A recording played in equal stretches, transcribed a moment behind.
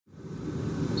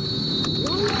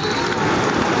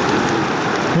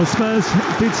Well,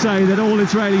 Spurs did say that all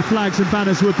Israeli flags and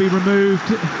banners would be removed,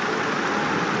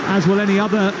 as will any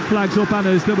other flags or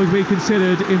banners that would be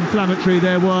considered inflammatory.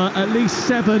 There were at least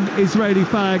 7 Israeli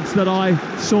flags that I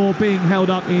saw being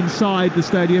held up inside the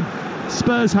stadium.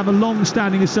 Spurs have a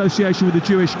long-standing association with the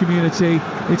Jewish community.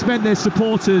 It's meant their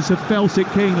supporters have felt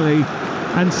it keenly,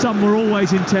 and some were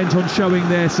always intent on showing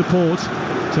their support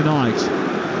tonight.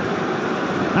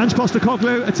 Ange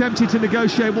Postecoglou attempted to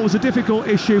negotiate what was a difficult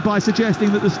issue by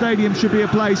suggesting that the stadium should be a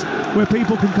place where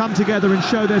people can come together and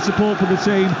show their support for the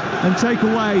team and take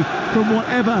away from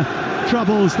whatever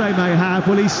troubles they may have.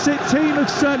 Well, his team have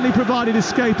certainly provided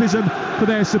escapism for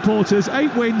their supporters.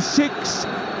 8 wins, 6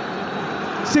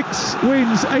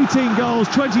 wins, 18 goals,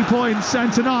 20 points,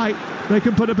 and tonight they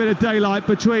can put a bit of daylight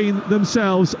between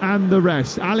themselves and the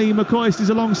rest. Ali McCoist is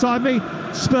alongside me.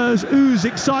 Spurs ooze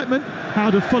excitement.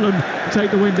 How do Fulham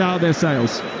take the wind out of their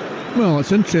sails? Well,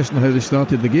 it's interesting how they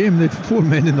started the game. They've 4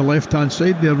 men in the left-hand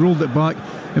side. They rolled it back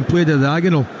and played a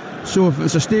diagonal. So if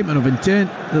it's a statement of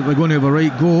intent that they're going to have a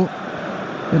right go,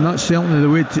 then that's certainly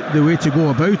the way to go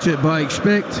about it. But I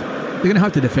expect they're going to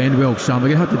have to defend well, Sam.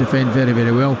 They're going to have to defend very,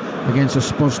 very well against a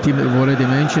Spurs team that we've already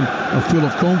mentioned are full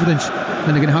of confidence,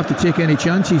 and they're going to have to take any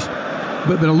chances.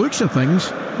 But by the looks of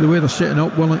things, the way they're setting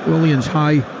up, Williams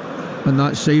high on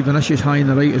that side, Vinicius high on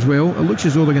the right as well, it looks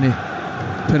as though they're going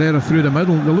to Pereira through the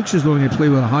middle. It looks as though they're going to play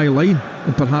with a high line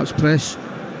and perhaps press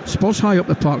Spurs high up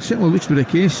the park. Certainly looks to be the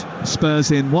case.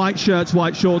 Spurs in white shirts,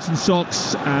 white shorts and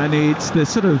socks, and it's the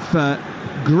sort of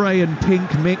grey and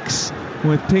pink mix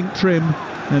with pink trim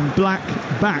and black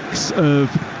backs of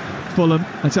Fulham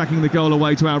attacking the goal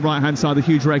away to our right hand side, the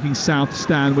huge raking south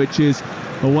stand, which is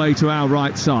away to our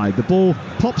right side. The ball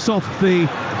pops off the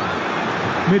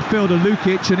midfielder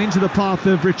Lukic and into the path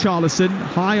of Richarlison,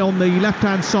 high on the left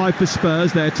hand side for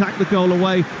Spurs. They attack the goal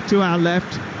away to our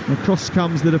left. Across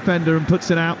comes the defender and puts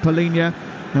it out, Palhinha,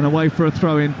 and away for a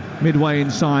throw in midway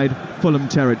inside Fulham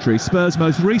territory. Spurs'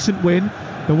 most recent win,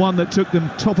 the one that took them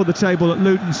top of the table at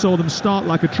Luton, saw them start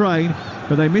like a train,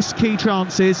 but they missed key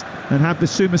chances and had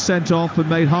Bissouma sent off and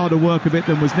made harder work of it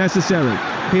than was necessary.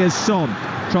 Here's Son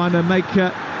trying to make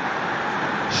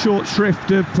short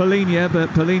shrift of Palhinha, but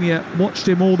Palhinha watched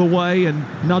him all the way and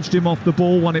nudged him off the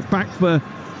ball, won it back for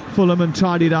Fulham and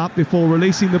tidied up before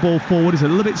releasing the ball forward. It's a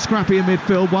little bit scrappy in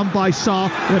midfield, won by Sarr.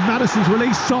 Then Maddison's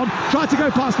released. Son tried to go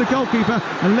past the goalkeeper,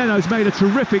 and Leno's made a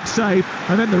terrific save,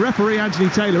 and then the referee Anthony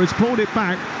Taylor has pulled it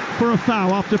back for a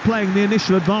foul after playing the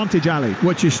initial advantage, Ali.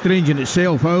 Which is strange in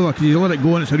itself, however, because he's let it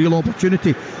go and it's a real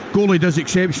opportunity. Goalie does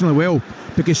exceptionally well,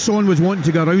 because Son was wanting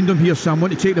to go around him here, Sam,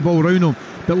 wanting to take the ball around him,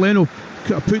 but Leno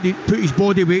put his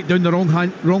body weight down the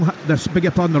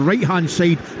the right hand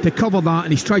side to cover that,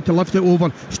 and he's tried to lift it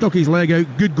over, stuck his leg out.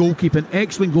 Good goalkeeping,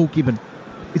 excellent goalkeeping.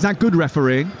 Is that good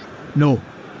refereeing? No,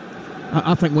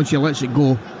 I think once he lets it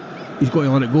go, he's got to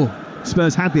let it go.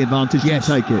 Spurs had the advantage. Yes,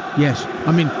 to take it. Yes,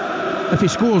 I mean, if he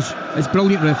scores, it's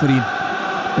brilliant refereeing,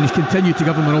 and he's continued to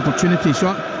give him an opportunity. So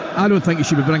I don't think he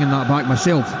should be bringing that back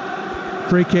myself.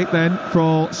 Free kick then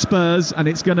for Spurs, and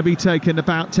it's going to be taken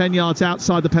about 10 yards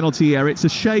outside the penalty area. It's a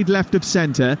shade left of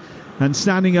centre, and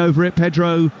standing over it,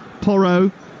 Pedro Porro,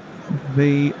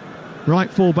 the right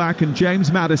full-back, and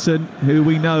James Maddison, who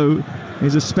we know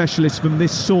is a specialist from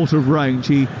this sort of range.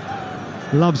 He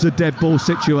loves a dead ball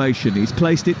situation. He's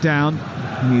placed it down,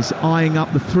 he's eyeing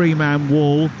up the 3-man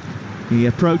wall. He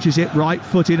approaches it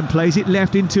right-footed and plays it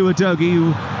left into Udogie,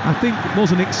 who I think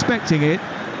wasn't expecting it.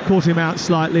 Caught him out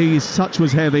slightly, his touch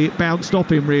was heavy, it bounced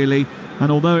off him really,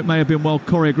 and although it may have been well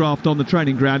choreographed on the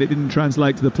training ground, it didn't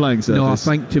translate to the playing surface. No, I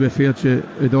think, to be fair to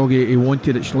Udogie, he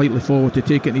wanted it slightly forward to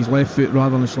take it in his left foot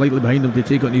rather than slightly behind him to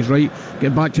take it on his right.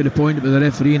 Getting back to the point with the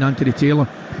referee and Anthony Taylor,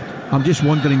 I'm just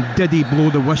wondering, did he blow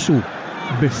the whistle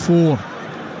before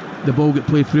the ball get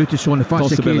played through to Son? If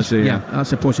that's the case, yeah,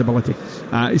 that's a possibility.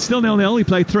 It's still 0-0. He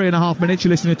played 3.5 minutes. You're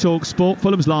listening to Talksport.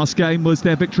 Fulham's last game was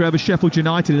their victory over Sheffield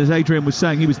United, and as Adrian was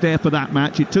saying, he was there for that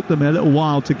match. It took them a little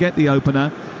while to get the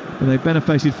opener, but they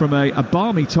benefited from a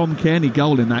balmy Tom Kearney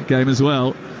goal in that game as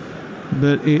well.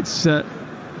 But it's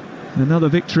another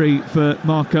victory for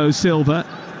Marco Silva.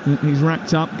 He's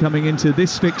racked up coming into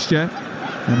this fixture,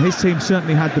 and his team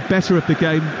certainly had the better of the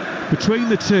game between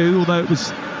the two, although it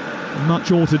was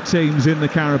much altered teams in the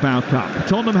Carabao Cup.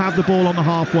 Tottenham have the ball on the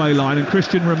halfway line, and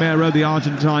Christian Romero, the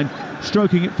Argentine,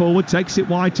 stroking it forward, takes it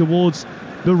wide towards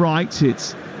the right.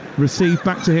 It's received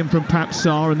back to him from Pap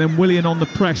Sarr, and then Willian on the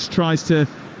press tries to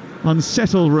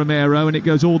unsettle Romero, and it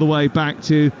goes all the way back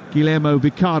to Guillermo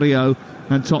Vicario,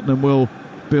 and Tottenham will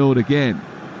build again.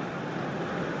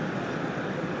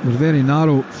 It was very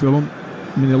narrow, Fulham.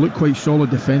 I mean, they look quite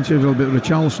solid defensively, but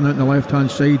Richarlison out on the left hand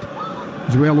side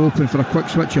is well open for a quick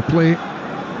switch of play.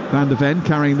 Van der Ven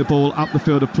carrying the ball up the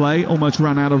field of play, almost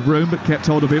ran out of room but kept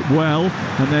hold of it well,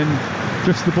 and then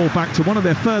drifts the ball back to one of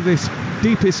their furthest,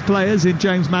 deepest players in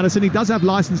James Maddison. He does have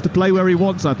licence to play where he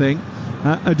wants, I think.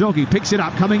 Udogie picks it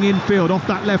up, coming infield off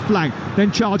that left flank,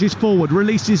 then charges forward,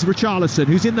 releases Richarlison,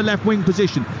 who's in the left wing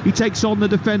position. He takes on the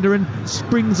defender and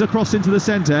springs across into the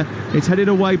centre. It's headed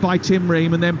away by Tim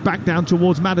Ream and then back down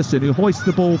towards Maddison, who hoists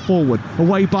the ball forward.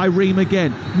 Away by Ream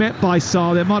again, met by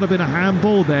Sarr. There might have been a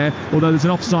handball there, although there's an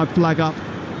offside flag up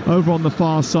over on the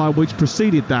far side which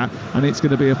preceded that, and it's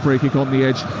going to be a free kick on the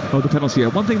edge of the penalty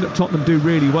area. One thing that Tottenham do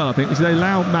really well, I think, is they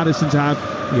allow Maddison to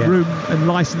have room and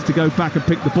licence to go back and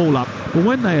pick the ball up, but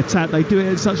when they attack they do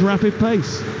it at such rapid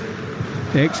pace.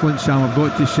 Excellent, Sam, I've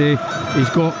got to say. He's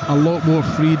got a lot more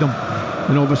freedom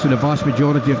than obviously the vast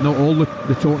majority, if not all, the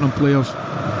Tottenham players.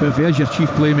 But if there's your chief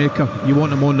playmaker, you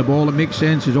want him on the ball. It makes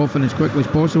sense as often as quickly as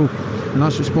possible, and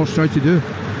that's what Spurs try to do.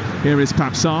 Here is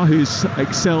Papsar, who's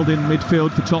excelled in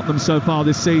midfield for Tottenham so far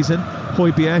this season.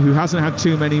 Højbjerg, who hasn't had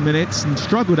too many minutes and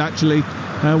struggled actually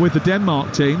with the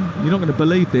Denmark team. You're not going to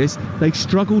believe this. They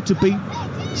struggled to beat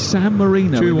San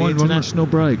Marino in the international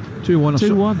break. 2-1.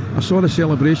 2-1. I saw the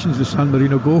celebrations of the San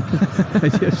Marino goal.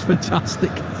 It's fantastic.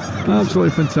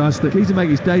 Absolutely fantastic. He's to make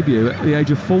his debut at the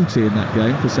age of 40 in that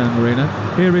game for San Marino.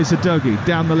 Here is Udogie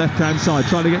down the left-hand side,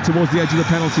 trying to get towards the edge of the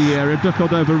penalty area.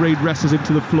 Duckled over Reed, wrestles him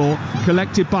to the floor.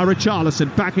 Collected by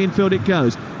Richarlison. Back infield it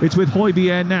goes. It's with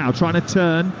Højbjerg now, trying to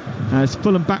turn. As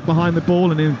Fulham back behind the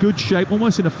ball and in good shape,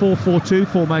 almost in a 4-4-2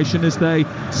 formation as they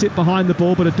sit behind the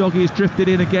ball. But Udogie has drifted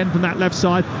in again from that left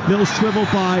side. Little swivel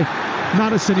by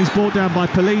Maddison, who's brought down by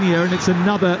Polinia, and it's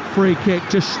another free kick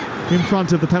just in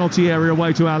front of the penalty area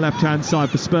away to our left-hand side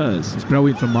for Spurs. It's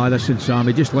brilliant from Maddison, Sam.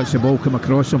 He just lets the ball come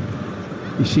across him.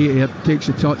 You see it here, takes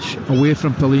the touch away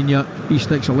from Polinia. He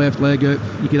sticks a left leg out.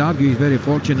 You could argue he's very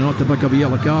fortunate not to pick up a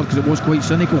yellow card because it was quite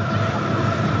cynical.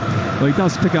 Well, he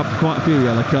does pick up quite a few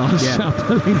yellow cards. Yeah.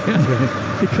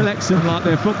 He collects them like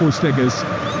they're football stickers.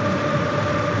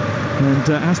 And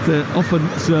has to often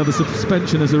serve a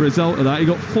suspension as a result of that. He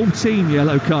got 14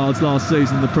 yellow cards last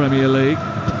season in the Premier League.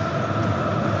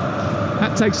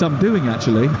 That takes some doing,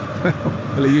 actually.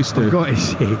 Well, he used to. I've got to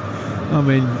say, I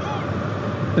mean,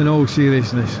 in all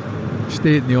seriousness,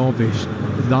 stating the obvious,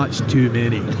 that's too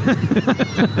many.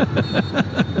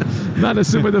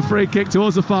 Maddison with a free kick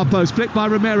towards the far post, flicked by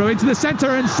Romero into the centre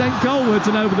and sent goalwards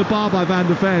and over the bar by Van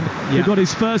der Ven. He got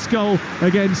his first goal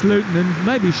against Luton and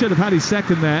maybe should have had his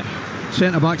second there.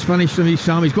 Centre-back's finished for me,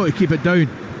 Sam. He's got to keep it down.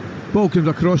 Ball comes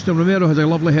across to him. Romero has a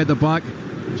lovely header back.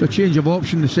 It's a change of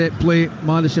option, the set play.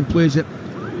 Maddison plays it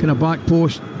kind of back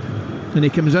post and he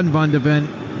comes in, Van der Ven,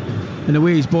 and the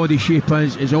way his body shape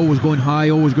is always going high,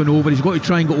 always going over. He's got to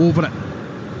try and go over it.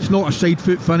 It's not a side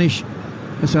foot finish,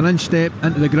 it's an instep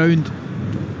into the ground.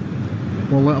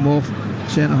 We'll let him off.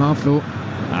 Centre half though.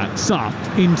 Sarr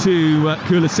into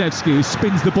Kulusevski, who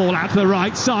spins the ball out to the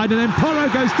right side, and then Porro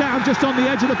goes down just on the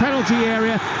edge of the penalty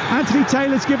area. Anthony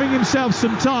Taylor's giving himself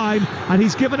some time, and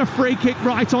he's given a free kick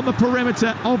right on the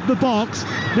perimeter of the box.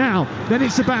 Now, then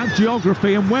it's about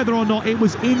geography and whether or not it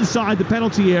was inside the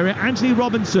penalty area. Anthony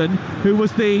Robinson, who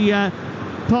was the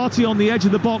party on the edge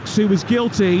of the box who was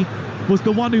guilty, was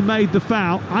the one who made the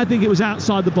foul. I think it was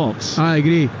outside the box. I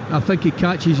agree. I think he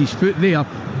catches his foot there.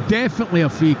 Definitely a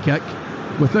free kick.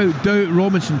 Without doubt,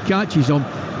 Robinson catches him,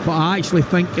 but I actually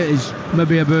think it is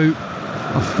maybe about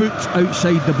a foot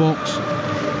outside the box.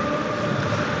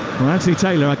 Well, Anthony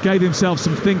Taylor gave himself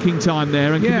some thinking time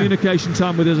there and communication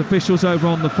time with his officials over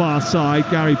on the far side,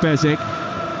 Gary Bezic,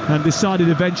 and decided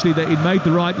eventually that he'd made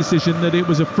the right decision, that it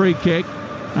was a free kick,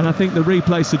 and I think the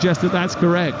replay suggests that that's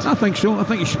correct. I think so. I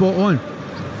think he's spot on.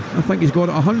 I think he's got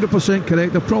it 100%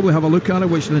 correct. They'll probably have a look at it,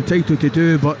 which they're entitled to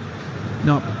do, but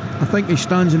no, I think he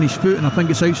stands on his foot and I think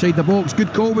it's outside the box.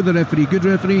 Good call with the referee, good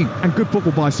referee. And good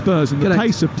football by Spurs, and the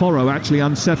pace of Porro actually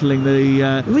unsettling the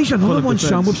at least another one,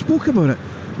 Sam, we've spoke about it.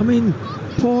 I mean,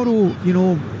 Porro, you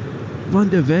know, Van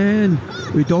der Ven,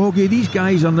 Udogie, these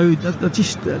guys are now, they're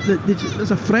just,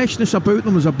 there's a freshness about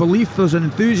them, there's a belief, there's an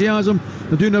enthusiasm,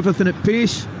 they're doing everything at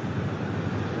pace.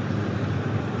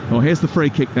 Well, here's the free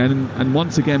kick then, and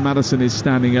once again Maddison is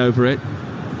standing over it.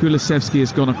 Kulusevski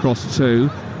has gone across too.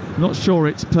 Not sure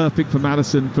it's perfect for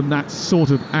Maddison from that sort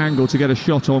of angle to get a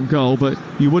shot on goal, but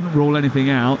you wouldn't rule anything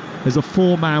out. There's a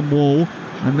four-man wall,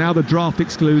 and now the draft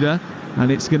excluder,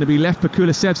 and it's going to be left for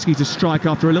Kulusevski to strike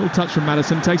after a little touch from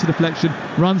Maddison. Takes a deflection,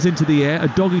 runs into the air.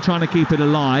 Udogie trying to keep it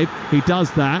alive. He does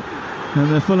that,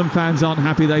 and the Fulham fans aren't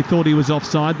happy. They thought he was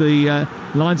offside. The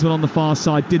linesman on the far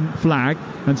side didn't flag,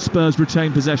 and Spurs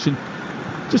retain possession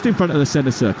just in front of the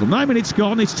centre circle. 9 minutes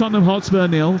gone. It's Tottenham Hotspur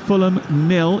 0, Fulham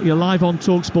 0. You're live on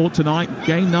Talksport tonight.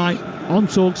 Game night on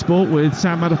Talksport with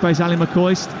Sam Matterface, Ali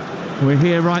McCoist. We're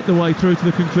here right the way through to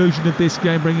the conclusion of this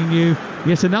game, bringing you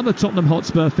yet another Tottenham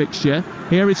Hotspur fixture.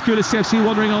 Here it's Kulusevski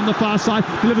wandering on the far side,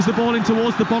 delivers the ball in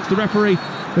towards the box. The referee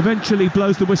eventually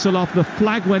blows the whistle off. The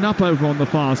flag went up over on the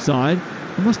far side.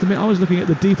 I must admit, I was looking at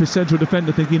the deepest central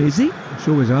defender thinking, is he?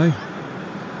 So was I.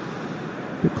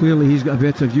 But clearly he's got a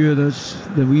better view of this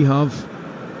than we have.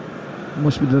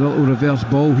 Must be the little reverse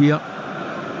ball here.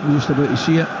 We're just about to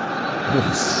see it.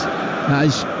 Yes. That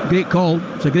is a great call.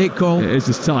 It's a great call. It is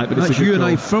this tight, but that's it's a good you call.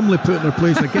 And I firmly put in our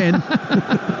place again.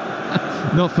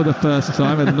 Not for the first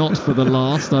time and not for the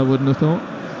last, I wouldn't have thought.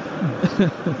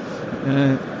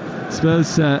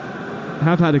 Spurs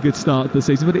have had a good start to the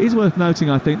season, but it is worth noting,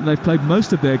 I think, that they've played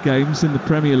most of their games in the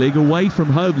Premier League away from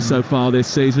home so far this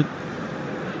season.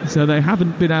 So they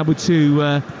haven't been able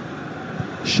to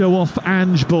show off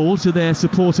Ange ball to their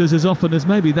supporters as often as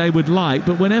maybe they would like.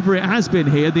 But whenever it has been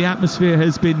here, the atmosphere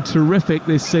has been terrific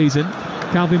this season.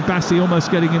 Calvin Bassey almost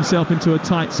getting himself into a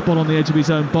tight spot on the edge of his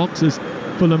own box as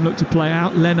Fulham look to play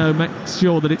out. Leno makes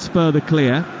sure that it's further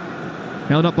clear.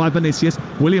 Held up by Vinicius.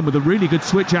 William with a really good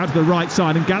switch out to the right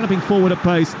side, and galloping forward at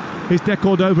pace is De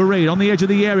Cordova-Reid on the edge of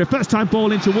the area. First time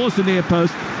ball in towards the near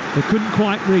post. They couldn't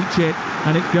quite reach it,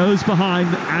 and it goes behind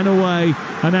and away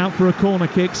and out for a corner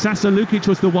kick. Sasa Lukic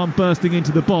was the one bursting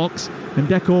into the box, and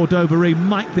De Cordova-Reid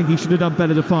might think he should have done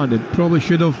better to find him. Probably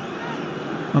should have.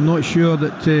 I'm not sure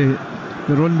that the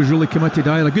run was really committed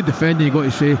either. Good defending, you've got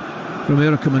to say, from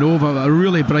there coming over. A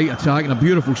really bright attack and a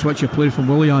beautiful switch of play from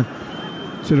Willian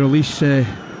to release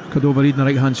Cordova-Reid on the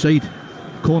right hand side.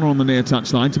 Corner on the near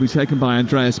touchline to be taken by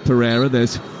Andreas Pereira.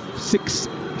 There's 6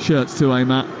 shirts to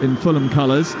aim at in Fulham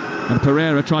colours, and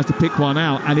Pereira tries to pick one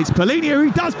out, and it's Polini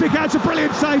who does pick out. It's a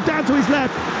brilliant save down to his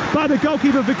left by the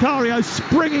goalkeeper Vicario,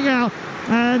 springing out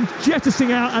and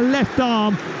jettisoning out a left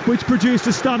arm which produced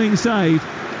a stunning save.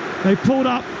 They pulled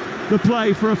up the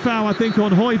play for a foul, I think,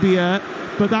 on Hotspur,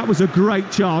 but that was a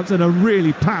great chance and a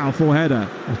really powerful header.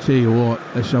 I'll tell you what,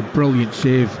 it's a brilliant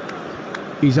save.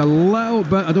 He's a little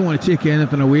bit, I don't want to take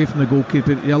anything away from the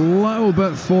goalkeeper, he's a little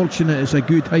bit fortunate. It's a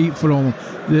good height for him.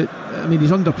 I mean,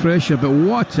 he's under pressure, but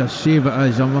what a save it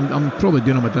is. I'm probably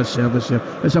doing him a disservice here.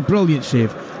 It's a brilliant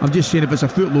save. I'm just saying, if it's a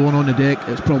foot low on the deck,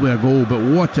 it's probably a goal, but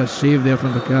what a save there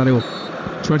from Vicario.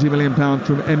 £20 million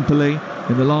from Empoli.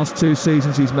 In the last 2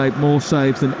 seasons, he's made more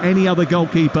saves than any other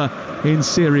goalkeeper in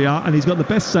Serie A, and he's got the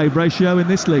best save ratio in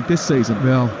this league this season.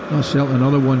 Well, that's certainly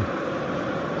another one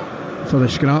for the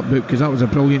scrapbook, because that was a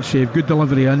brilliant save. Good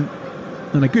delivery in,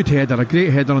 and a good header, a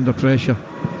great header under pressure.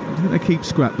 Do you think they keep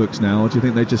scrapbooks now, or do you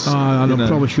think they just... I'm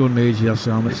probably showing my age here,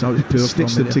 Sam. That was poor.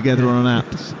 Stitch them together on an app.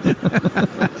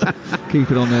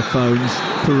 Keep it on their phones,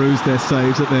 peruse their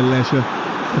saves at their leisure.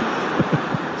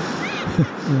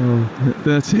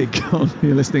 30 gone.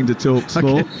 You're listening to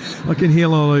Talksport. I can hear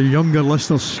all the younger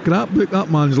listeners. Scrapbook, that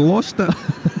man's lost it.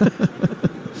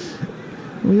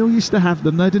 We all used to have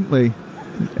them though, didn't we?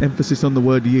 Emphasis on the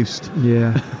word used.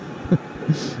 Yeah.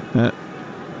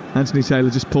 Anthony Taylor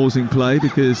just pausing play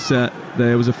because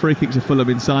there was a free kick to Fulham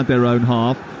inside their own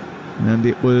half, and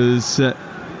it was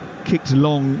kicked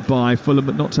long by Fulham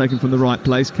but not taken from the right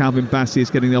place. Calvin Bassey is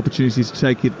getting the opportunity to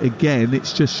take it again.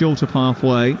 It's just short of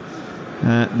halfway.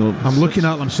 I'm looking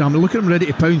at them, Sam. Look at them ready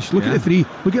to pounce. Look at the 3.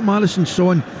 Look at Madison,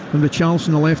 Son and the Richarlison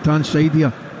on the left hand side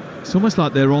here. It's almost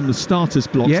like they're on the starters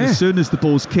blocks. As soon as the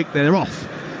ball's kicked, they're off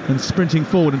and sprinting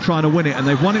forward and trying to win it, and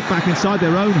they've won it back inside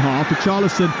their own half.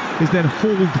 Richarlison is then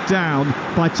hauled down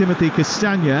by Timothy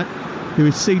Castagna, who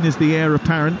is seen as the heir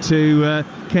apparent to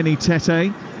Kenny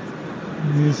Tete.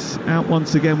 He's out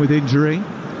once again with injury.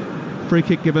 Free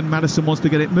kick given. Maddison wants to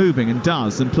get it moving and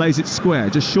does, and plays it square.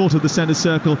 Just short of the centre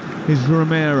circle is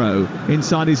Romero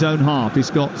inside his own half.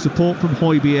 He's got support from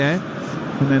Hotspur,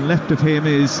 and then left of him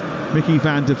is Mickey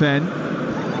van der Ven,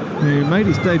 who made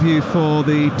his debut for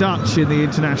the Dutch in the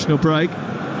international break.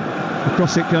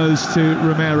 Across it goes to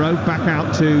Romero, back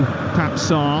out to Pap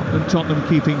Sarr, and Tottenham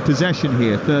keeping possession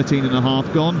here. 13 and a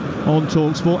half gone on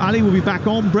Talksport. Ali will be back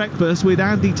on breakfast with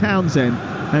Andy Townsend,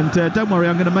 and don't worry,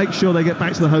 I'm going to make sure they get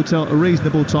back to the hotel at a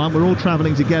reasonable time. We're all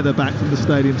travelling together back from the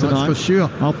stadium tonight. That's for sure.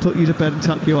 I'll put you to bed and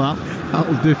tuck you up.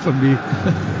 That'll do for me.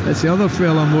 It's the other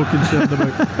fella I'm more concerned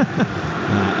about.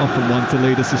 Often one to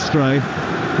lead us astray.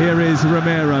 Here is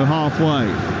Romero halfway.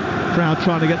 Crowd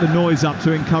trying to get the noise up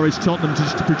to encourage Tottenham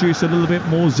to produce a little bit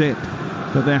more zip,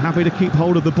 but they're happy to keep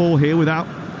hold of the ball here without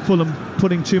Fulham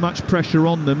putting too much pressure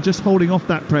on them, just holding off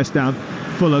that press down.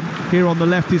 Fulham here on the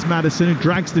left is Maddison, who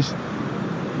drags the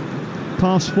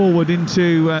pass forward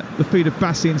into the feet of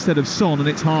Bassi instead of Son, and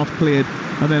it's half cleared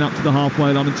and then up to the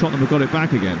halfway line, and Tottenham have got it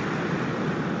back again.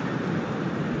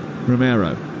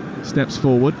 Romero steps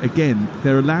forward again.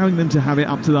 They're allowing them to have it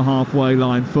up to the halfway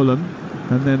line, Fulham,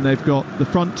 and then they've got the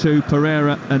front two,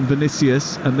 Pereira and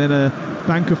Vinicius, and then a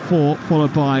bank of four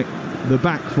followed by the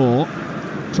back four.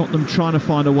 Tottenham trying to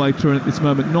find a way through, and at this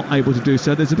moment not able to do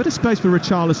so. There's a bit of space for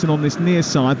Richarlison on this near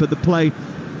side, but the play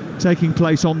taking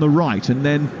place on the right, and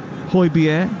then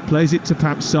Højbjerg plays it to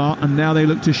Papsar, and now they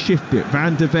look to shift it.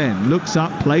 Van de Ven looks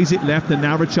up, plays it left, and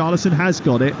now Richarlison has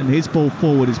got it, and his ball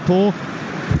forward is poor,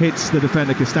 hits the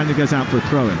defender. Castagna goes out for a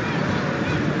throw-in.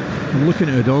 I'm looking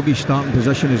at Udogie's starting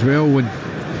position as well. When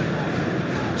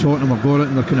Tottenham have got it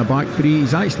in their kind of back three,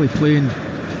 he's actually playing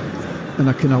in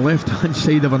a kind of left-hand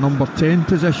side of a number 10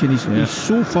 position. He's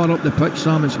so far up the pitch,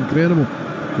 Sam, it's incredible.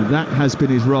 That has been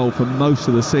his role for most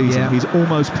of the season. He's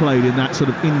almost played in that sort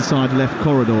of inside left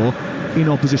corridor in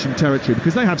opposition territory,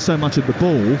 because they have so much of the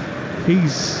ball.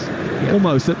 He's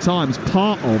almost at times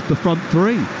part of the front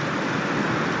three.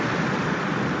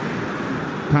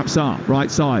 Papsar, right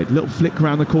side, little flick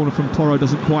around the corner from Porro,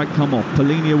 doesn't quite come off.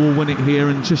 Polinia will win it here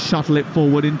and just shuttle it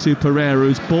forward into Pereira,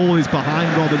 whose ball is behind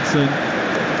Robinson.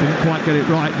 Didn't quite get it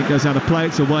right, and it goes out of play.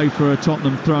 It's away for a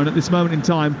Tottenham throw, and at this moment in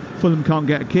time Fulham can't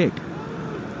get a kick.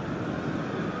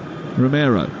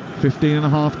 Romero, 15 and a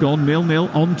half gone,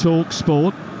 0-0 on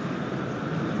Talksport.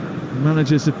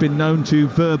 Managers have been known to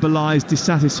verbalise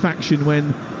dissatisfaction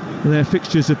when their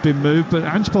fixtures have been moved, but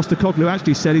Ange Postecoglou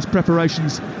actually said his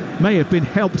preparations may have been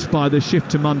helped by the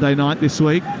shift to Monday night this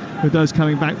week, with those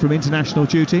coming back from international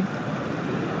duty.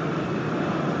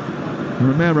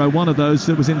 Romero, one of those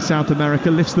that was in South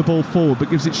America, lifts the ball forward but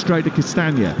gives it straight to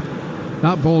Castagna.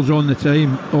 That ball's on the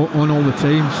time, on all the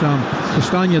time, Sam.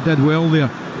 Castagna did well there,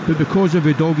 but because of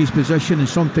Udogie's position and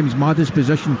sometimes Mada's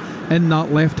position in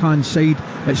that left-hand side,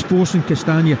 it's forcing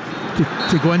Castagna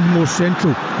to go in more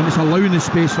central, and it's allowing the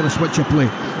space for a switch of play.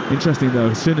 Interesting though,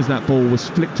 as soon as that ball was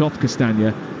flicked off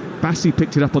Castagna, Bassi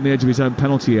picked it up on the edge of his own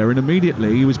penalty area, and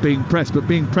immediately he was being pressed, but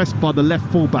being pressed by the left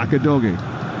full-back, Udogie.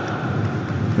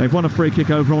 They've won a free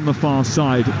kick over on the far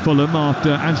side, Fulham,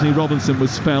 after Anthony Robinson was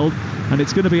spelled, and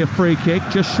it's going to be a free kick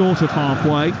just short of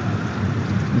halfway.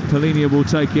 Polinia will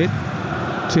take it.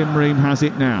 Tim Ream has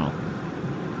it now.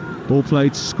 Ball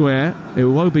played square.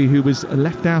 Iwobi, who was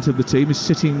left out of the team, is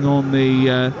sitting on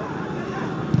the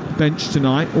bench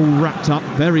tonight, all wrapped up,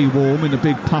 very warm in a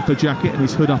big puffer jacket and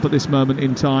his hood up at this moment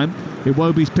in time.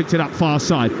 Iwobi's picked it up far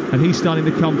side, and he's starting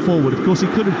to come forward. Of course, he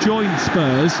could have joined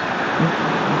Spurs.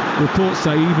 Reports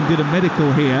say he even did a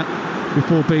medical here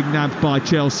before being nabbed by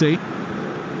Chelsea,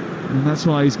 and that's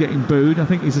why he's getting booed. I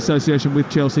think his association with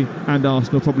Chelsea and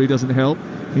Arsenal probably doesn't help.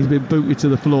 He's been booted to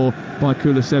the floor by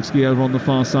Kulusevski over on the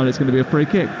far side. It's going to be a free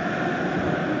kick,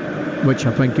 which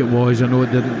I think it was. I know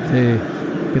it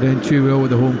didn't get in too well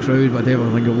with the home crowd, but I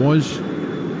don't think it was.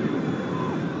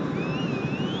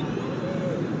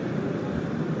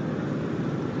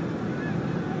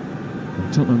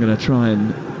 Tottenham going to try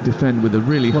and defend with a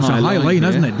really high line,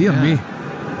 isn't it? Dear me.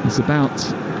 It's about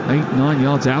 8-9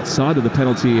 yards outside of the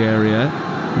penalty area.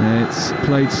 It's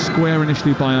played square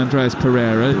initially by Andreas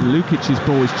Pereira. Lukic's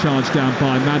ball is charged down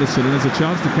by Maddison, and there's a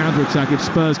chance to counter-attack if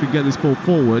Spurs can get this ball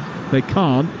forward. They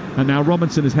can't, and now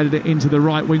Robinson has headed it into the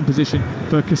right wing position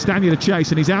for Castagna to chase,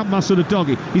 and he's out-muscled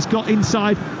Udogie. He's got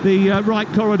inside the right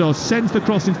corridor, sends the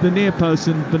cross into the near post,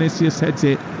 and Vinicius heads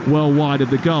it well wide of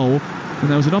the goal. And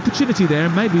there was an opportunity there,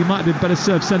 and maybe he might have been better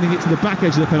served sending it to the back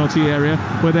edge of the penalty area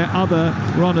where their other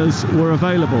runners were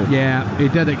available. Yeah, he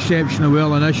did exceptionally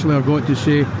well initially, I've got to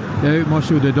say. The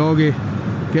out-muscled Udogie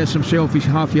gets himself his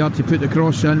half yard to put the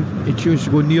cross in. He chooses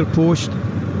to go near post.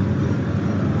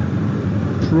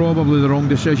 Probably the wrong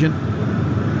decision,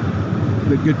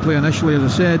 but good play initially, as I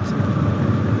said.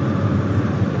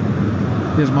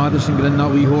 There's Maddison getting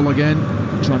that wee hole again,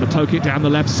 trying to poke it down the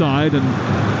left side, and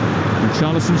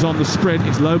Charlison's on the sprint.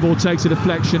 His low ball takes a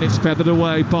deflection. It's feathered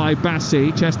away by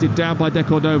Bassi, chested down by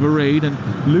Decordova-Reid, and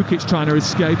Lukic trying to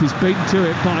escape. He's beaten to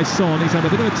it by Son. He's had a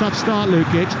bit of a tough start,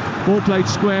 Lukic. Ball played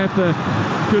square for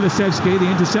Kulusevski.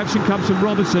 The interception comes from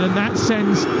Robinson, and that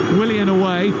sends Willian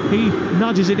away. He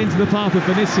nudges it into the path of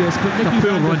Vinicius, but Nicky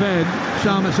van de Ven...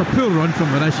 Sam, it's a poor run from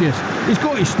Vinicius. He's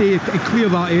got to stay and clear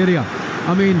that area.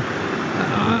 I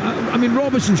mean,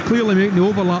 Robinson's clearly making the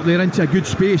overlap there into a good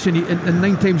space, and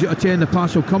 9 times out of 10 the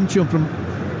pass will come to him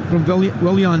from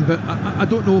Willian, but I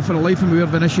don't know for the life of me where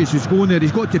Vinicius is going there.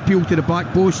 He's got to peel to the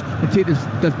back post and take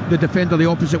the defender the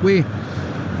opposite way.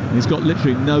 He's got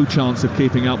literally no chance of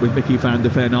keeping up with Mickey van der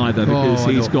Ven either, because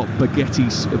he's got Bugatti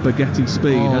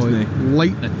speed, hasn't he?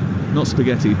 Lightning. Not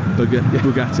spaghetti,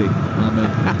 Bugatti.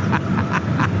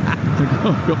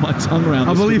 I've got my tongue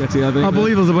around spaghetti, I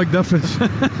believe there's a big difference.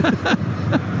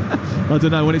 I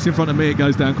don't know, when it's in front of me it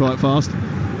goes down quite fast.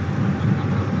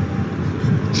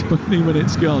 20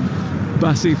 minutes gone.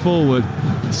 Bassi forward,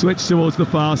 switch towards the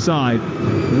far side.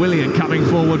 Willian coming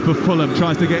forward for Fulham,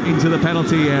 tries to get into the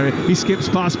penalty area. He skips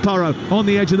past Porro on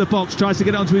the edge of the box, tries to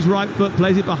get onto his right foot,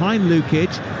 plays it behind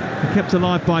Lukic, kept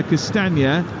alive by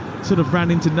Castagna. Sort of ran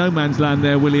into no man's land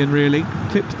there, Willian, really.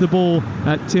 Clipped the ball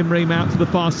at Tim Ream out to the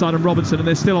far side and Robinson, and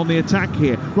they're still on the attack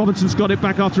here. Robinson's got it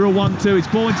back after a 1-2. It's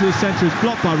ball into the centre, it's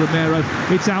blocked by Romero.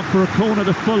 It's out for a corner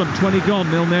to Fulham, 20 gone,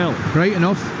 0-0. Bright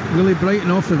enough, really bright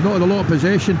enough. They've not had a lot of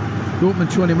possession the opening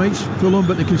 20 minutes, Fulham,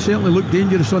 but they can certainly look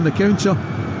dangerous on the counter.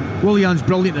 Willian's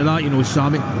brilliant at that, you know,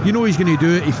 Sammy. You know he's going to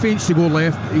do it. He feints to go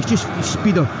left. He's just, his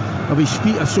speed of his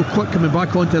feet are so quick coming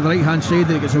back onto the right hand side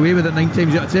that he gets away with it 9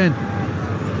 times out of 10.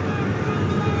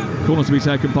 Corner to be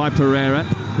taken by Pereira,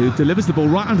 who delivers the ball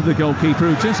right under the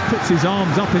goalkeeper, who just puts his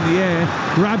arms up in the air,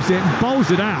 grabs it and bowls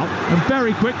it out, and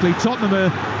very quickly Tottenham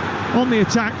are on the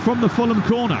attack from the Fulham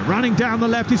corner. Running down the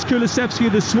left is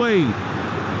Kulusevski, the Swede.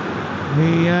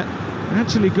 He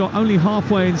actually got only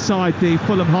halfway inside the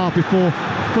Fulham half before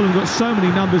Fulham got so many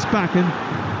numbers back, and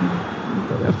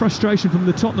a frustration from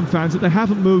the Tottenham fans that they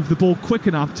haven't moved the ball quick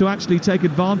enough to actually take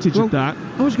advantage of that.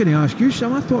 I was going to ask you,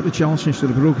 Sam, I thought the Charleston should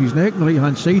have broke his neck on the right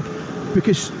hand side,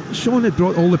 because Son had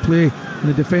brought all the play and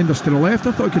the defenders to the left.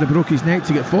 I thought he could have broke his neck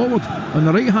to get forward on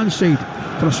the right hand side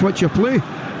for a switch of play.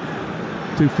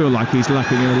 I do feel like he's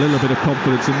lacking in a little bit of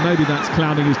confidence, and maybe that's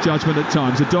clouding his judgment at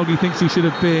times. The doggy thinks he should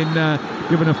have been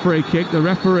given a free kick. The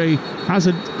referee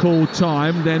hasn't called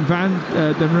time. Then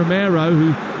Romero,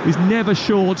 who is never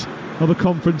short of a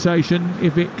confrontation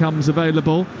if it comes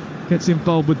available, gets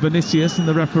involved with Vinicius, and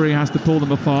the referee has to pull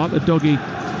them apart. The doggy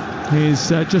is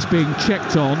just being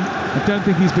checked on. I don't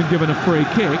think he's been given a free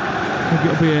kick. I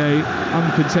think it'll be a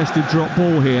uncontested drop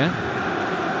ball here.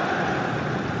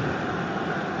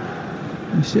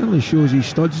 He certainly shows his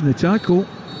studs in the tackle.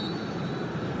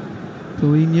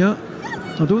 Polina,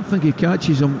 I don't think he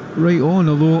catches him right on,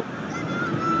 although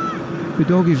the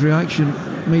doggy's reaction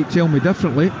might tell me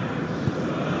differently.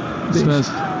 But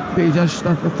he just,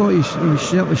 I thought he was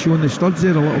certainly showing the studs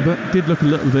there a little bit. Did look a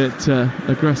little bit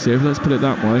aggressive, let's put it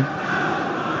that way.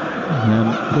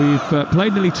 We've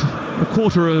played nearly a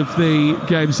quarter of the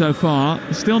game so far,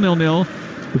 still 0-0.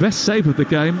 The best save of the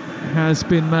game has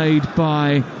been made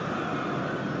by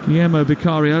Guillermo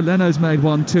Vicario. Leno's made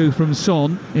 1-2 from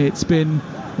Son. It's been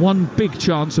one big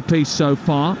chance apiece so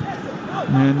far,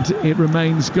 and it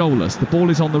remains goalless. The ball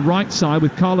is on the right side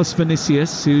with Carlos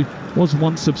Vinicius, who was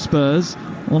once of Spurs,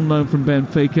 on loan from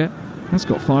Benfica. Has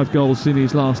got 5 goals in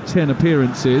his last 10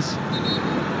 appearances.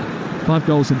 5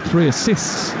 goals and 3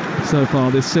 assists so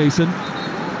far this season.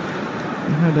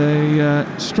 He had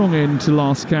a strong end to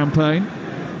last campaign.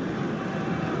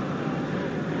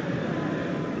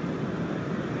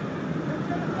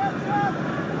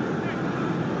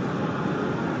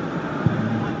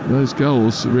 Those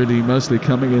goals really mostly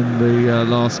coming in the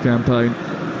last campaign.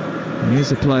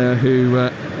 Here's a player who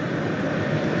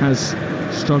has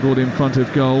struggled in front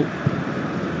of goal,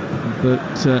 but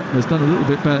has done a little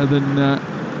bit better than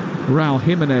Raul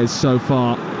Jimenez so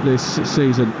far this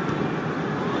season.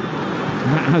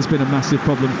 And that has been a massive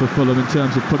problem for Fulham in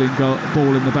terms of putting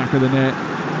ball in the back of the net.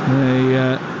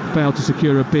 They failed to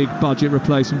secure a big budget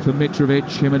replacement for Mitrovic.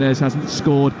 Jimenez hasn't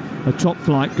scored a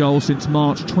top-flight goal since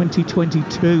March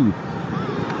 2022.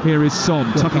 Here is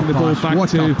Son tucking the ball back to...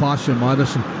 What a pass from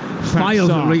Maddison. Fires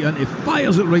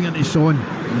it right into Son.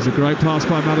 There's a great pass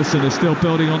by Maddison. They're still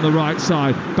building on the right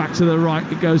side. Back to the right,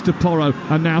 it goes to Porro,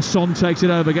 and now Son takes it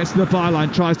over, gets to the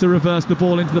byline, tries to reverse the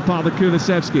ball into the path of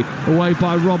Kulusevski. Away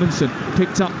by Robinson,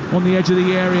 picked up on the edge of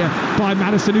the area by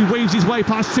Maddison, who weaves his way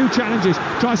past 2 challenges,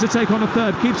 tries to take on a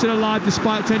third, keeps it alive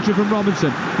despite attention from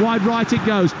Robinson. Wide right it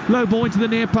goes, low ball into the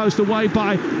near post, away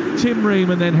by Tim Ream,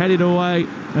 and then headed away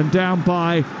and down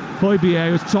by Hotspur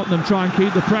as Tottenham try and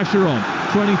keep the pressure on.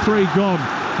 23 gone,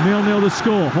 0-0 the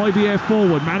score. Hotspur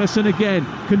forward, Maddison again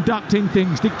conducting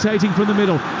things, dictating from the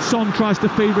middle. Son tries to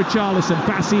feed Richarlison,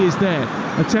 Bassi is there,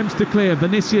 attempts to clear,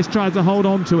 Vinicius tries to hold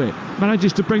on to it,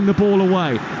 manages to bring the ball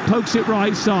away, pokes it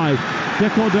right side. De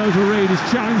Cordova-Reid is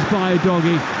challenged by a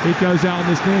doggy. It goes out on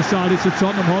this near side. It's a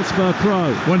Tottenham Hotspur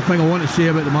throw. One thing I want to say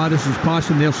about the Maddison's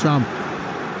passing there, Sam,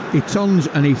 he turns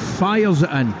and he fires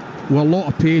it in. with a lot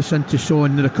of pace into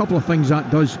Son. There are a couple of things that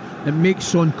does. It makes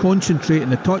Son concentrate in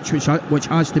the touch, which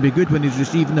has to be good when he's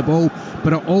receiving the ball,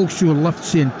 but it also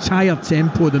lifts the entire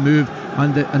tempo of the move,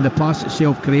 and the pass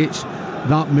itself creates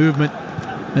that movement,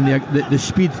 and the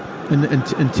speed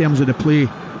in terms of the play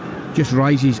just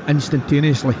rises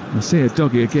instantaneously. I see a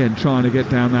Doggy again trying to get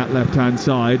down that left-hand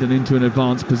side and into an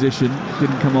advanced position.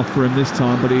 Didn't come off for him this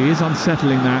time, but he is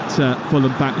unsettling that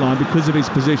Fulham back line because of his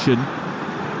position.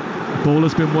 The ball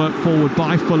has been worked forward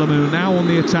by Fulham, who are now on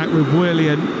the attack with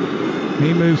Willian.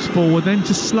 He moves forward, then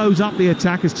just slows up the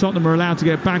attack as Tottenham are allowed to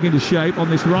get back into shape on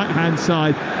this right-hand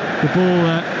side. The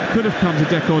ball could have come to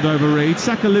Decord-over-Reed.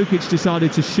 Saka Lukic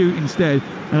decided to shoot instead,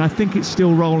 and I think it's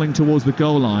still rolling towards the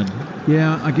goal line.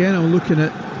 Yeah, again, I'm looking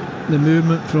at the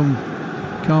movement from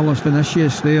Carlos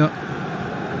Vinicius there.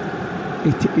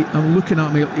 I'm looking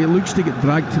at him, he looks to get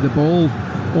dragged to the ball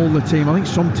all the time. I think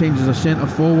sometimes as a centre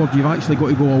forward you've actually got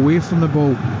to go away from the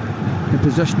ball and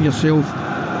position yourself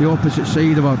the opposite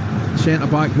side of a centre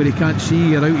back where he can't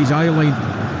see you, out his eye line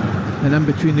and in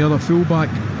between the other full back.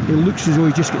 It looks as though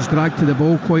he just gets dragged to the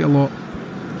ball quite a lot.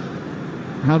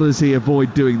 How does he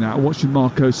avoid doing that? What should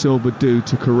Marco Silva do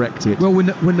to correct it? Well, when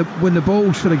the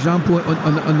ball's, for example,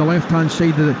 on the left hand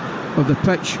side of the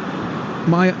pitch,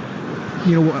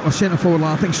 a centre forward,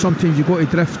 I think sometimes you've got to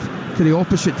drift to the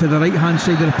opposite, to the right hand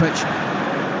side of the pitch,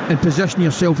 and position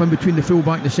yourself in between the full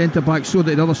back and the centre back, so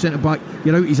that the other centre back,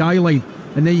 you're out his eye line,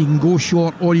 and then you can go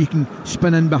short or you can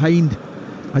spin in behind.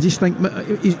 I just think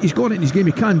he's got it in his game,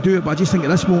 he can do it, but I just think at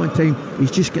this moment in time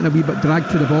he's just getting a wee bit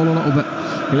dragged to the ball a little bit.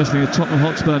 You're listening to Tottenham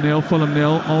Hotspur 0, Fulham 0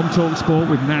 on Talksport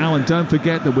with Now, and don't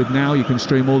forget that with Now you can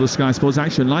stream all the Sky Sports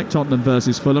action like Tottenham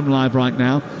versus Fulham live right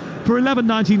now for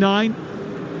 $11.99.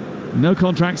 No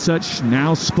contract, search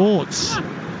Now Sports.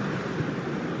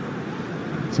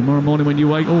 Tomorrow morning when you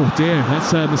wake... Oh dear,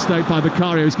 that's a mistake by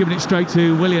Vicario. He's giving it straight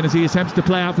to Willian as he attempts to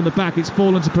play out from the back. It's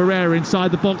fallen to Pereira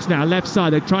inside the box now, left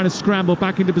side. They're trying to scramble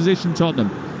back into position, Tottenham,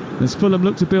 as Fulham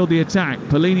look to build the attack.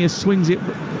 Polina swings it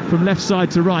from left side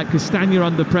to right. Castagna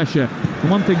under pressure. And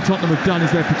one thing Tottenham have done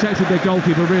is they've protected their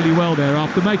goalkeeper really well there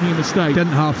after making a mistake.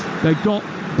 Didn't have. They got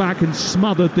back and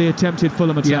smothered the attempted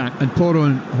Fulham attack. Yeah, and Porro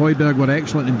and Højbjerg were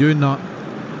excellent in doing that.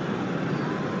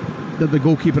 Did the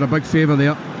goalkeeper a big favour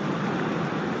there.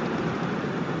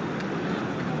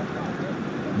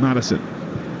 Maddison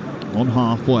on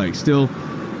halfway, still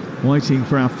waiting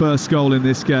for our first goal in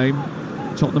this game.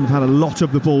 Tottenham have had a lot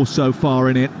of the ball so far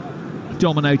in it,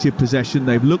 dominated possession,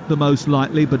 they've looked the most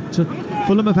likely, but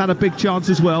Fulham have had a big chance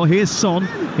as well. Here's Son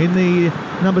in the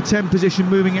number 10 position,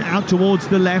 moving it out towards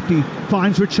the left. He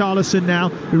finds Richarlison now,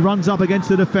 who runs up against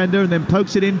the defender and then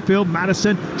pokes it infield.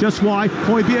 Maddison just wide,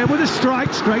 Højbjerg with a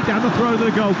strike straight down the throat of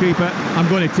the goalkeeper. I'm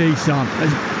going to tell you, Sam,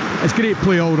 it's great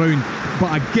play all round,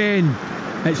 but again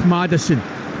it's Maddison.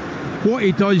 What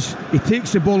he does, he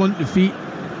takes the ball onto the feet,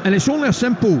 and it's only a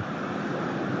simple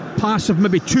pass of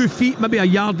maybe 2 feet, maybe a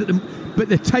yard at them, but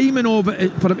the timing of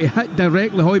it for him to hit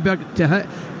directly, Højbjerg to hit,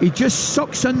 he just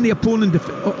sucks in the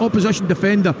opposition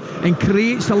defender and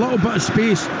creates a little bit of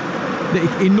space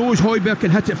that he knows Højbjerg can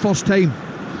hit it first time.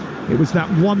 It was that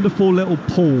wonderful little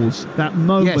pause, that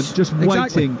moment, yes, just waiting,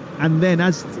 exactly. And then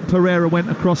as Pereira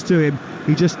went across to him,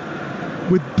 he just,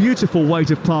 with beautiful weight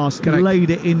of pass, correct, laid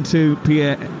it into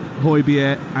Pierre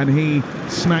Højbjerg, and he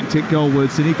smacked it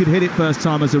goalwards, and he could hit it first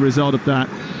time as a result of that.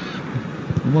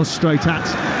 It was straight at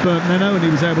Bergmeno, and he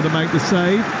was able to make the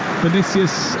save.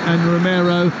 Vinicius and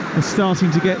Romero are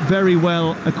starting to get very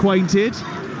well acquainted.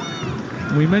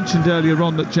 We mentioned earlier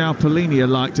on that João Polina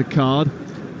liked a card.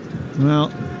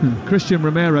 Well, Christian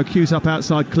Romero queues up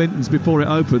outside Clinton's before it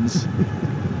opens.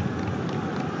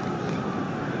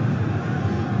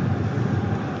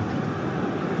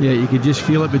 Yeah, you can just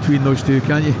feel it between those two,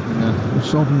 can't you? Yeah.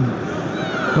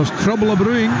 There's trouble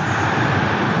brewing.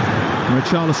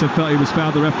 Richarlison felt he was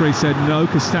fouled. The referee said no.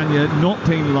 Castagna not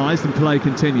penalised, and play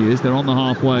continues. They're on the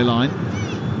halfway line,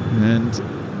 and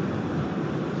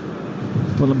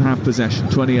Fulham have possession.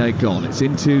 28 gone. It's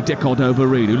into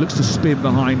Decord-over-Reed, who looks to spin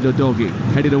behind Udogie,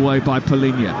 headed away by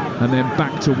Polina, and then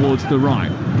back towards the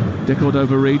right.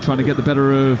 Decord-over-Reed trying to get the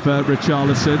better of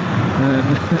Richarlison,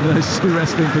 and those two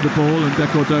wrestling for the ball, and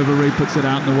Decord-over-Reed puts it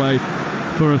out and away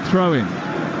for a throw-in.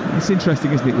 It's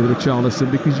interesting, isn't it, with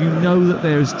Richarlison, because you know that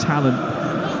there's talent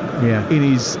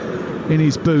in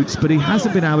his boots, but he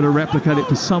hasn't been able to replicate it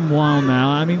for some while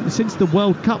now. I mean, since the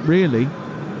World Cup, really.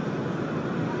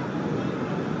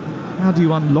 How do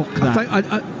you unlock that?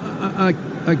 I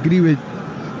agree with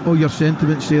all your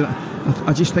sentiments there.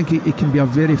 I just think he can be a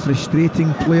very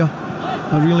frustrating player.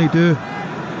 I really do.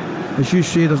 As you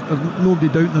say, there's nobody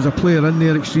doubting there's a player in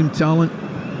there, extreme talent.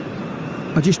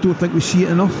 I just don't think we see it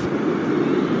enough.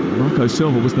 Marco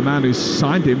Silva was the man who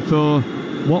signed him for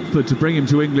Watford to bring him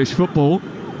to English football.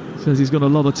 Says he's got a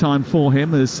lot of time for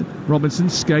him as Robinson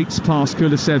skates past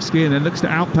Kulusevski and then looks to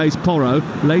outpace Porro,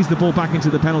 lays the ball back into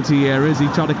the penalty area as he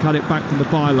tried to cut it back from the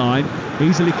byline.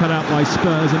 Easily cut out by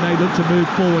Spurs, and they look to move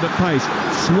forward at pace.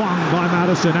 Swung by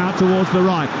Maddison out towards the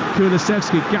right.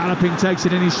 Kulusevski galloping, takes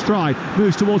it in his stride,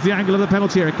 moves towards the angle of the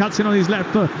penalty area, cuts in on his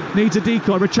left foot, needs a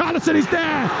decoy. Richarlison is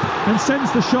there and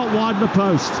sends the shot wide of the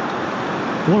post.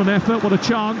 What an effort, what a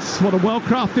chance, what a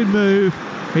well-crafted move.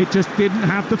 It just didn't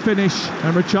have the finish,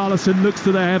 and Richarlison looks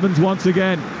to the heavens once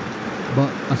again.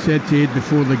 But I said to Ed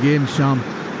before the game, Sam,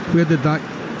 where did that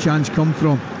chance come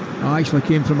from? It actually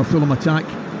came from a Fulham attack.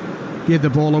 Gave the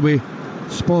ball away.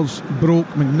 Spurs broke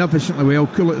magnificently well.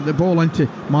 The ball into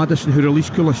Maddison, who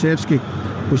released Kulusevski,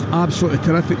 was absolutely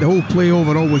terrific. The whole play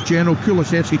overall was general.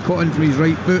 Kulusevski caught in from his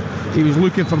right foot. He was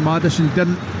looking for Maddison,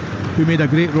 didn't, who made a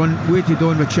great run, waited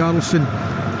on Richarlison.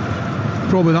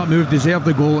 Probably that move deserved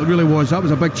the goal. It really was. That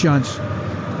was a big chance.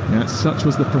 Yeah, such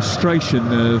was the frustration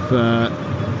of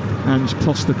Ange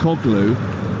Postecoglou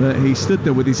that he stood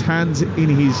there with his hands in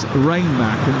his rain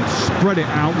mat and spread it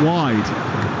out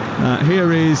wide.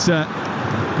 Here is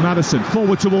Maddison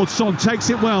forward towards Son, takes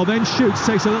it well, then shoots,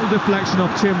 takes a little deflection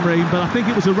off Tim Ream, but I think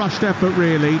it was a rushed effort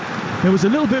really. There was a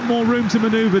little bit more room to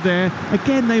manoeuvre there.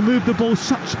 Again, they moved the ball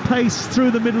such pace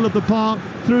through the middle of the park,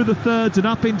 through the thirds and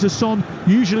up into Son,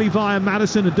 usually via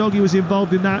Maddison. Doggy was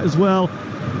involved in that as well.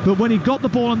 But when he got the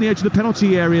ball on the edge of the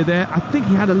penalty area there, I think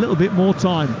he had a little bit more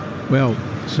time. Well,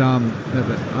 Sam,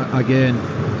 again,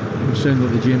 I'm sounding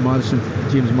like the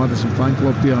James Maddison fan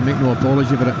club here. I make no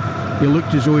apology for it. He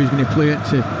looked as though he was going to play it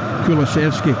to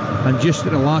Kulusevski, and just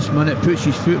at the last minute puts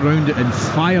his foot round it and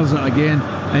fires it again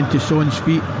into Son's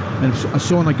feet. And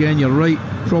Son again, you're right,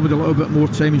 probably a little bit more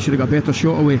time and should have got a better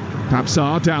shot away.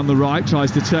 Papsar down the right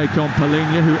tries to take on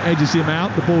Palhinha, who edges him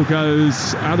out. The ball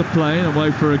goes out of play and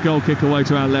away for a goal kick away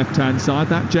to our left hand side.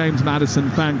 That James Maddison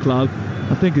fan club,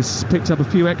 I think, has picked up a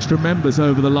few extra members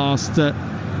over the last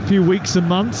few weeks and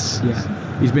months.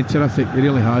 Yeah, he's been terrific, he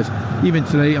really has. Even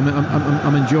tonight,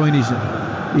 I'm enjoying his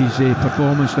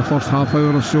performance the first half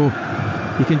hour or so.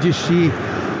 You can just see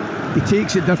he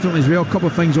takes it differently as well. A couple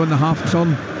of things on the half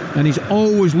turn, and he's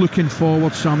always looking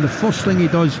forward, Sam. The first thing he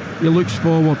does, he looks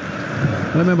forward.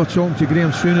 I remember talking to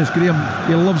Graham Souness. Graham,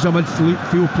 he loves a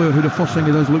midfield player who the first thing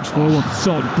he does looks forward.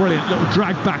 Son, brilliant little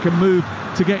drag back and move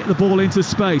to get the ball into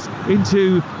space,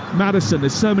 into Maddison.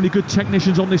 There's so many good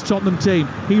technicians on this Tottenham team.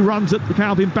 He runs at the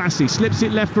Calvin Bassey, slips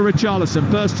it left for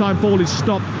Richarlison. First time ball is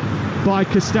stopped by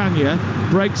Castagna,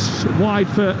 breaks wide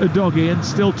for Udogie, and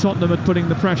still Tottenham are putting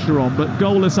the pressure on, but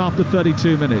goalless after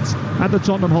 32 minutes at the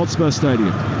Tottenham Hotspur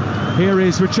Stadium. Here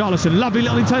is Richarlison, lovely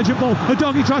little intelligent ball.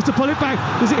 Udogie tries to pull it back.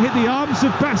 Does it hit the arms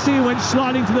of Bassey, who went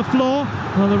sliding to the floor?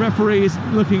 Well, the referee is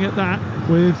looking at that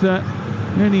with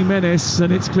any menace,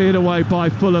 and it's cleared away by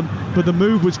Fulham. But the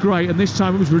move was great, and this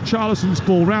time it was Richarlison's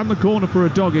ball round the corner for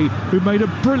Udogie, who made a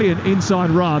brilliant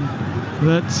inside run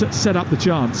that set up the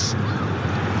chance.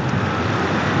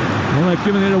 Well, they've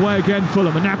given it away again,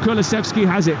 Fulham, and now Kulusevski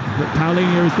has it, but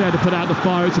Palhinha is there to put out the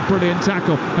fire. It's a brilliant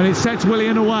tackle, and it sets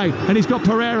Willian away, and he's got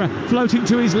Pereira floating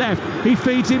to his left. He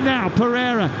feeds him now,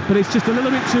 Pereira, but it's just a little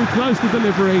bit too close to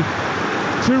delivery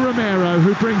to Romero,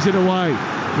 who brings it away.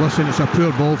 Listen, it's a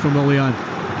poor ball from Willian.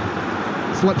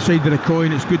 Flip side of the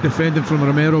coin, it's good defending from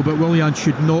Romero, but Willian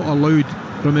should not have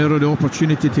allowed Romero the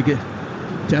opportunity to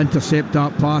intercept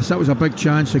that pass. That was a big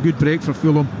chance, a good break for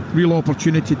Fulham, real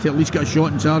opportunity to at least get a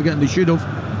shot on target, and they should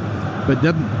have, but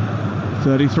didn't.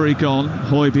 33 gone.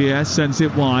 Højbjerg sends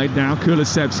it wide. Now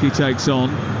Kulusevski takes on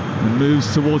and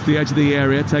moves towards the edge of the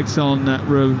area, takes on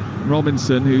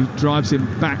Robinson, who drives him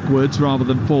backwards rather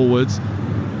than forwards.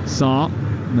 Sarr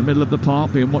in the middle of the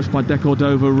park, being watched by De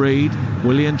Cordova-Reid.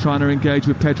 Willian trying to engage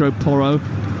with Pedro Porro.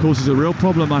 Causes a real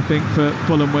problem, I think, for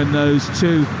Fulham when those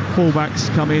two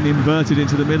fullbacks come in inverted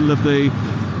into the middle of the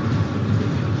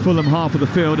Fulham half of the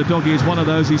field. Udogie is one of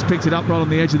those. He's picked it up right on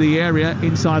the edge of the area,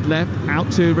 inside left,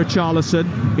 out to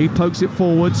Richarlison. He pokes it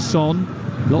forward. Son,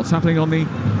 lots happening on the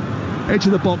edge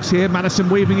of the box here. Maddison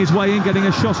weaving his way in, getting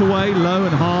a shot away, low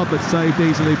and hard, but saved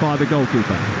easily by the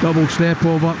goalkeeper. Double step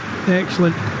over,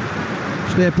 excellent.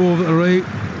 Step over to the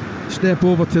right, step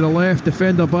over to the left,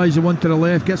 defender buys the one to the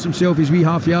left, gets himself his wee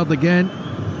half yard again.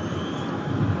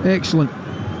 Excellent,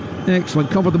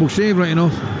 comfortable save right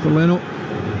enough for Leno.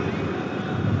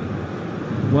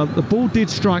 Well, the ball did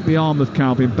strike the arm of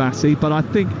Calvin Bassey, but I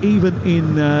think even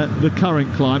in the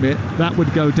current climate, that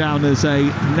would go down as a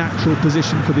natural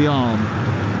position for the arm.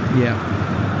 Yeah.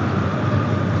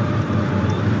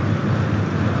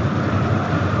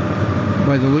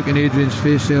 by the look in Adrian's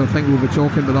face there, I think we'll be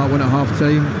talking about that one at half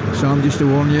time. Sam, just to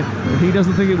warn you. He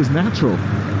doesn't think it was natural.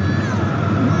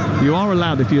 You are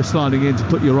allowed, if you're sliding in, to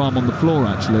put your arm on the floor,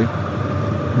 actually.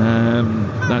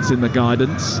 That's in the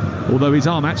guidance. Although his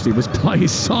arm actually was by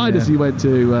his side as he went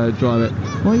to drive it.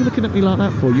 Why are you looking at me like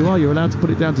that for? You're allowed to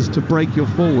put it down to break your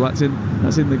fall. That's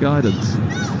in the guidance.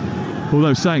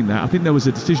 Although saying that, I think there was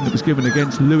a decision that was given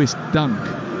against Lewis Dunk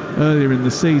earlier in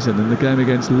the season in the game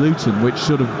against Luton, which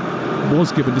sort of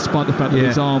was given despite the fact that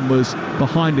his arm was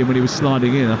behind him when he was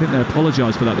sliding in. I think they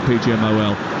apologised for that, the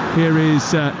PGMOL. Here is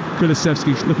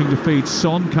Kulusevski looking to feed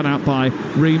Son, cut out by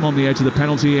Ream on the edge of the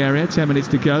penalty area. 10 minutes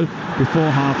to go before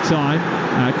half-time.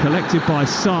 Collected by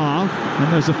Sarr,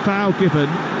 and there's a foul given.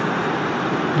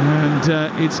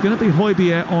 And it's going to be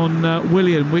Højbjerg on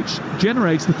Willian, which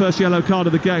generates the first yellow card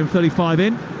of the game, 35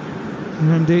 in.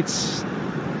 And it's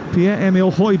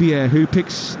Pierre-Emile Højbjerg who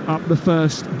picks up the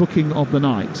first booking of the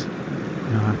night.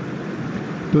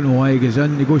 Don't know why he goes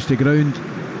in. He goes to ground.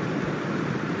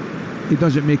 He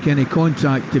doesn't make any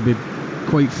contact, to be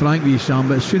quite frank with you, Sam,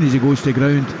 but as soon as he goes to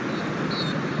ground,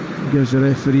 he gives the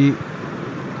referee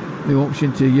the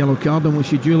option to yellow card him, which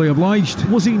he duly obliged.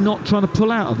 Was he not trying to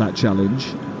pull out of that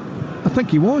challenge? I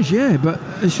think he was, yeah, but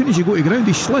as soon as you go to ground,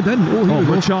 he slid in.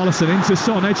 Richarlison into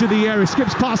Son, edge of the area,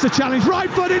 skips past the challenge,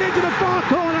 right-footed into the far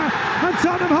corner, and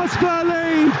Tottenham Hotspur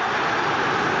lead.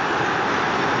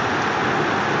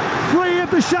 Free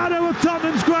of the shadow of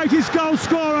Tottenham's greatest goal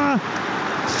scorer,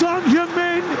 Son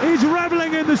Heung-min is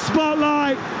revelling in the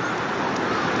spotlight.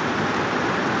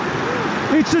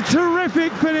 It's a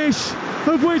terrific finish,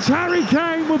 of which Harry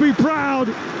Kane will be proud.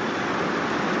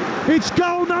 It's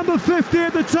goal number 50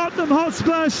 at the Tottenham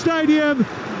Hotspur Stadium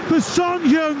for Son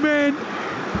Heung-min.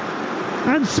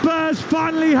 And Spurs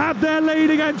finally have their lead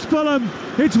against Fulham.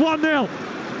 It's 1-0.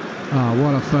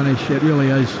 What a finish, it really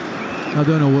is. I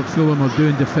don't know what Fulham are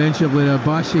doing defensively there.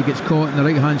 Bassi gets caught on the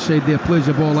right hand side there, plays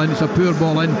the ball in, it's a poor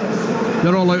ball in.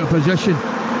 They're all out of position.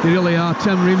 They really are.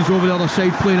 Tim Ream's over the other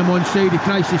side, playing him on side. He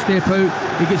tries to step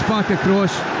out, he gets back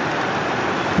across,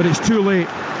 but it's too late.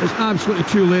 It's absolutely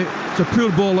too late. It's a poor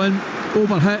ball in,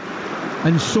 overhit,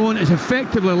 and Son is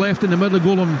effectively left in the middle of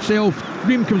the goal himself.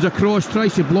 Ream comes across,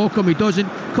 tries to block him, he doesn't,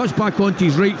 cuts back onto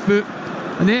his right foot,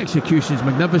 and the execution is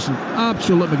magnificent,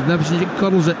 absolutely magnificent. He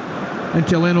curls it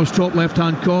into Leno's top left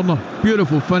hand corner.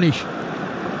 Beautiful finish,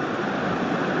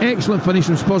 excellent finish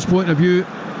from Spurs' point of view.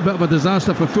 Bit of a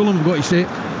disaster for Fulham, I've got to say.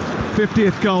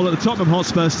 50th goal at the Tottenham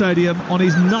Hotspur Stadium on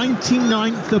his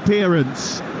 99th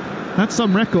appearance. That's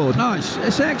some record. No,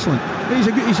 it's excellent.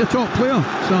 He's a top player,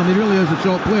 Sam. He really is a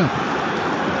top player.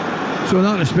 So in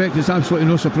that respect, it's absolutely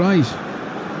no surprise.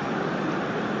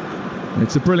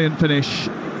 It's a brilliant finish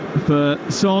for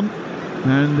Son,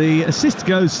 and the assist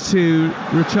goes to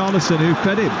Richarlison, who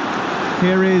fed him.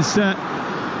 Here is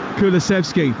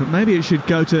Kulusevski, but maybe it should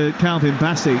go to Calvin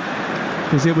Bassey,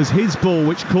 because it was his ball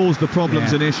which caused the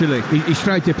problems initially. He's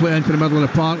tried to play it into the middle of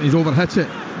the park and he's overhit it.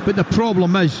 But the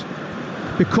problem is,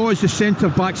 because the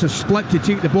centre-backs are split to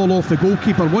take the ball off the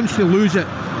goalkeeper, once they lose it,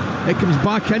 it comes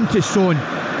back into Son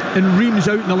and Ream's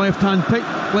out on the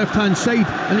left-hand side,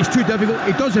 and it's too difficult.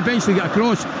 He does eventually get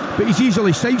across, but he's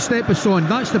easily sidestepped by Son.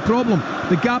 That's the problem,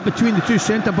 the gap between the two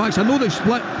centre-backs. I know they're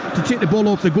split to take the ball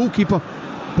off the goalkeeper,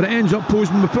 but it ends up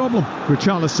posing the problem.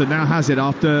 Richarlison now has it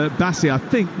after Bassey, I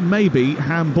think, maybe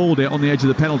handballed it on the edge of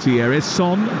the penalty area.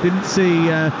 Son didn't see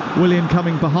Willian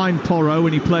coming behind Porro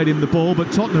when he played him the ball,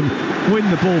 but Tottenham win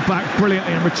the ball back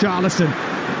brilliantly, and Richarlison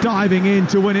diving in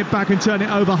to win it back and turn it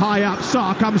over high up.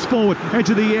 Sarr comes forward, edge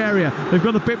of the area. They've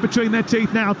got a bit between their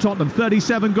teeth now, Tottenham.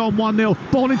 37 gone,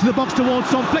 1-0. Ball into the box towards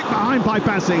Son, flicked behind by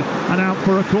Bassey, and out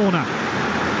for a corner.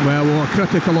 Well, we were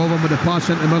critical of him with the pass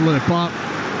into the middle of the park.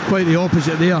 Quite the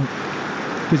opposite there,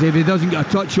 because if he doesn't get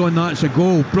a touch on that, it's a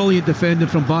goal. Brilliant defending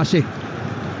from Bassey.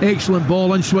 Excellent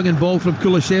ball, in-swinging ball from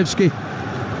Kulusevski.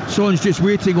 Son's just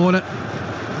waiting on it.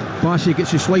 Bassey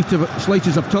gets the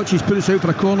slightest of touches, puts it out for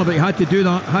a corner, but he had to do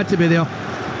that, had to be there.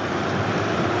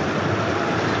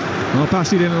 Well,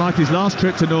 Bassey didn't like his last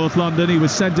trip to North London. He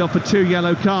was sent off for 2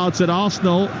 yellow cards at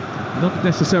Arsenal. Not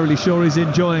necessarily sure he's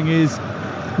enjoying his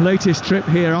latest trip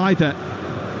here either.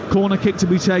 Corner kick to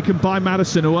be taken by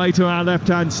Maddison, away to our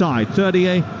left-hand side.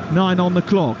 39 on the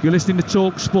clock. You're listening to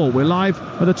Talksport. We're live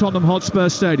at the Tottenham Hotspur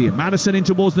Stadium. Maddison in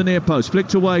towards the near post,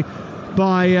 flicked away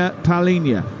by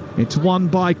Palhinha. It's won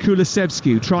by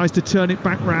Kulusevski, who tries to turn it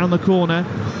back round the corner.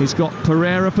 He's got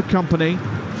Pereira for company,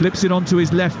 flips it onto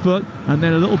his left foot, and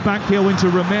then a little back heel into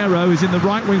Romero, who's in the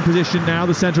right wing position now,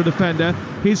 the central defender.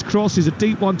 His cross is a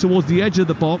deep one towards the edge of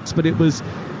the box, but it was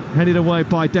headed away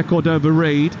by De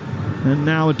Cordova-Reid. and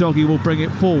now a doggy will bring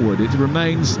it forward. It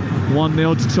remains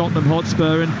 1-0 to Tottenham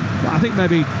Hotspur, and I think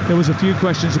maybe there was a few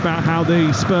questions about how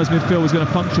the Spurs midfield was going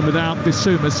to function without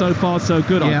Bissouma. So far so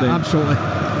good, I think. Yeah, absolutely.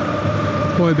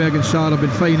 Højbjerg and Sarr have been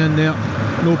fine in there,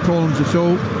 no problems at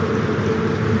all.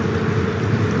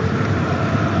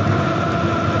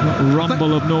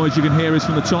 Rumble of noise you can hear is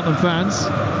from the Tottenham fans.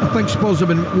 I think Spurs have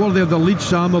been worthy of the lead,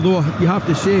 Sam, although you have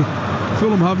to say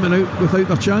Fulham haven't been out without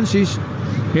their chances.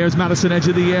 Here's Maddison, edge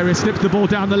of the area, slips the ball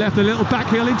down the left, a little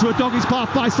backheel into a doggy's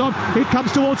path by Son. It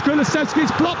comes towards Kulusevski,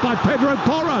 it's blocked by Pedro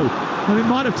Porro, and it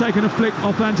might have taken a flick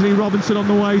off Anthony Robinson on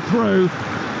the way through.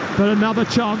 But another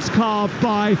chance carved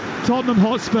by Tottenham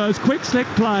Hotspur's quick slick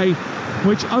play,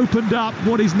 which opened up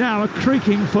what is now a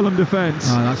creaking Fulham defence.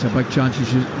 That's a big chance.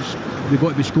 They've got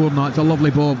to be scoring that. It's a lovely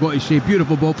ball, I've got to say.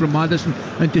 Beautiful ball from Maddison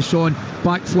into Son,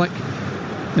 back flick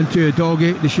into a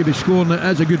doggy. They should be scoring it.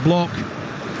 It's a good block.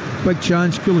 Big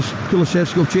chance.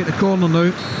 Kulusevski will take the corner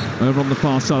now. Over on the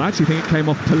far side. I actually think it came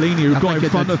off Pelini, who got in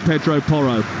front of Pedro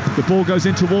Porro. The ball goes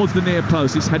in towards the near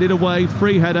post. It's headed away.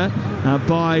 Free header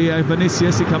by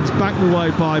Vinicius. It comes back the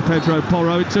way by Pedro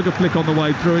Porro. It took a flick on the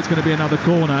way through. It's going to be another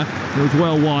corner. It was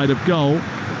well wide of goal.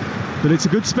 But it's a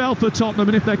good spell for Tottenham,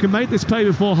 and if they can make this pay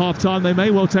before half-time, they may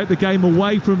well take the game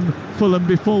away from Fulham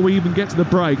before we even get to the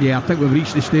break. Yeah, I think we've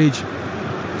reached the stage.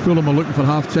 Fulham are looking for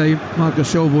half-time. Marco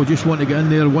Silva just want to get in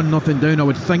there, 1-0 down, I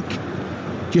would think.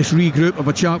 Just regroup, have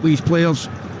a chat with his players.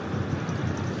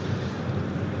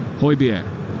 Højbjerg,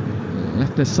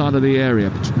 left side of the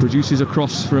area, produces a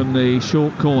cross from the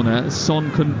short corner. Son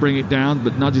couldn't bring it down,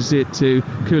 but nudges it to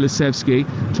Kulusevski.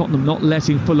 Tottenham not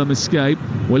letting Fulham escape.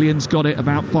 Williams got it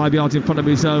about 5 yards in front of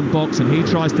his own box, and he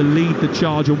tries to lead the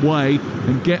charge away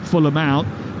and get Fulham out.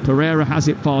 Pereira has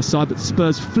it far side, but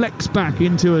Spurs flex back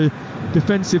into a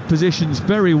defensive positions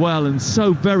very well and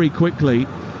so very quickly.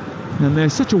 And they're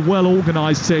such a well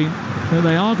organised team that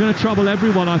they are going to trouble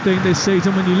everyone, I think, this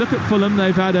season. When you look at Fulham,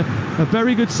 they've had a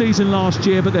very good season last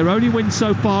year, but their only wins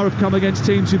so far have come against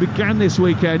teams who began this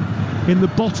weekend in the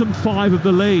bottom 5 of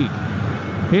the league.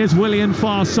 Here's Willian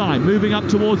far side, moving up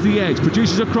towards the edge,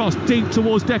 produces a cross deep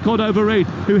towards Decordova-Reid,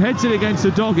 who heads it against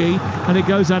the doggy, and it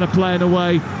goes out of play and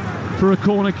away for a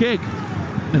corner kick.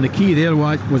 And the key there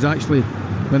was actually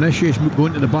Vinicius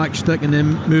going to the back stick and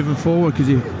then moving forward, because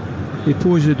he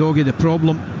posed the doggy the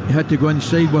problem. He had to go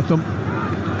inside with him.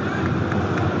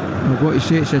 I've got to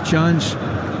say it's a chance.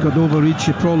 Decordova-Reid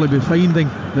should probably be finding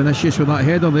Vinicius with that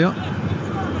header there.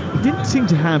 He didn't seem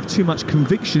to have too much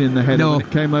conviction in the header when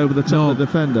it came over the top of the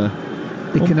defender.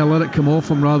 They kind of let it come off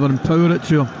him rather than power it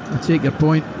to him. I take your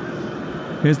point.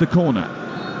 Here's the corner,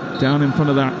 down in front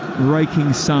of that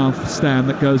raking south stand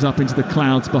that goes up into the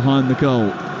clouds behind the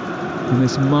goal in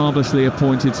this marvellously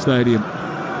appointed stadium.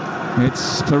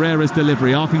 It's Pereira's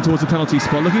delivery, arcing towards the penalty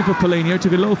spot, looking for Paulinho.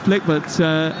 Took a little flick, but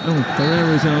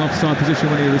Pereira's in an offside position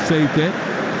when he received it.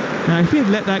 Now, if he had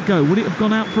let that go, would it have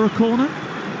gone out for a corner?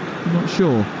 I'm not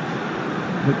sure.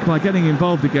 But by getting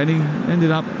involved again, he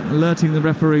ended up alerting the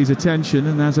referee's attention,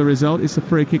 and as a result, it's a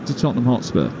free kick to Tottenham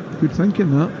Hotspur. Good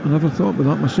thinking, that. I never thought about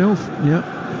that myself. Yeah,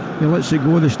 he lets it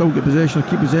go. They still get possession,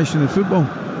 keep possession of the football.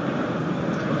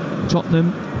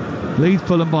 Tottenham lead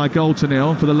Fulham by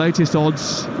 1-0. For the latest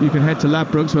odds, you can head to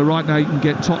Ladbrokes, where right now you can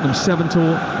get Tottenham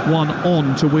 7-1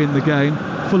 on to win the game.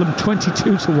 Fulham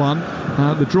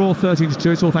 22-1. The draw 13-2.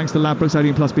 It's all thanks to Ladbrokes.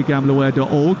 18+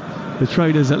 BeGambleAware.org. The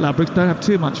traders at Ladbrokes don't have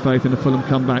too much faith in the Fulham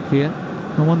comeback here.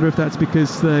 I wonder if that's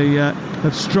because they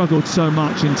have struggled so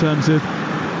much in terms of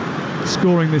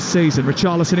scoring this season.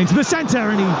 Richarlison into the centre,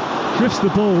 and he drifts the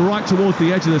ball right towards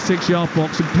the edge of the 6-yard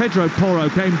box, and Pedro Porro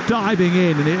came diving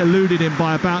in, and it eluded him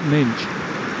by about an inch.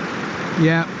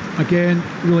 Yeah, again,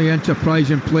 really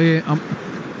enterprising play. I'm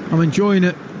enjoying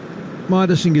it.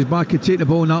 Maddison goes back and take the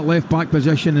ball in that left back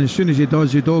position, and as soon as he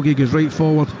does, the doggy goes right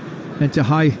forward into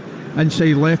high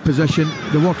inside left position.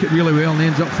 They work it really well and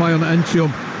ends up firing it into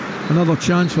him. Another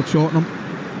chance for Tottenham.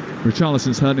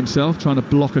 Richarlison's hurt himself trying to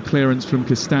block a clearance from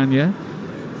Castagna.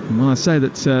 And when I say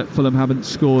that Fulham haven't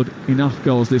scored enough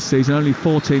goals this season, only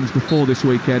 4 teams before this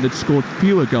weekend had scored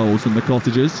fewer goals than the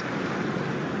Cottagers.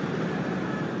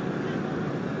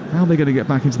 How are they going to get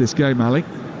back into this game, Ali?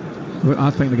 Well, I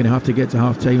think they're going to have to get to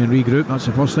half-time and regroup. That's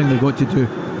the first thing they've got to do.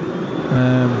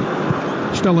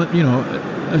 Still, you know,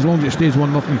 as long as it stays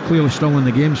 1-0, clearly still in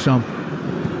the game, Sam.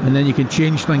 And then you can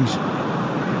change things.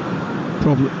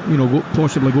 Probably, you know,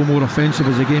 possibly go more offensive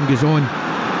as the game goes on.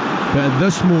 But at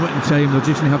this moment in time, they're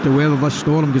just going to have to weather this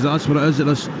storm, because that's what it is at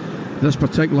this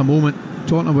particular moment.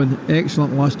 Tottenham have been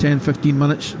excellent the last 10-15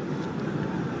 minutes.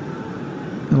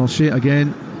 And I'll say it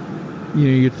again, you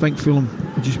know, you'd think Fulham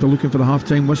would just be looking for the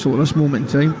half-time whistle at this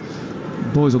moment in time.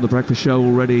 Boys on the Breakfast Show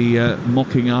already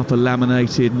mocking up a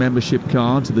laminated membership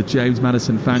card to the James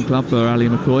Maddison fan club for Ali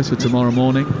McCoy for tomorrow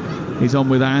morning. He's on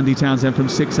with Andy Townsend from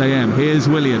 6 a.m. Here's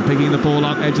Willian picking the ball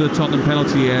up edge of the Tottenham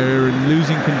penalty area and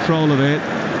losing control of it.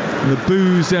 The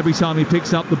boos every time he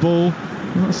picks up the ball.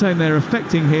 I'm not saying they're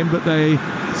affecting him, but they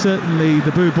certainly,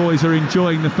 the Boo Boys, are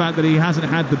enjoying the fact that he hasn't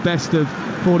had the best of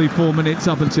 44 minutes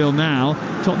up until now.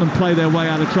 Tottenham play their way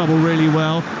out of trouble really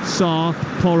well. Sarr,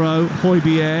 Porro,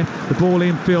 Højbjerg, the ball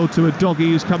infield to a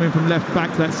doggy who's coming from left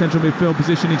back to that central midfield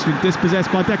position. He's been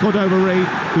dispossessed by Decordova-Reid,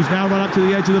 who's now run up to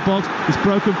the edge of the box. It's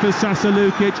broken for Sasa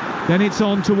Lukic. Then it's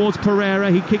on towards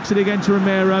Pereira. He kicks it again to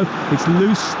Romero. It's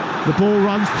loose. The ball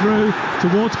runs through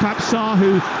towards Sarr,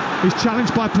 who is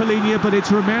challenged by Polinia, but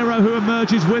it's Romero who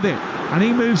emerges with it, and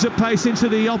he moves at pace into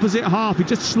the opposite half. He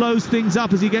just slows things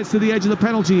up as he gets to the edge of the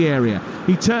penalty area.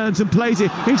 He turns and plays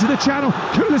it into the channel.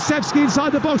 Kulusevski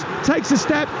inside the box, takes a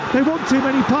step. They want too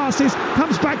many passes,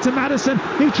 comes back to Maddison.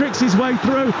 He tricks his way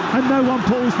through, and no one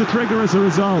pulls the trigger as a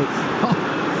result.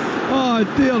 Oh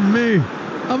dear me.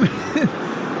 I mean,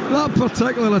 that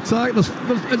particular attack, there's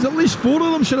at least 4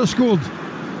 of them should have scored.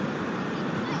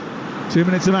 2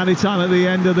 minutes of added time at the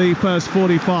end of the first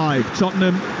 45.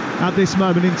 Tottenham at this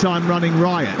moment in time running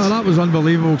riot. Oh, that was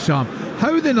unbelievable, Sam.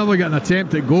 How they never get an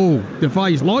attempt at goal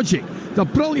defies logic. The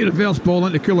brilliant reverse ball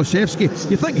into Kulusevski.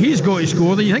 You think he's got to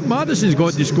score, then you think Maddison's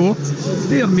got to score.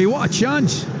 Dear me, what a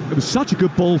chance. It was such a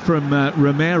good ball from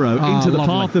Romero into the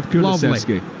path of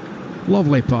Kulusevski.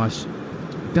 Lovely pass.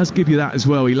 Does give you that as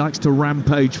well. He likes to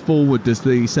rampage forward, does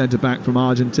the centre-back from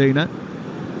Argentina.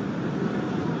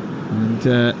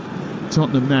 And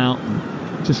Tottenham now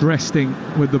just resting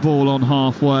with the ball on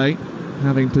halfway,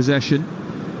 having possession.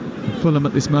 Fulham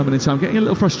at this moment in time getting a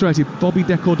little frustrated. Bobby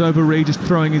Decordova-Reid just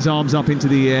throwing his arms up into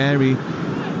the air. He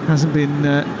hasn't been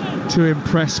too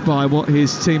impressed by what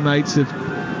his teammates have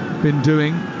been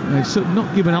doing. They've sort of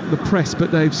not given up the press,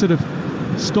 but they've sort of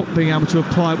stopped being able to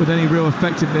apply it with any real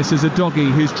effectiveness. As a doggy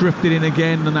who's drifted in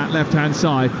again on that left-hand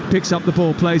side, picks up the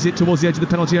ball, plays it towards the edge of the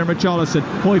penalty area. Richarlison,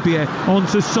 Højbjerg on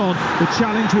to Son. The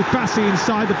challenge with Bassi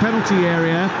inside the penalty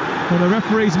area, and the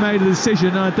referee's made a decision,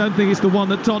 and I don't think it's the one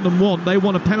that Tottenham want. They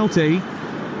want a penalty.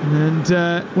 And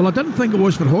well, I didn't think it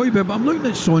was for Højbjerg, but I'm looking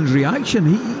at Son's reaction.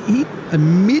 He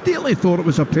immediately thought it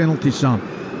was a penalty, Sam.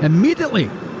 Immediately.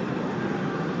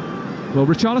 Well,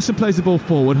 Richarlison plays the ball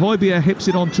forward. Højbjerg hips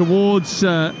it on towards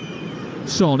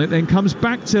Son. It then comes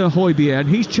back to Højbjerg, and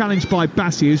he's challenged by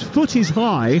Bassi, whose foot is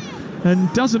high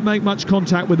and doesn't make much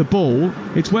contact with the ball.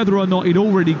 It's whether or not he'd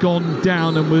already gone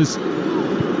down and was,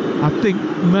 I think,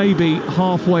 maybe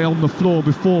halfway on the floor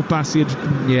before Bassi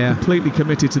had completely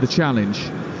committed to the challenge.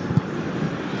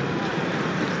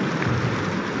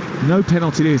 No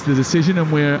penalty is the decision,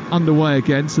 and we're underway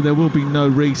again, so there will be no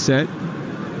reset.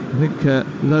 I think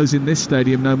those in this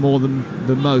stadium know more than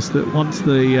most that once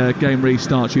the game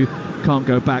restarts, you can't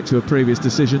go back to a previous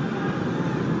decision.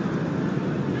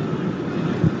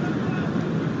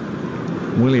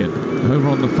 Willian over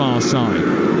on the far side.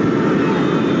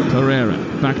 Pereira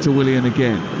back to Willian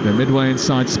again. They're midway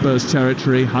inside Spurs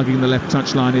territory. Hugging the left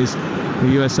touchline is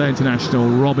the USA international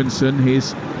Robinson.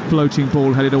 His floating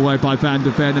ball headed away by Van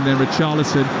der Ven, and then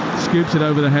Richarlison scoops it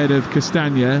over the head of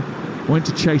Castagna. Went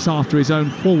to chase after his own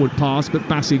forward pass, but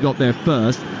Bassi got there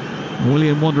first.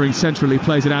 Willian wandering centrally,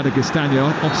 plays it out of Castagna.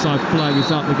 Offside flag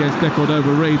is up against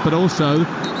Decordova-Reid, but also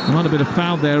a little bit of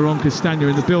foul there on Castagna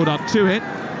in the build-up to it.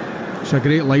 It's a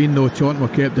great line, though. Tottenham were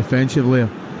kept defensively.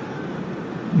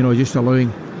 You know, just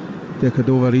allowing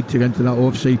Decordova-Reid to get into that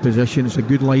offside position. It's a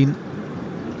good line.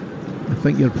 I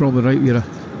think you're probably right with your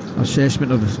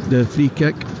assessment of the free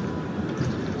kick.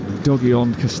 Doggy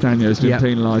on Castagna has been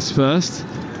penalised first.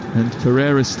 And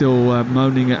Pereira's still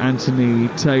moaning at Anthony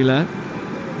Taylor.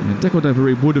 And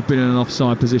Decordova-Reid would have been in an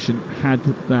offside position had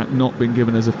that not been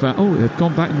given as a foul. Oh, they've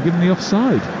gone back and given the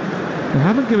offside. They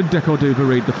haven't given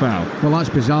Decordova-Reid the foul. Well, that's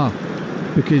bizarre,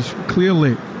 because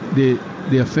clearly the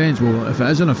offence, well, if it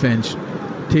is an offence,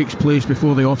 takes place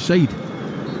before the offside.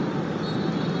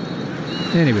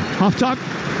 Anyway, half-time.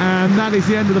 And that is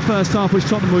the end of the first half, which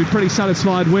Tottenham will be pretty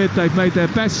satisfied with. They've made their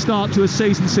best start to a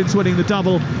season since winning the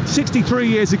double 63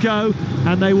 years ago,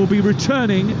 and they will be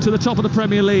returning to the top of the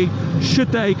Premier League should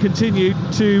they continue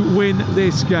to win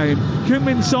this game.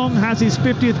 Heung-min Son has his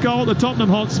 50th goal at the Tottenham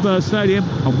Hotspur Stadium,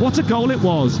 and what a goal it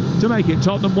was to make it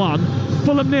Tottenham 1,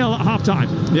 Fulham 0 at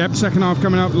half-time. Yep, second half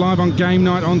coming up live on Game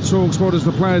Night on Talksport as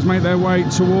the players make their way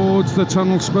towards the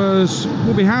tunnel. Spurs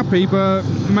will be happy, but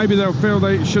maybe they'll feel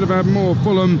they should have had more.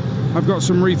 Fulham Fulham have got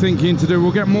some rethinking to do.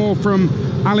 We'll get more from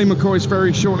Ali McCoy's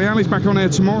very shortly. Ali's back on air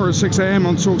tomorrow at 6 a.m.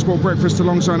 on Talksport Breakfast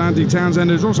alongside Andy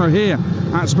Townsend, who's also here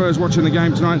at Spurs watching the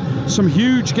game tonight. Some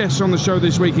huge guests on the show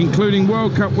this week, including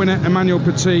World Cup winner Emmanuel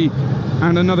Petit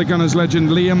and another Gunners legend,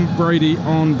 Liam Brady,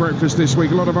 on Breakfast this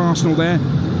week. A lot of Arsenal there.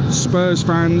 Spurs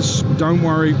fans, don't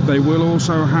worry, they will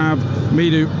also have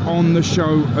Midu on the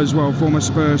show as well, former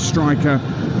Spurs striker.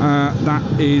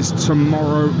 That is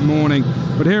tomorrow morning.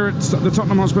 But here at the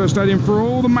Tottenham Hotspur Stadium, for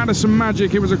all the Madison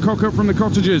magic, it was a cock-up from the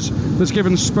cottagers that's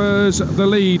given Spurs the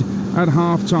lead at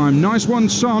half-time. Nice one,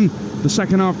 Son. The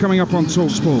second half coming up on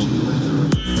Talksport.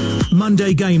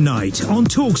 Monday game night on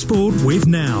Talksport with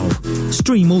Now.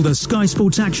 Stream all the Sky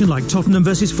Sports action like Tottenham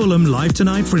versus Fulham live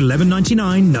tonight for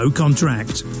 $11.99, no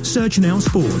contract. Search Now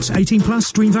Sports. 18 plus,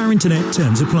 stream via internet,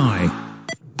 terms apply.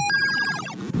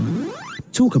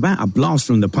 Talk about a blast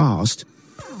from the past.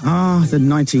 The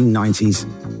 1990s.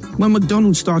 When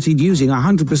McDonald's started using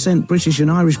 100% British and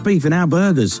Irish beef in our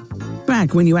burgers.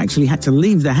 Back when you actually had to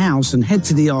leave the house and head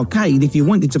to the arcade if you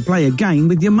wanted to play a game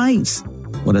with your mates.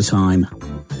 What a time.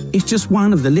 It's just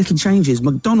one of the little changes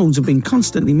McDonald's have been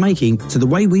constantly making to the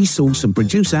way we source and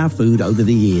produce our food over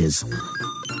the years.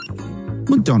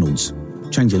 McDonald's.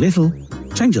 Change a little,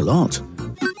 change a lot.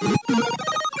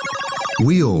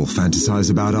 We all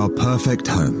fantasize about our perfect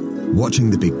home,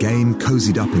 watching the big game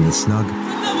cozied up in the snug.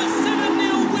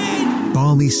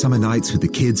 Balmy summer nights with the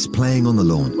kids playing on the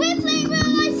lawn. We're playing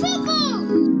real-life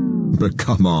football! But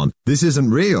come on, this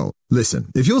isn't real. Listen,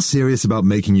 if you're serious about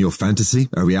making your fantasy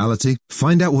a reality,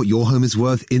 find out what your home is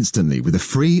worth instantly with a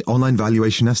free online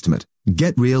valuation estimate.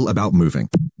 Get real about moving.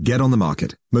 Get on the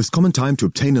market. Most common time to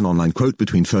obtain an online quote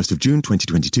between 1st of June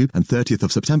 2022 and 30th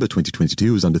of September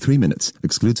 2022 is under 3 minutes.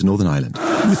 Excludes Northern Ireland.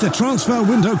 With the transfer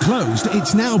window closed,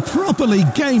 it's now properly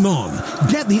game on.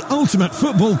 Get the ultimate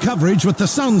football coverage with the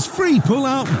Sun's free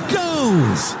pull-out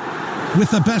goals.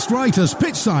 With the best writers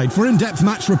pitchside for in-depth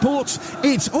match reports,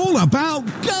 it's all about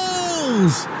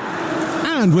goals.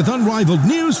 And with unrivaled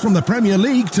news from the Premier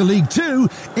League to League Two,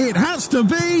 it has to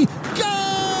be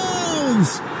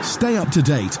goals. Stay up to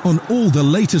date on all the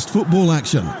latest football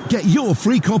action. Get your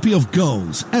free copy of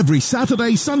Goals every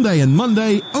Saturday, Sunday and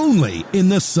Monday only in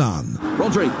the Sun.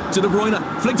 Rodri to De Bruyne,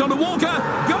 flicked on to Walker.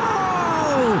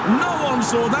 Goal! No one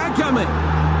saw that coming.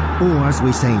 Or as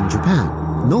we say in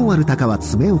Japan, no warutaka wa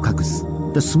tsume o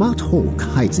kakusu. The smart hawk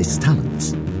hides its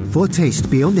talents. For taste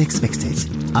beyond expected,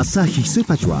 Asahi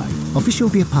Super Dry, official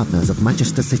beer partners of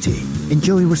Manchester City.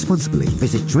 Enjoy responsibly.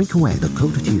 Visit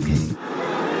drinkaware.co.uk.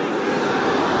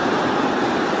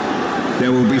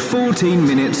 There will be 14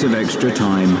 minutes of extra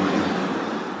time.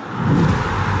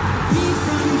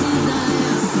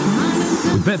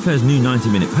 With Betfair's new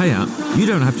 90-minute payout, you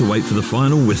don't have to wait for the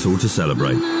final whistle to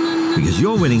celebrate, because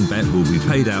your winning bet will be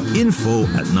paid out in full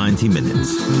at 90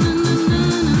 minutes.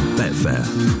 Betfair.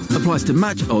 Applies to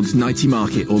match odds 90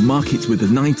 market or markets with a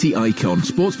 90 icon.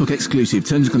 Sportsbook exclusive.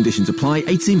 Terms and conditions apply.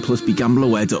 18 plus.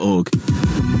 BeGambleAware.org.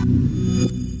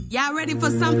 Y'all ready for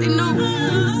something new?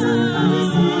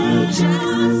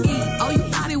 Just eat. Oh, you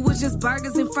thought it was just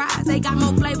burgers and fries. They got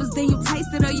more flavors than you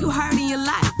tasted or you heard in your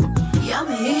life.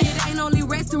 Yummy. And it ain't only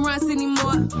restaurants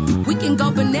anymore. We can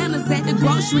go bananas at the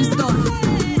grocery store.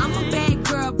 I'm a bad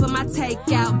girl, but my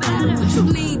takeout better. What you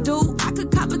need, dude? I could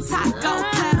cop a taco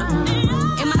platter.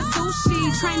 And my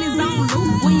sushi train is on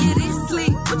loop. When you this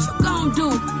sleep, what you gon' do?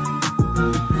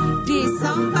 Did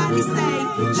somebody say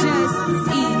just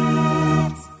eat?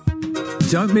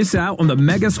 Don't miss out on the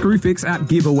Mega Screwfix app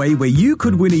giveaway where you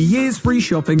could win a year's free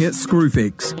shopping at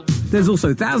Screwfix. There's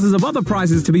also thousands of other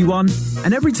prizes to be won,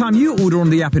 and every time you order on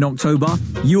the app in October,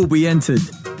 you'll be entered.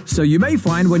 So you may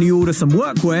find when you order some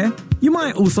workwear, you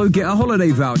might also get a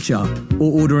holiday voucher,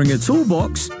 or ordering a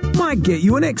toolbox might get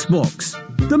you an Xbox.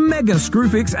 The Mega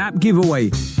Screwfix app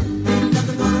giveaway.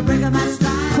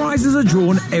 Prizes are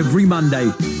drawn every Monday.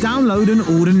 Download and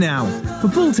order now. For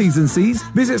full T's and C's,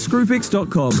 visit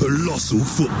screwfix.com. Colossal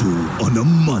football on a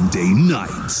Monday night.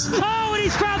 Oh, and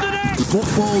he's found the net!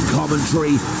 Football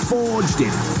commentary forged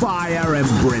in fire and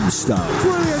brimstone.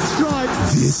 Brilliant strike!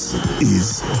 This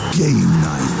is Game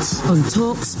Night on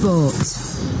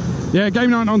Talksport. Yeah,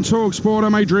 Game Night on Talksport.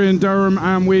 I'm Adrian Durham,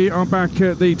 and we are back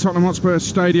at the Tottenham Hotspur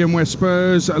Stadium where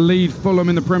Spurs lead Fulham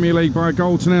in the Premier League by a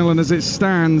goal to nil, and as it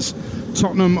stands,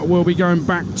 Tottenham will be going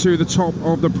back to the top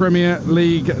of the Premier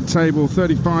League table.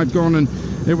 35 gone, and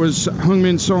it was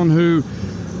Heung-min Son who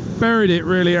buried it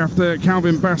really after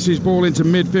Calvin Bassey's ball into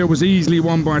midfield was easily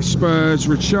won by Spurs.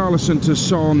 Richarlison to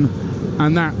Son,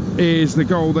 and that is the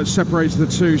goal that separates the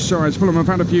two sides. Fulham have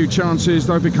had a few chances,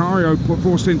 though Vicario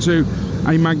forced into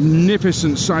a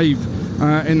magnificent save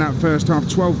in that first half.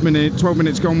 12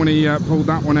 minutes gone when he pulled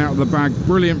that one out of the bag.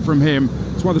 Brilliant from him.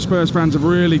 That's why the Spurs fans have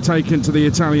really taken to the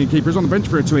Italian keeper. He was on the bench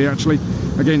for Italy, actually,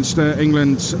 against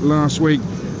England last week.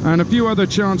 And a few other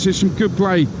chances, some good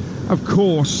play, of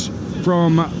course,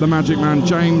 from the Magic Man,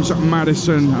 James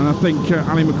Maddison. And I think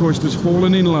Ali McCoist has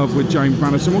fallen in love with James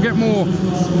Maddison. We'll get more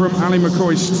from Ali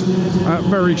McCoist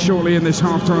very shortly in this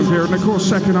half-time period. And of course,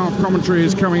 second half commentary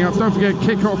is coming up. Don't forget,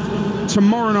 kick-off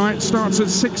tomorrow night starts at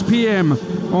 6 p.m.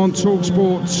 on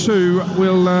Talksport 2.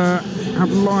 We'll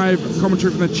have live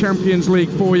commentary from the Champions League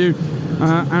for you.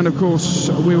 And of course,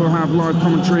 we will have live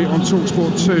commentary on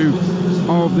Talksport 2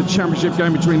 of the Championship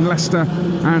game between Leicester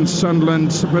and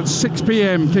Sunderland. But 6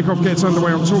 p.m. kickoff gets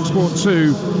underway on Talksport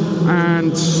 2,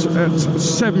 and at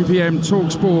 7 p.m.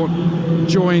 Talksport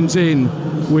joins in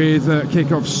with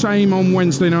kickoff. Same on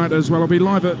Wednesday night as well. I'll be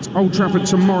live at Old Trafford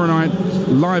tomorrow night,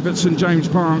 live at St James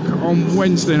Park on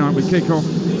Wednesday night with kickoff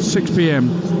 6 p.m.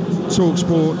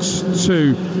 Talksport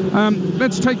 2.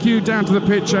 Let's take you down to the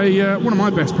pitch. One of my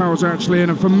best pals, actually,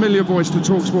 and a familiar voice to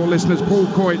Talksport listeners, Paul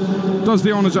Coyte, does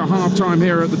the honours at half-time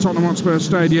here at the Tottenham Hotspur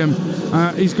Stadium.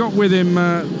 He's got with him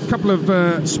a couple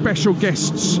of special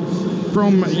guests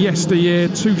from yesteryear,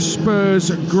 two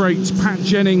Spurs greats. Pat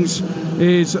Jennings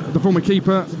is the former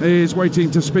keeper, is waiting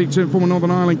to speak to him, former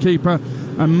Northern Ireland keeper,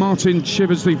 and Martin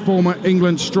Chivers, the former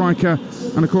England striker,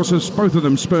 and of course both of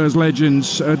them Spurs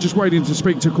legends, just waiting to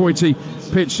speak to Coyte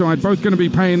pitchside. Both going to be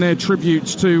paying their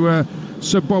tributes to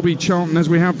Sir Bobby Charlton, as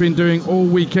we have been doing all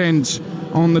weekend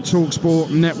on the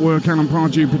TalkSport network. Alan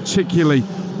Pardew particularly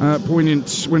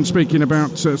poignant when speaking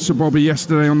about Sir Bobby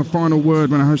yesterday on the final word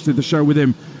when I hosted the show with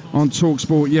him on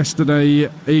TalkSport yesterday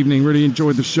evening. Really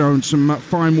enjoyed the show, and some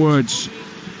fine words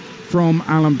from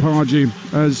Alan Pardew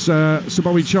as Sir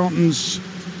Bobby Charlton's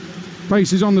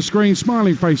face is on the screen,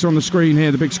 smiling face on the screen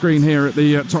here, the big screen here at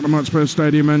the Tottenham Hotspur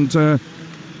Stadium, and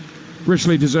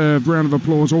richly deserved round of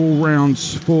applause all round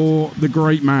for the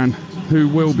great man who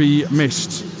will be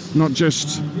missed, not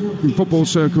just in football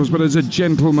circles but as a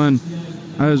gentleman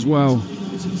as well.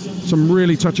 Some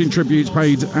really touching tributes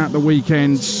paid at the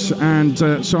weekend, and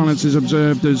silences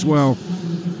observed as well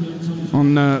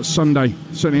on Sunday.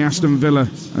 Certainly Aston Villa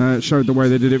showed the way.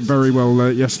 They did it very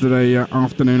well yesterday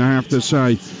afternoon, I have to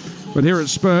say. But here at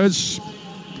Spurs,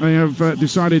 they have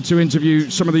decided to interview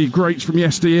some of the greats from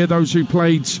yesteryear, those who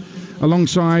played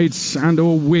alongside and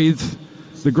or with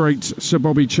the great Sir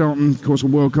Bobby Charlton, of course a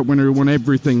World Cup winner who won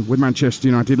everything with Manchester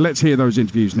United. Let's hear those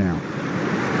interviews now.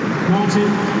 Martin,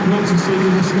 great to see you.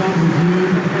 Let's start with you.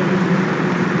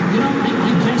 You know,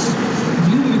 I guess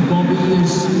you knew Bobby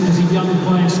as a young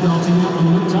player starting out and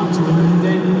looked up to him, and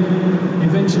then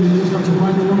eventually you got to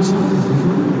play alongside him.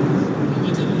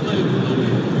 I didn't play with Bobby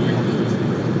very well.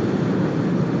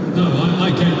 No,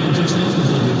 I came in just after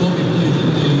Bobby. Bobby played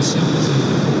in the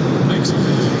 70 Mexico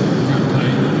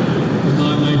campaign, and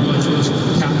I made my first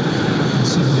cap in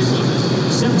 71.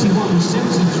 71 and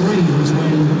 73 was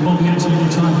when Bobby actually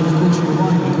retired, but of course you're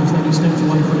right, because then he stepped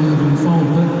away from England fold.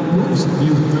 But what was it? You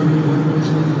were very well.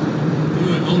 We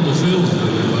went on the field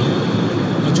very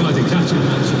well. I tried to catch him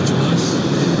once or twice.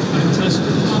 Fantastic,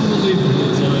 unbelievable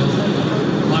player.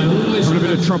 I always having a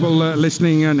bit of trouble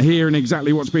listening and hearing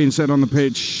exactly what's being said on the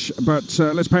pitch, but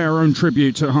let's pay our own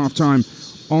tribute at half-time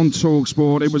on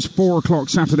TalkSport. It was 4 o'clock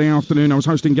Saturday afternoon. I was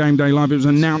hosting Game Day Live. It was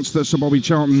announced that Sir Bobby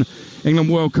Charlton, England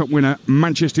World Cup winner,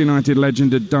 Manchester United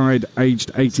legend, had died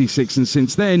aged 86, and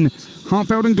since then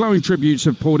heartfelt and glowing tributes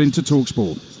have poured into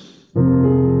TalkSport.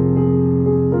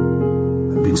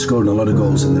 I've been scoring a lot of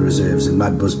goals in the reserves, and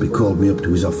Matt Busby called me up to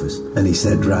his office and he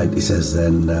said, right, he says,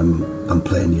 then I'm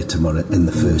playing you tomorrow in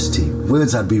the first team.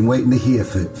 Words I'd been waiting to hear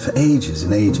for ages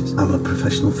and ages. I'm a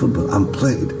professional footballer. I'm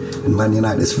played in Man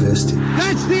United's first team.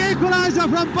 That's the equaliser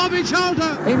from Bobby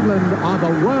Charlton. England are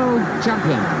the world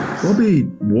champions. Bobby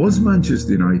was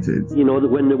Manchester United. You know that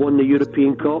when they won the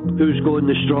European Cup, who's going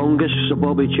the strongest? Sir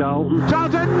Bobby Charlton.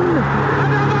 Charlton!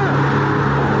 Another!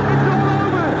 It's all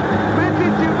over!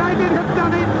 Manchester United have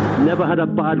done it! Never had a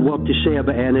bad word to say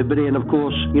about anybody, and of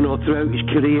course, you know, throughout his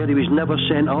career he was never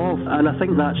sent off, and I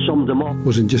think that summed him up.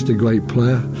 Wasn't just a great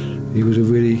player, he was a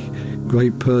really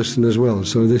great person as well,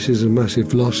 so this is a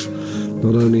massive loss,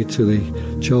 not only to the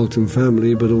Charlton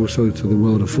family but also to the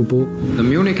world of football. The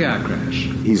Munich air crash.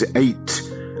 His 8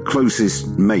 closest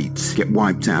mates get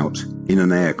wiped out in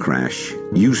an air crash.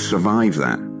 You survive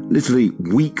that. Literally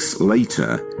weeks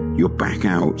later, you're back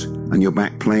out and you're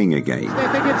back playing again. They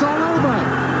think it's all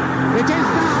over. It is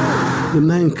now. The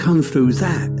man come through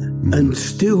that and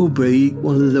still be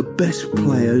one of the best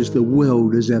players the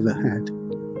world has ever had.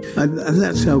 And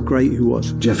that's how great he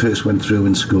was. Jeff Hurst went through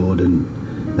and scored,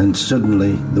 and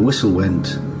suddenly the whistle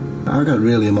went, I got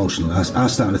really emotional. I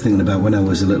started thinking about when I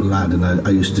was a little lad and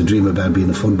I used to dream about being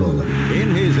a footballer.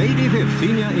 In his 85th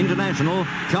senior international,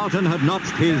 Charlton had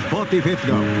notched his 45th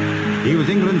goal. He was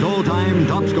England's all-time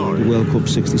top scorer. The World Cup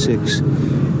 66,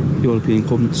 European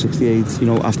Cup 68, you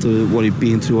know, after what he'd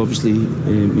been through, obviously,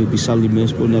 he'll be sadly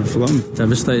missed but never forgotten.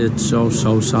 Devastated, so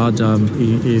sad.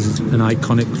 He's an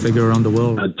iconic figure around the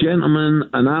world. A gentleman,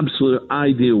 an absolute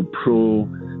ideal pro,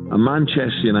 a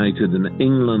Manchester United and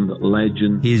England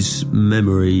legend. His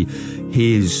memory,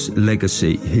 his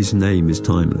legacy, his name is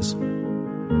timeless.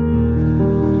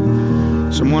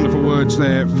 Some wonderful words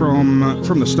there from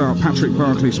the start. Patrick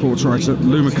Barclay, sports writer,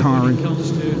 Lou Macari,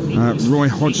 Roy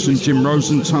Hodgson, Jim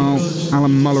Rosenthal,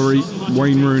 Alan Mullery,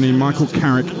 Wayne Rooney, Michael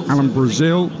Carrick, Alan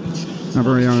Brazil, our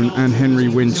very own, and Henry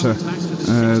Winter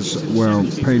as well,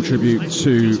 paying tribute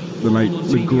to the late,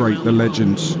 the great, the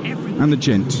legend, and the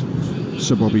gent,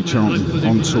 Sir Bobby Charlton,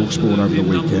 on Talksport over the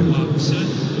weekend.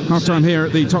 Half-time here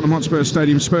at the Tottenham Hotspur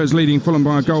Stadium. Spurs leading Fulham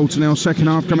by a goal to nil. Second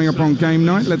half coming up on game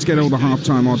night. Let's get all the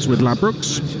half-time odds with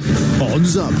Ladbrokes.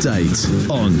 Odds update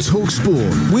on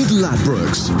Talksport with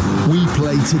Ladbrokes. We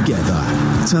play together.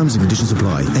 Terms and conditions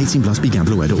apply. 18 plus.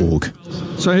 BeGambleAware.org.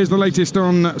 So here's the latest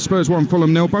on Spurs 1,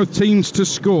 Fulham 0. Both teams to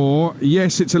score.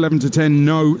 Yes, it's 11-10.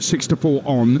 No, 6-4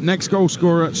 on. Next goal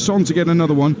scorer, Son to get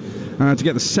another one. To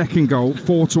get the second goal,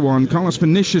 4-1. Carlos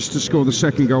Vinicius to score the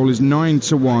second goal is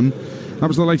 9-1. That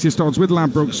was the latest odds with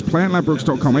Ladbrokes. Play at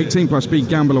ladbrokes.com. 18 plus.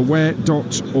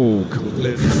 BeGambleAware.org.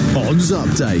 Odds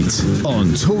update on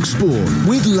Talksport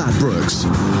with Ladbrokes.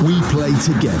 We play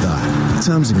together.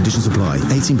 Terms and conditions apply.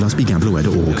 18 plus.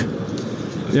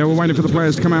 BeGambleAware.org. Yeah, we're waiting for the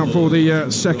players to come out for the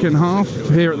second half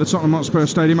here at the Tottenham Hotspur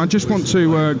Stadium. I just want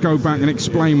to go back and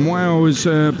explain why I was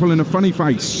pulling a funny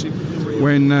face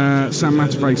when Sam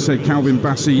Matterface said Calvin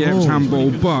Bassey, it was handball,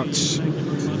 but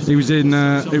he was in,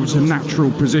 it was a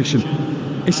natural position.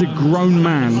 It's a grown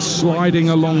man sliding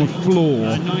along a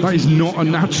floor. That is not a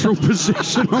natural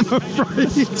position, I'm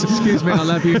afraid. Excuse me, I'll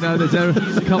have you know that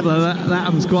a couple of that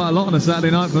happens quite a lot on a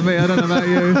Saturday night for me. I don't know about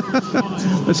you.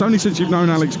 It's only since you've known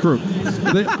Alex Crook.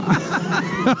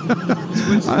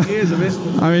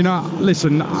 I mean,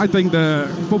 listen, I think the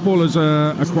footballers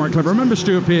are quite clever. I remember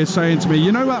Stuart Pearce saying to me,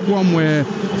 you know that one where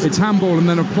it's handball and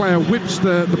then a player whips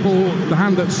the ball, the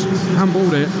hand that's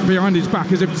handballed it, behind his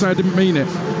back as if to say I didn't mean it.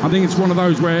 I think it's one of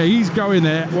those where he's going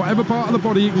there, whatever part of the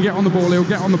body you can get on the ball, he'll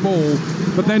get on the ball,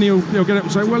 but then he'll get up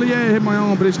and say, well, yeah, it hit my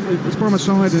arm, but it's by my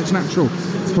side and it's natural.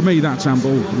 For me, that's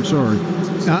handball. I'm sorry.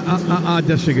 I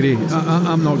disagree.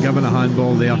 I'm not giving a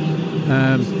handball there.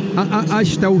 I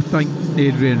still think,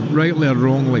 Adrian, rightly or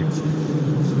wrongly,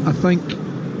 I think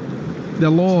the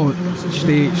law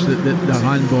states that the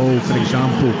handball, for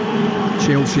example,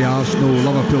 Chelsea, Arsenal,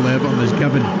 Liverpool, Everton is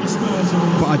given.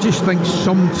 But I just think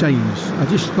sometimes,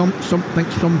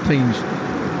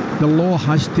 the law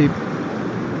has to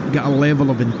get a level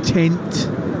of intent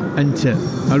into it.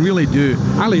 I really do.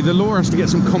 Ali, the law has to get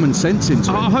some common sense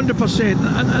into it. 100%.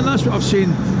 And that's what I've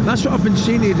seen. That's what I've been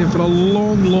saying, Adrian, for a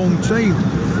long, long time.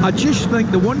 I just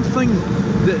think the one thing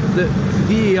that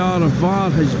VAR or VAR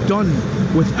has done,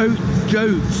 without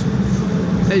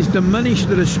doubt, is diminish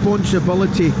the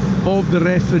responsibility of the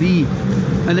referee,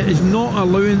 and it is not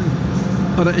allowing,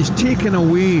 or it is taking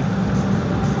away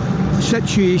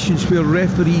situations where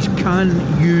referees can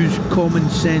use common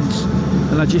sense,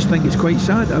 and I just think it's quite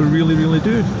sad. I really, really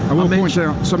do. I will point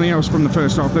out something else from the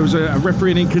first half. There was a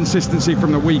refereeing inconsistency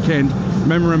from the weekend.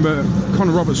 Remember,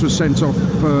 Connor Roberts was sent off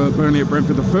for Burnley at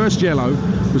Brentford. The first yellow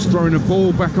was throwing a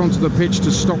ball back onto the pitch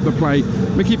to stop the play.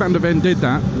 Mickey van der Ven did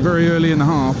that very early in the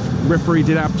half. Referee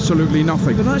did absolutely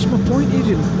nothing. But that's my point,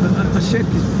 Adrian. I said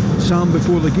to Sam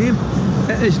before the game,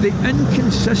 it is the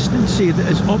inconsistency that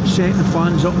is upsetting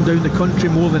fans up and down the country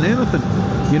more than anything.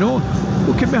 You know,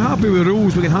 we can be happy with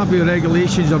rules, we can be happy with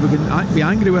regulations, or we can be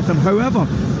angry with them. However,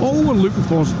 all we're looking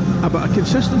for is a bit of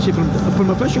consistency from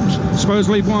officials. Spurs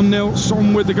lead 1-0.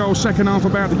 Son with the goal. Second half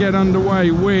about to get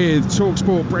underway with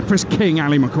Talksport Breakfast King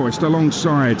Ali McCoist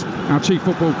alongside our chief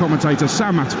football commentator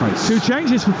Sam Matterface. Two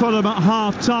changes for Fulham at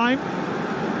half-time.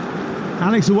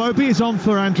 Alex Iwobi is on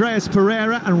for Andreas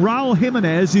Pereira and Raul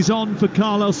Jimenez is on for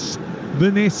Carlos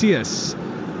Vinicius.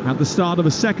 At the start of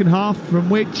the second half, from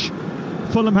which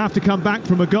Fulham have to come back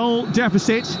from a goal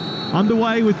deficit.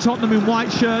 Underway with Tottenham in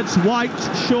white shirts, white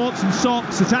shorts and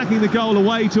socks, attacking the goal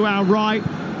away to our right.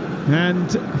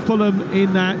 And Fulham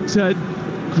in that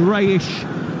greyish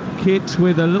kit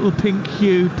with a little pink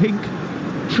hue, pink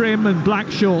trim and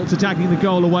black shorts, attacking the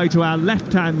goal away to our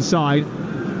left-hand side.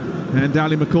 And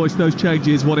Ali McCoist, those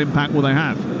changes, what impact will they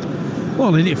have?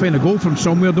 Well, they need to find a goal from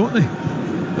somewhere, don't they?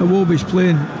 Iwobi's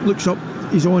playing, looks up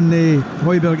he's on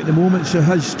Højbjerg at the moment, so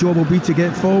his job will be to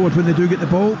get forward when they do get the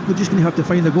ball. They're just going to have to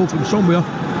find a goal from somewhere.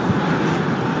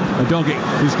 Doggy,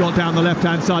 who's got down the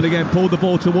left-hand side again, pulled the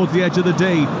ball towards the edge of the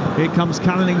D. It comes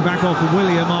cannoning back off of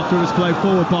William after it was played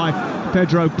forward by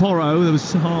Pedro Porro. There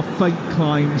was half faint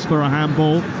claims for a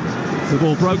handball. The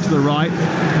ball broke to the right,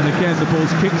 and again the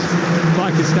ball's kicked by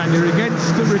Castagna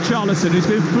against Richarlison, who's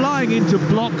been flying into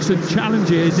blocks and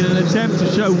challenges in an attempt to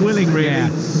show willing, really. Yeah.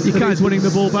 You can't he's winning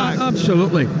the ball back.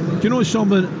 Absolutely. Do you know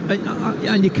something?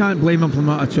 And you can't blame him for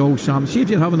that at all, Sam. See if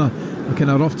you're having a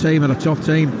kind of rough time or a tough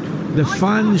time, the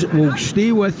fans will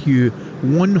stay with you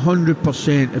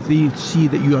 100% if they see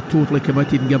that you are totally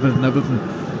committed and giving everything.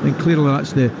 And clearly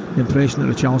that's the impression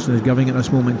that Richarlison is giving at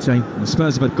this moment in time. The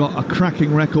Spurs have got a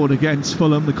cracking record against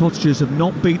Fulham. The Cottagers have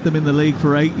not beat them in the league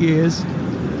for 8 years.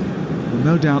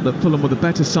 No doubt that Fulham were the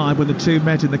better side when the two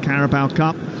met in the Carabao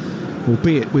Cup,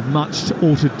 albeit with much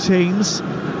altered teams.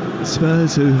 The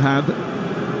Spurs, who have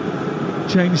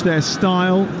changed their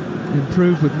style,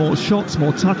 improved with more shots,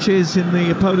 more touches in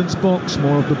the opponent's box,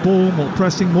 more of the ball, more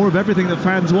pressing, more of everything that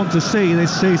fans want to see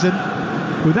this season,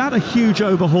 without a huge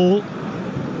overhaul,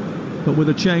 but with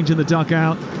a change in the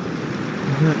dugout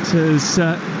that has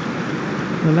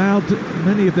allowed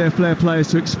many of their flair players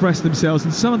to express themselves,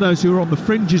 and some of those who are on the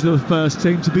fringes of the first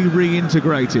team to be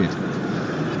reintegrated.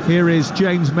 Here is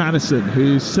James Maddison,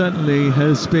 who certainly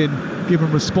has been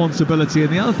given responsibility,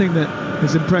 and the other thing that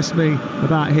has impressed me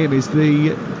about him is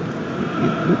the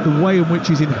way in which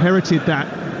he's inherited that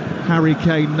Harry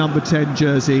Kane number 10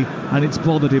 jersey, and it's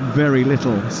bothered him very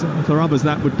little. So for others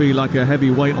that would be like a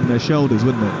heavy weight on their shoulders,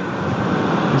 wouldn't it?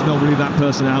 He's not really that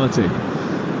personality.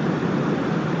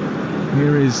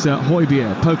 Here is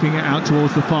Højbjerg poking it out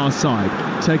towards the far side,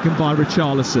 taken by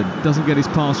Richarlison, doesn't get his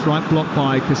pass right, blocked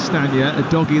by Castagna. A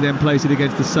Doggy then plays it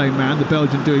against the same man, the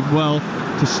Belgian doing well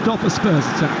to stop a Spurs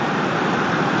attack.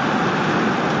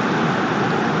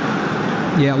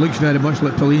 Yeah, it looks very much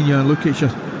like Polina and Lukic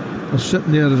are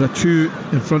sitting there as a 2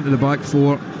 in front of the back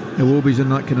 4. Iwobi's in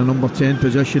that kind of number 10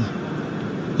 position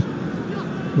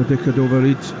with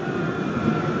Dickadover-Reid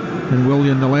and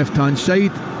William the left hand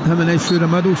side, Jimenez through the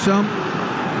middle. Sam,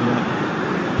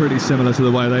 yeah, pretty similar to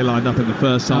the way they lined up in the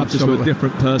first half. Absolutely. Just with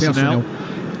different personnel.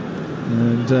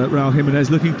 And Raul Jimenez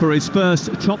looking for his first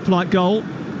top flight goal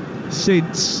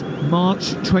since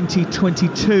March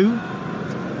 2022.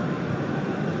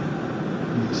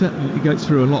 Certainly he goes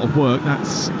through a lot of work,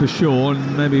 that's for sure,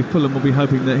 and maybe Fulham will be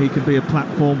hoping that he can be a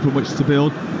platform from which to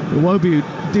build. Iwobi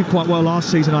did quite well last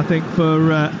season, I think,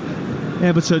 for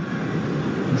Everton.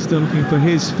 He's still looking for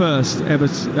his first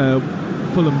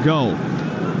Fulham goal.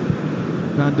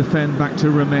 Van de Ven back to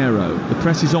Romero. The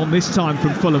press is on this time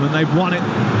from Fulham, and they've won it.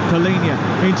 Polina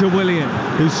into William,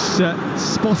 who's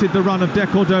spotted the run of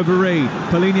Dickadover-Reid.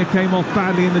 Polina came off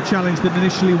badly in the challenge that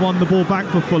initially won the ball back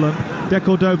for Fulham.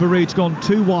 Dickadover-Reid's gone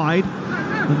too wide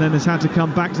and then has had to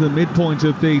come back to the midpoint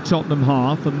of the Tottenham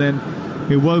half, and then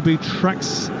Iwobi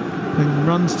tracks and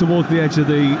runs towards the edge of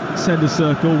the centre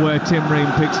circle where Tim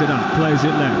Ream picks it up, plays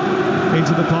it left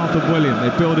into the path of William.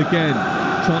 They build again.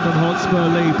 Tottenham Hotspur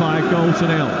lead by a goal to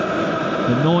nil.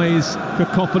 The noise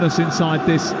cacophonous inside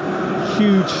this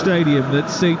huge stadium that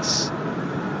seats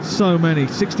so many,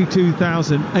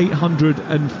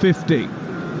 62,850.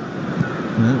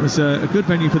 It was a good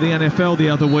venue for the NFL the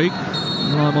other week.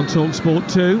 I'm on Talksport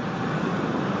too.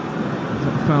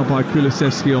 Foul by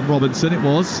Kulusevski on Robinson, it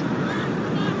was.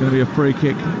 Going to be a free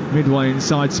kick midway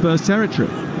inside Spurs territory.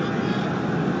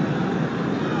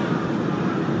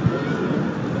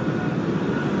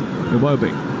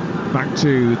 Iwobi back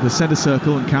to the centre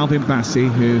circle, and Calvin Bassey,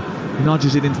 who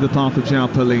nudges it into the path of João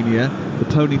Polina. The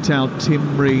ponytailed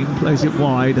Tim Ream plays it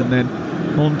wide, and then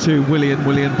on to William.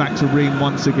 William back to Ream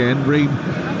once again. Ream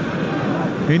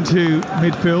into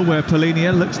midfield where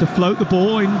Polina looks to float the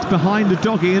ball in behind the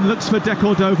Doggy and looks for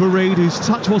Dickadover-Reid, whose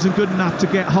touch wasn't good enough to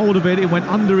get hold of it. It went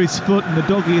under his foot, and the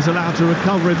Doggy is allowed to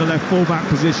recover in the left full-back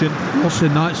position. Worse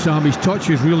than that, Sam, his touch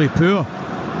is really poor.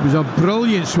 It was a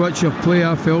brilliant switch of play,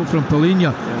 I felt, from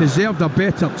Polina. Deserved a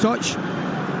better touch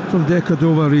from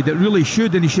Dickadover-Reid. It really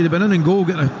should, and he should have been in goal,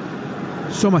 getting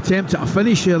some attempt at a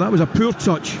finish here. That was a poor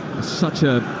touch. Such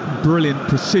a brilliant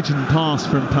precision pass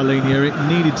from Polina. It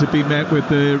needed to be met with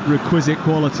the requisite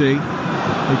quality.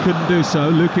 He couldn't do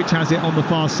so. Lukic has it on the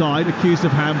far side, accused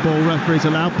of handball. Referee's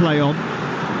allowed play on,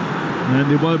 and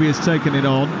Iwobi has taken it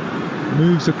on.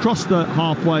 Moves across the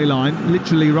halfway line,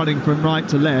 literally running from right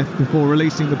to left before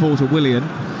releasing the ball to William.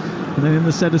 And then in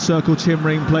the centre circle, Tim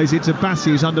Ream plays it to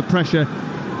Bassey, who's under pressure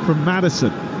from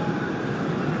Maddison.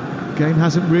 Game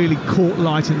hasn't really caught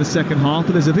light in the second half,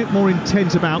 but there's a bit more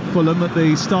intent about Fulham at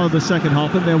the start of the second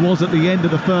half than there was at the end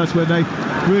of the first, when they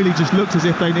really just looked as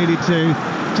if they needed to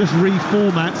just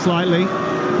reformat slightly.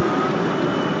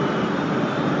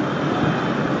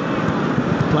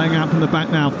 Playing out from the back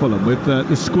now, Fulham, with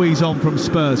the squeeze on from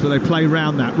Spurs, but they play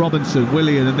round that. Robinson,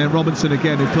 Willian, and then Robinson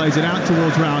again, who plays it out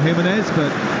towards Raul Jimenez,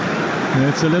 but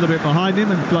it's a little bit behind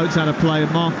him and floats out of play.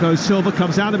 And Marco Silva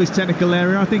comes out of his technical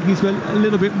area. I think he's a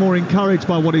little bit more encouraged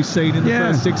by what he's seen in the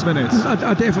first 6 minutes.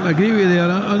 I definitely agree with you there.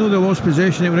 I know they lost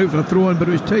possession, it went out for a throw-in, but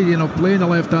it was tidy enough play on the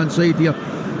left-hand side here,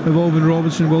 involving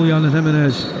Robinson, Willian and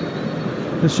Jimenez.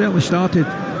 They certainly started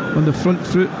on the front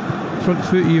foot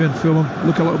even, Fulham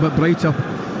look a little bit brighter.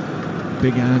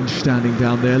 Big Ange standing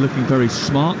down there, looking very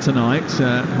smart tonight.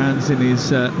 Hands in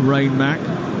his rain mac,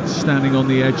 standing on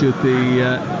the edge of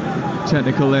the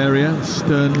technical area,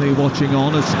 sternly watching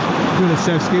on as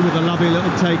Kulusevski, with a lovely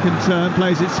little take and turn,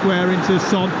 plays it square into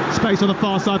Son. Space on the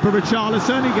far side for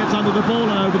Richarlison. He gets under the ball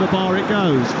and over the bar it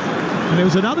goes. And it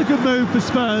was another good move for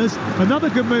Spurs, another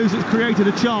good move that's created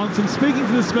a chance. And speaking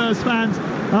to the Spurs fans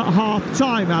at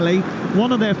half-time, Ali,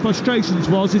 one of their frustrations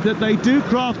is that they do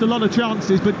craft a lot of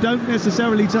chances but don't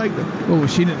necessarily take them. Well,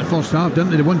 we've seen it in the first half,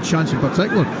 didn't they? The one chance in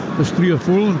particular, there's 3 or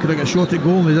 4 of them could have got a shot at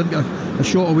goal and they didn't get a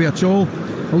shot away at all.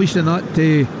 At least in that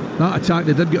attack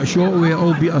they did get a shot away,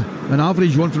 albeit an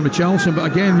average one from Richarlison,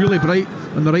 but again really bright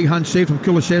on the right hand side from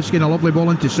Kulusevski, and a lovely ball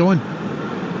into Son.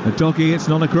 A doggy, it's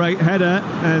not a great header,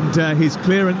 and his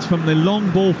clearance from the long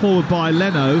ball forward by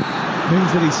Leno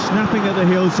means that he's snapping at the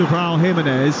heels of Raul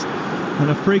Jimenez, and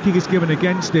a free kick is given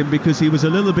against him because he was a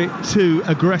little bit too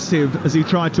aggressive as he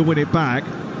tried to win it back,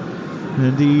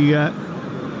 and he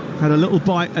had a little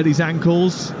bite at his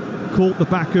ankles, caught the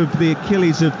back of the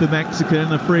Achilles of the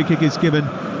Mexican. A free kick is given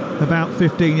about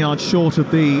 15 yards short of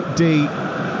the D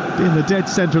in the dead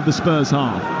centre of the Spurs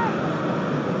half.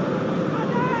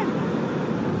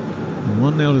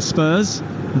 1-0 to Spurs,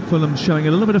 and Fulham showing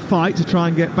a little bit of fight to try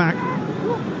and get back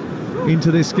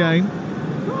into this game.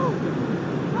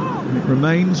 It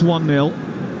remains 1-0,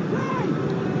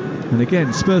 and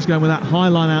again Spurs going with that high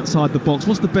line outside the box.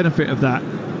 What's the benefit of that,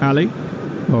 Ali?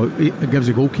 Well, it gives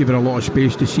the goalkeeper a lot of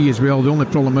space to see as well. The only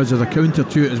problem is there's a counter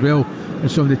to it as well, and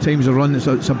some of the times they run, it's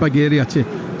a big area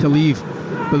to leave,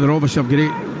 but they're obviously have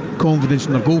great confidence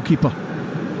in their goalkeeper.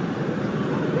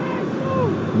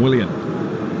 Willian,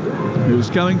 who's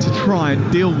going to try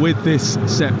and deal with this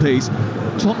set piece.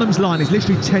 Tottenham's line is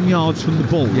literally 10 yards from the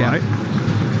ball, right?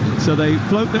 So they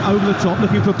float it over the top,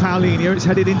 looking for Paulinho. It's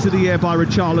headed into the air by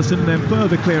Richarlison, and then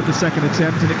further clear at the second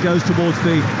attempt, and it goes towards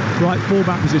the right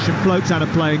full-back position, floats out of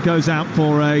play and goes out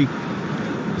for a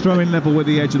throw-in level with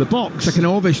the edge of the box. It's like an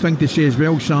obvious thing to say as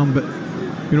well, Sam, but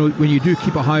you know, when you do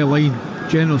keep a high line,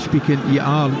 generally speaking, you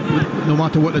are, no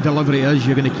matter what the delivery is,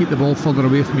 you're going to keep the ball further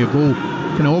away from your goal.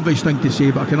 An obvious thing to say,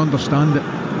 but I can understand it.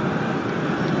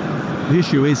 The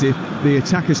issue is if the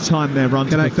attackers time their run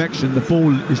to perfection, the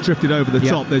ball is drifted over the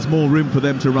top, there's more room for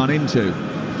them to run into.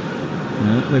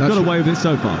 They've got away with it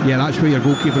so far. Yeah, that's where your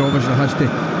goalkeeper obviously has to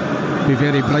be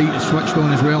very bright and switched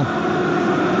on as well.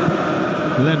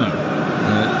 Leno,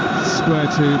 square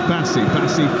to Bassi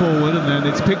forward, and then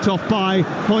it's picked off by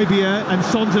Hotspur, and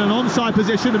Son's in an onside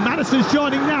position, and Maddison's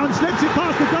joining now and slips it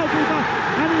past the goalkeeper,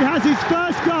 and he has his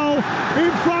first goal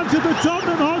in front of the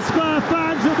Tottenham Hotspur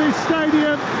fans of this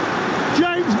stadium.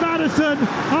 James Maddison,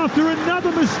 after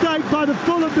another mistake by the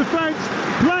Fulham defence,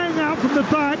 playing out from the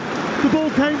back, the ball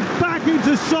came back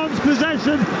into Son's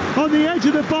possession on the edge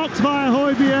of the box via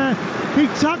Hotspur. He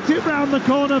tucked it round the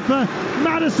corner for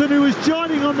Maddison, who was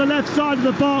joining on the left side of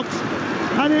the box,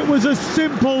 and it was a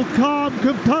simple, calm,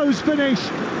 composed finish,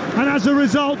 and as a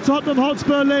result Tottenham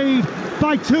Hotspur lead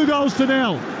by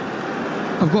 2-0.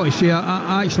 I've got to say,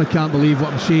 I actually can't believe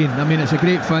what I'm seeing. I mean, it's a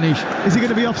great finish. Is he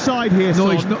going to be offside here, No,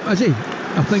 Son? he's not, is he?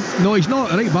 I think, no, he's not.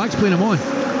 Right back's playing him on.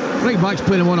 Right back's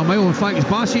playing him on a mile. In fact, it's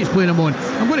Bassie's playing him on.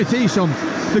 I'm going to tell you something.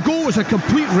 The goal was a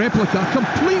complete replica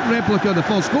of the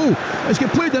first goal. It's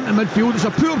get played into midfield. It's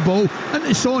a poor ball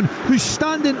into Son, who's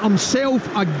standing himself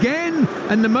again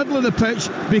in the middle of the pitch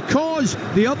because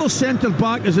the other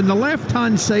centre-back is in the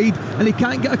left-hand side and he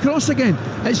can't get across again.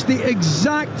 It's the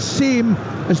exact same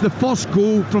as the first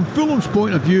goal. From Fulham's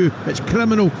point of view, it's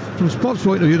criminal. From Spurs'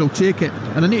 point of view, they'll take it.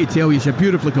 And I need to tell you, it's a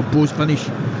beautifully composed finish.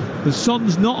 The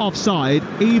Son's not offside,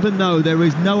 even though there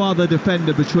is no other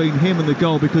defender between him and the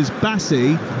goal, because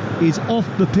Bassi is off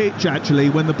the pitch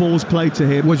actually when the ball's played to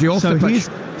him. Was he off the pitch?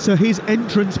 So his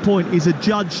entrance point is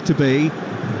adjudged to be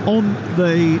on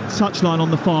the touchline on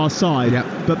the far side. Yep.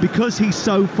 But because he's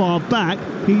so far back,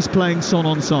 he's playing Son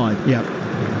onside. Yeah.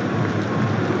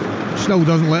 still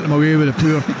doesn't let them away with a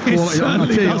poor quality. It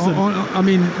certainly doesn't. I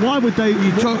mean, why would they?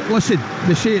 Listen,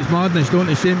 they say it's madness, don't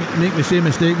they? Make the same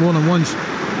mistake more than once.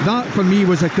 That for me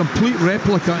was a complete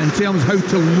replica in terms of how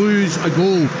to lose a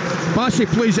goal. Bassey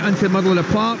plays it into the middle of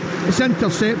the park. It's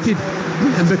intercepted,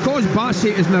 and because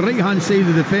Bassey is on the right hand side of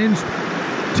the defence,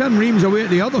 Tim Ream's away at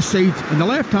the other side, on the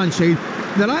left hand side.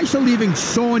 They're actually leaving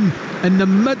Son in the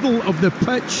middle of the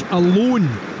pitch alone.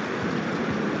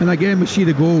 And again we see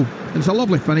the goal. It's a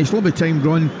lovely finish, lovely timed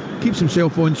run, keeps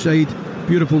himself onside,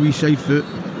 beautiful wee side foot.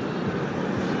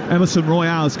 Emerson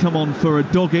Royale's come on for a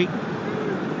doggy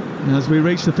as we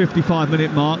reach the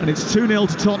 55-minute mark, and it's 2-0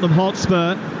 to Tottenham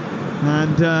Hotspur,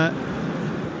 and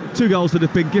 2 goals that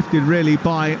have been gifted really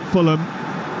by Fulham.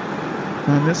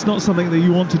 And that's not something that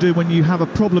you want to do when you have a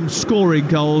problem scoring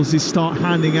goals, is start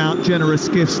handing out generous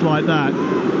gifts like that.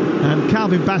 And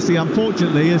Calvin Bassey,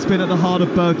 unfortunately, has been at the heart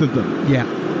of both of them. Yeah,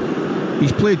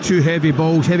 he's played 2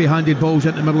 heavy-handed balls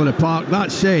into the middle of the park.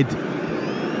 That said,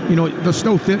 you know, there's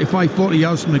still 35-40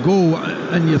 yards from the goal,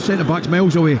 and your centre-back's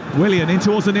miles away. Willian in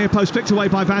towards the near post, flicked away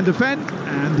by Van der Ven,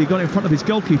 and he got in front of his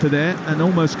goalkeeper there and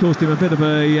almost caused him a bit of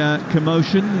a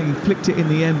commotion. He flicked it in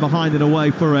the end behind and away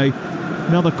for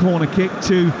another corner kick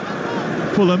to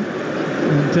Fulham,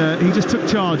 and he just took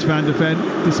charge, Van der Ven,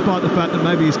 despite the fact that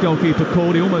maybe his goalkeeper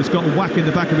called. He almost got a whack in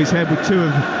the back of his head with 2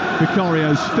 of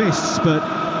Vicario's fists, but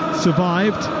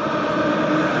survived.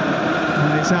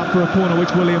 And it's out for a corner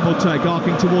which William will take,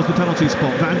 arcing towards the penalty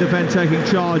spot. Van der Ven taking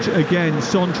charge again.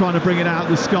 Son trying to bring it out of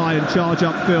the sky and charge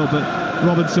upfield, but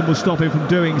Robinson will stop him from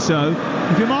doing so.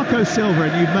 If you're Marco Silva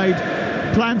and you've made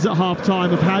plans at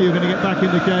half-time of how you're going to get back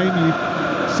in the game,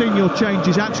 you've seen your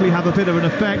changes actually have a bit of an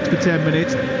effect for 10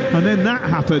 minutes, and then that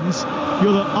happens,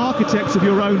 you're the architects of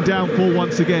your own downfall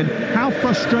once again. How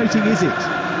frustrating is it?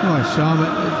 Oh, Sam,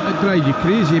 it drives you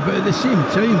crazy, but at the same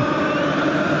time,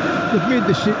 they've made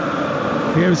the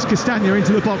Here's Castagna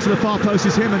into the box of the far post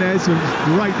is Jimenez, and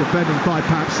great defending by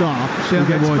Pat Sarr, who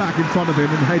gets back in front of him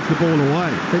and heads the ball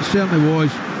away. It certainly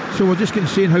was. So we're just getting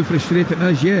saying how frustrating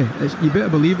it is. Yeah, you better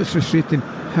believe it's frustrating.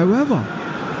 However,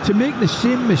 to make the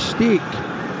same mistake,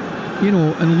 you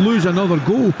know, and lose another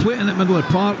goal, play it in the middle of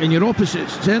the park, and your opposite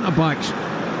centre-backs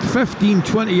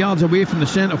 15-20 yards away from the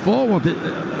centre-forward,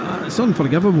 it's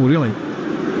unforgivable, really.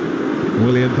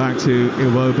 Willian back to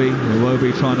Iwobi.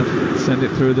 Iwobi trying to send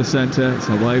it through the centre. It's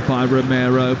away by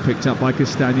Romero, picked up by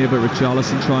Castagna, but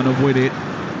Richarlison trying to win it.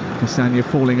 Castagna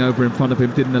falling over in front of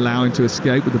him, didn't allow him to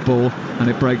escape with the ball, and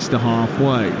it breaks to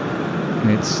halfway.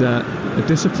 It's a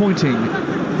disappointing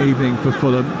evening for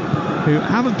Fulham, who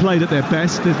haven't played at their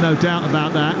best, there's no doubt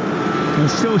about that. They're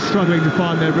still struggling to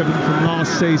find their rhythm from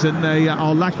last season. They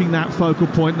are lacking that focal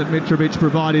point that Mitrovic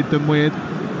provided them with.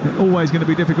 They're always going to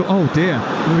be difficult. Oh dear,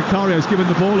 Vicario's given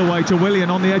the ball away to Willian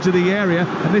on the edge of the area,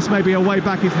 and this may be a way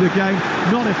back into the game.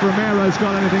 Not if Romero's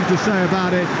got anything to say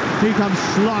about it. He comes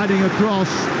sliding across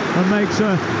and makes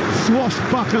a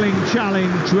swashbuckling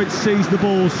challenge which sees the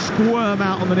ball squirm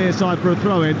out on the near side for a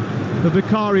throw-in. The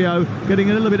Vicario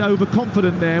getting a little bit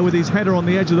overconfident there with his header on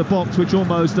the edge of the box, which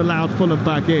almost allowed Fulham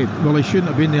back in. Well, he shouldn't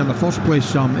have been there in the first place,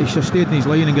 Sam. He should have stayed in his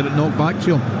line and get it knocked back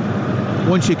to him.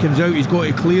 Once he comes out, he's got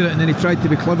to clear it, and then he tried to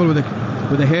be clever with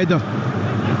the header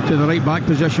to the right back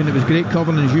position. It was great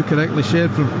covering, as you correctly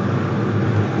said, from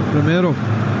Romero.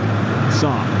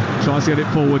 Sarr tries to get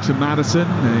it forward to Maddison.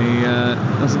 He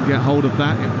doesn't get hold of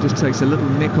that. It just takes a little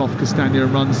nick off Castagna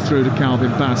and runs through to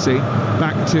Calvin Bassey.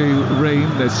 Back to Ream.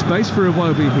 There's space for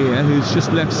Iwobi here, who's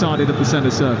just left-sided of the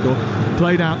centre circle.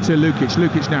 Played out to Lukic.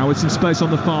 Lukic now with some space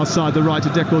on the far side, the right to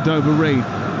Decordova-Reid.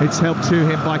 It's helped to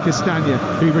him by Castagna,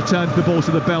 who returns the ball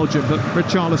to the Belgian, but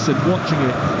Richarlison watching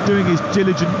it, doing his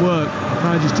diligent work,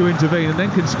 manages to intervene and then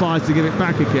conspires to give it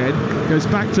back again. Goes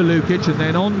back to Lukic and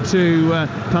then on to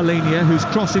Palinia, who's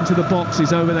crossing to the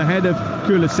boxes over the head of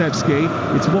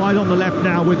Kulusevski. It's wide on the left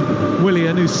now with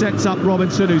Willian, who sets up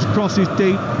Robinson, whose cross is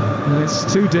deep, and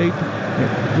it's too deep.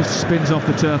 It just spins off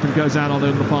the turf and goes out on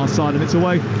the far side, and it's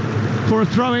away for a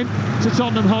throw-in to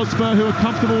Tottenham Hotspur, who are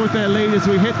comfortable with their lead as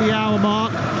we hit the hour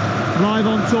mark, live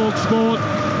on Talksport.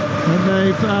 And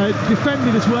they've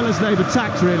defended as well as they've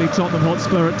attacked, really, Tottenham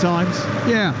Hotspur at times.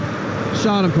 Yeah,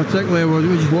 Sarr in particular, we're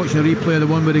just watching a replay of the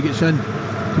one where he gets in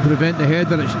to prevent the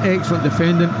header. It's excellent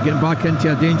defending, getting back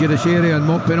into a dangerous area and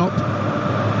mopping up.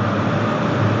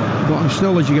 But I'm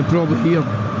still, as you can probably hear,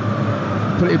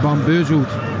 pretty bamboozled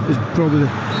is probably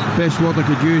the best word I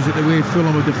could use at the way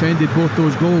Fulham have defended both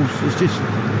those goals. It's just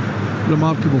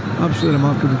remarkable, absolutely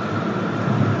remarkable.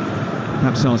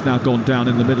 Hapsar's now gone down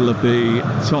in the middle of the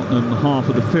Tottenham half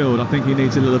of the field. I think he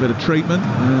needs a little bit of treatment,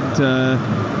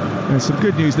 and There's some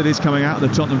good news that is coming out of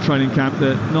the Tottenham training camp,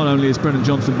 that not only is Brennan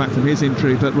Johnson back from his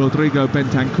injury, but Rodrigo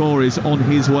Bentancur is on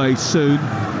his way soon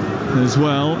as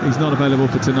well. He's not available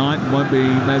for tonight, won't be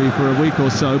maybe for a week or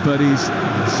so, but he's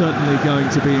certainly going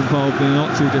to be involved in a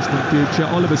not too distant future.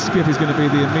 Oliver Skipp is going to be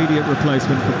the immediate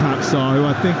replacement for Pat Sarr, who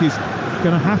I think is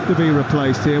going to have to be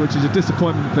replaced here, which is a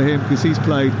disappointment for him because he's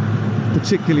played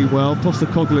particularly well.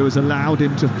 Postecoglou has allowed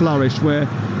him to flourish, where,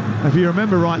 if you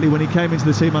remember rightly, when he came into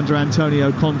the team under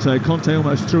Antonio Conte, Conte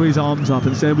almost threw his arms up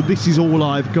and said, well, this is all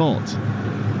I've got.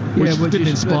 Which didn't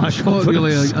inspire confidence. Not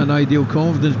really an ideal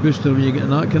confidence booster when you're getting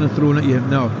that kind of thrown at you.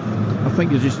 No, I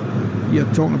think you're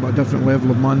talking about a different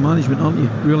level of man management, aren't you?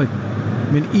 Really.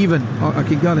 I mean, even, I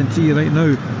can guarantee you right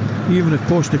now, even if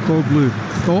Postecoglou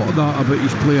thought of that about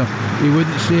his player, he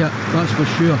wouldn't say it, that's for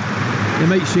sure. He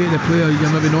might say to the player,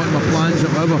 you're maybe not in my plans or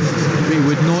whatever, but he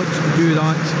would not do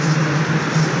that.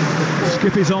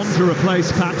 Skipp is on to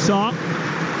replace Pat Sarr.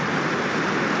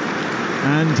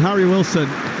 And Harry Wilson,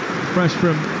 fresh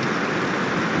from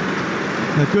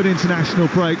a good international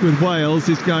break with Wales,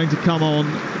 is going to come on,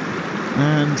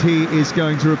 and he is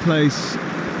going to replace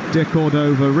De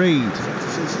Cordova-Reid.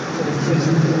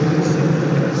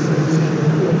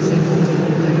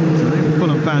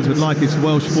 Fulham fans would like his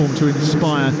Welsh form to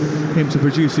inspire him to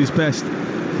produce his best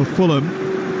for Fulham.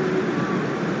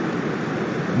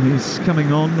 And he's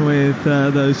coming on with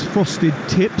those frosted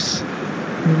tips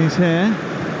in his hair.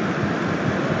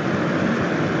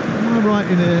 Right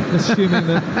in assuming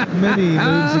that many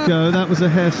moons ago that was a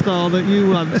hairstyle that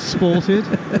you once sported.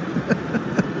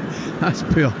 That's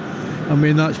poor. I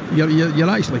mean, that's you're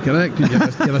actually correct in your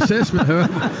assessment.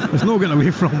 However, there's no getting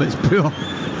away from it. It's poor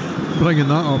bringing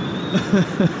that up.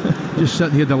 Just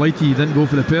sitting here delighted you didn't go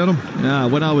for the perm. Yeah,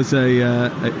 when I was a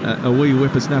wee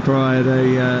whippersnapper, I had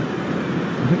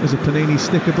I think there's a Panini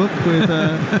sticker book with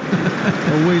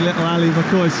a wee little Ali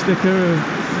McCoy sticker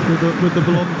with the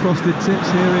blonde frosted tips.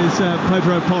 Here is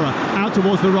Pedro Porra out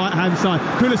towards the right hand side.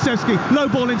 Kulusevski low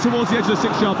ball in towards the edge of the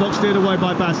 6-yard box, steered away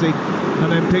by Bassi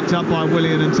and then picked up by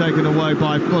Willian and taken away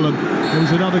by Fulham. It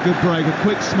was another good break, a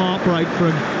quick smart break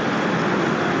from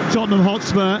Tottenham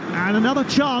Hotspur, and another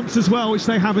chance as well which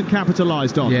they haven't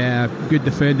capitalised on. Yeah, good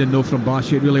defending though from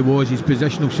Bassi, it really was. His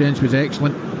positional sense was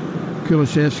excellent.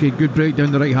 Kulusevski, good break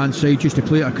down the right hand side just to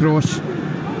play it across,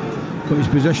 but his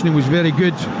positioning was very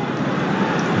good.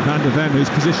 Van der Ven, whose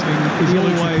positioning is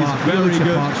always very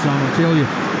good. Sam, I'll tell you.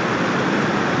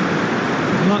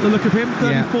 You like the look of him?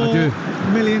 34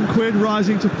 million quid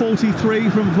rising to 43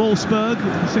 from Wolfsburg.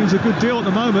 Seems a good deal at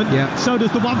the moment. Yeah. So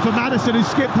does the one for Maddison, who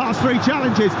skipped past 3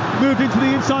 challenges, moved into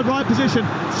the inside right position,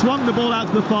 swung the ball out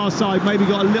to the far side, maybe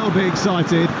got a little bit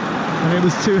excited, and it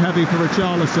was too heavy for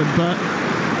Richarlison, but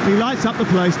he lights up the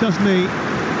place, doesn't he?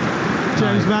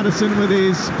 James Maddison with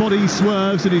his body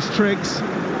swerves and his tricks.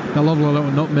 A lovely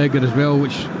little nutmegger as well,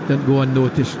 which didn't go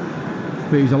unnoticed.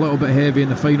 But he was a little bit heavy in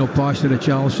the final pass to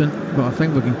Richarlison. But I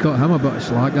think we can cut him a bit of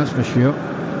slack, that's for sure.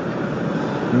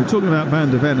 We were talking about Van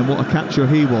der Ven and what a catcher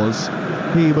he was.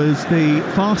 He was the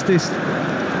fastest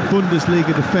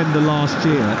Bundesliga defender last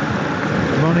year,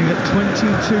 running at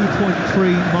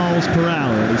 22.3 miles per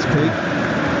hour at his peak.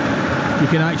 You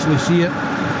can actually see it.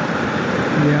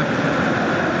 Yeah.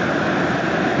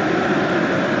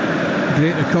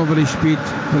 Great recovery speed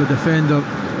for a defender.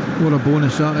 What a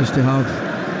bonus that is to have.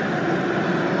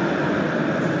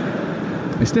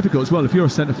 It's difficult as well if you're a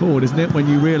centre forward, isn't it, when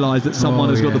you realise that someone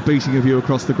has got the beating of you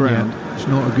across the ground. Yeah, it's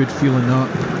not a good feeling, that.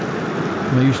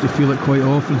 I used to feel it quite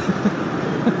often.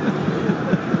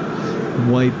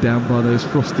 Weighed down by those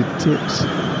frosted tips.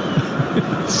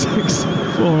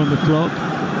 6:04 on the clock.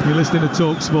 You're listening to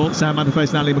Talksport. Sam Manderface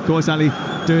and Ali McCoy. Ali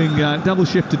doing double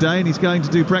shift today, and he's going to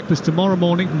do breakfast tomorrow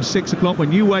morning from 6 o'clock.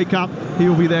 When you wake up, he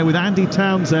will be there with Andy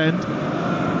Townsend,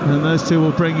 and those two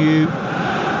will bring you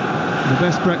the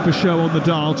best breakfast show on the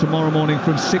dial tomorrow morning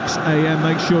from 6 a.m.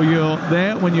 Make sure you're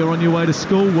there when you're on your way to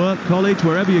school, work, college,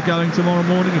 wherever you're going tomorrow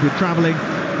morning. If you're travelling,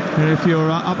 and if you're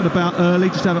up and about early,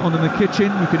 just have it on in the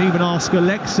kitchen. You can even ask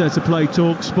Alexa to play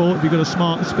Talksport if you've got a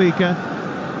smart speaker.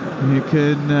 You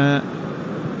can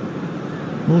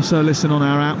also listen on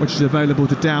our app, which is available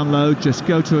to download. Just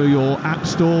go to your App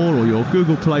Store or your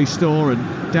Google Play Store and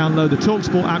download the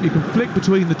Talksport app. You can flick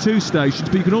between the 2 stations,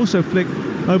 but you can also flick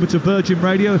over to Virgin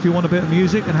Radio if you want a bit of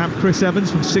music and have Chris Evans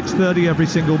from 6:30 every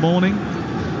single morning.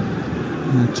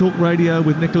 Talk Radio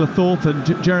with Nicola Thorpe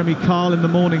and Jeremy Carl in the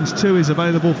mornings too is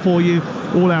available for you.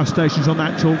 All our stations on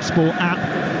that Talksport app.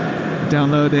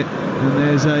 Download it and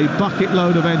there's a bucket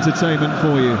load of entertainment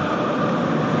for you.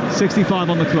 65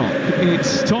 on the clock.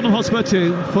 It's Tottenham Hotspur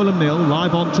 2, Fulham 0,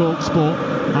 live on Talksport,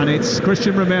 and it's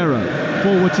Christian Romero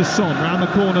forward to Son, round the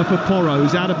corner for Porro,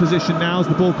 who's out of position now as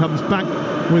the ball comes back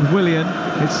with Willian.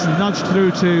 It's nudged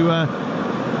through to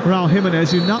Raul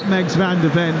Jimenez, who nutmegs Van de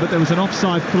Ven, but there was an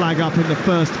offside flag up in the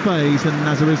first phase, and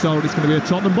as a result it's going to be a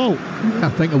Tottenham ball. I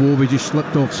think Iwobi just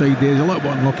slipped offside there. He's a little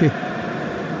bit unlucky,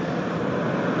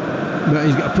 but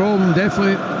he's got a problem,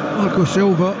 definitely. Marco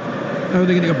Silva, how are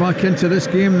they going to get back into this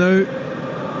game now?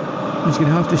 He's going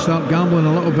to have to start gambling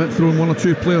a little bit, throwing one or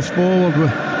two players forward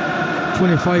with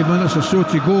 25 minutes or so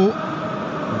to go.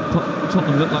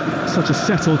 Tottenham look like such a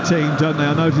settled team, don't they?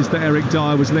 I noticed that Eric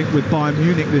Dyer was linked with Bayern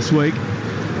Munich this week.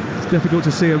 It's difficult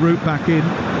to see a route back in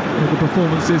with the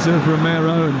performances of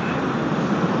Romero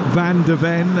and Van de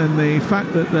Ven, and the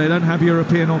fact that they don't have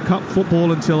European or Cup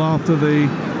football until after the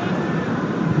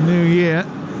new year.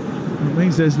 It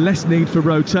means there's less need for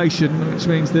rotation, which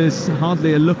means there's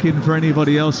hardly a look in for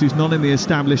anybody else who's not in the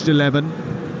established 11.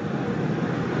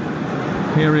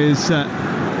 Here is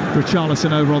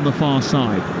Richarlison over on the far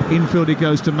side. Infield he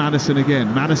goes to Maddison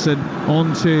again. Maddison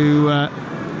on to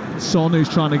Son, who's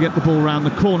trying to get the ball round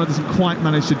the corner, doesn't quite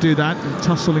manage to do that, and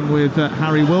tussling with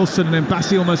Harry Wilson, and then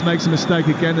Bassi almost makes a mistake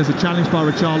again. There's a challenge by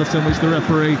Richarlison which the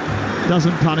referee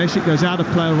doesn't punish. It goes out of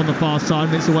play on the far side,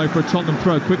 and it's away for a Tottenham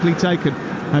throw, quickly taken,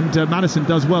 and Maddison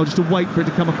does well just to wait for it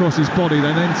to come across his body.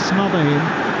 They then smother him,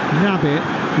 nab it,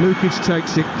 Lukic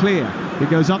takes it clear. It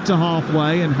goes up to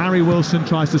halfway, and Harry Wilson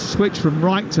tries to switch from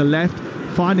right to left,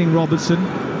 finding Robinson.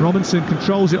 Robinson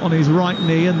controls it on his right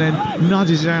knee and then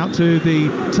nudges it out to the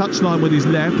touchline with his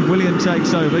left. Willian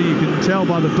takes over. You can tell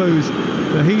by the boos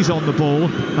that he's on the ball,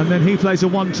 and then he plays a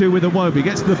 1-2 with Iwobi,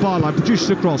 gets to the byline, produces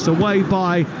a cross away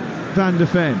by Van de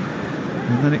Ven,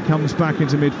 and then it comes back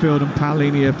into midfield, and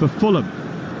Paulinho for Fulham,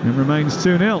 and remains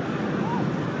 2-0.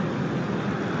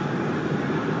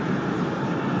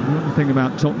 The thing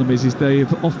about Tottenham is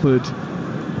they've offered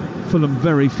Fulham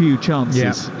very few chances.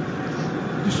 Yeah.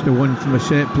 Just the one from a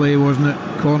set play, wasn't it?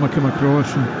 Corner come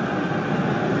across, and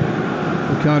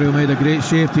Lucario made a great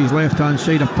save to his left hand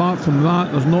side. Apart from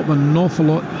that, there's not been an awful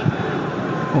lot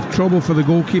of trouble for the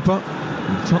goalkeeper.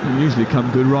 Tottenham usually come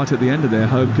good right at the end of their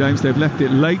home games. They've left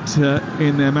it late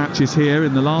in their matches here,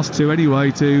 in the last two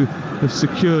anyway, to have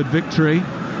secured victory.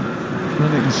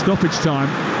 Done it in stoppage time.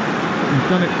 They've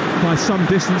done it by some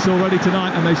distance already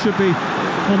tonight, and they should be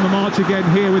on the march again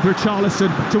here with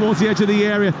Richarlison towards the edge of the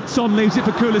area. Son leaves it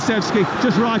for Kulusevski,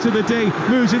 just right of the D,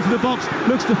 moves into the box,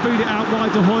 looks to feed it out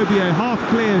wide to Højbjerg, half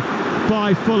cleared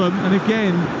by Fulham, and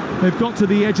again they've got to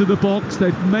the edge of the box.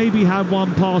 They've maybe had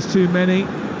one pass too many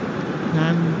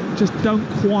and just don't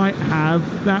quite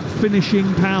have that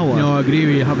finishing power. No, I agree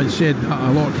with you. Having said that,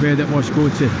 a lot of credit must go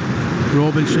to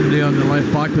Robinson there in the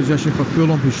left back position for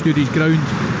Fulham, who stood his ground.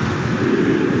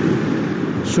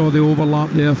 Saw the overlap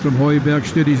there from Højbjerg,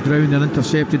 stood his ground and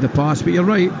intercepted the pass. But you're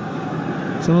right,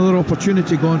 it's another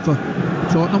opportunity going for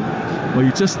Tottenham. Well,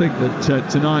 you just think that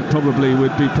tonight probably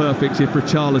would be perfect if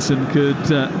Richarlison could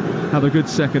have a good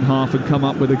second half and come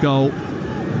up with a goal.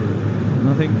 And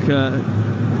I think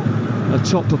a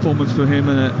top performance for him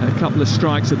and a couple of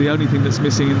strikes are the only thing that's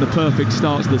missing in the perfect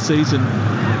start to the season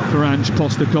for Ange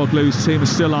Postecoglou's team.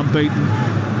 Is still unbeaten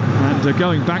and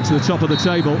going back to the top of the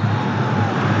table.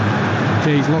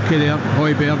 Okay, he's lucky there,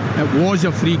 Højbjerg. It was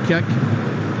a free kick,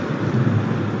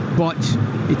 but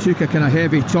he took a kind of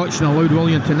heavy touch and allowed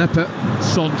Willian to nip it.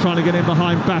 Son trying to get in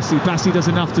behind Bassi. Bassi does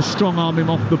enough to strong arm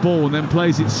him off the ball and then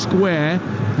plays it square,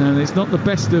 and it's not the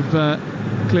best of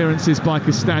clearances by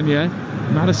Castagna.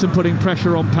 Maddison putting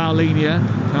pressure on Paulinho,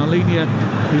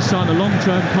 who signed a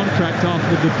long-term contract after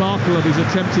the debacle of his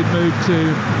attempted move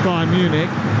to Bayern Munich,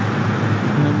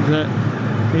 and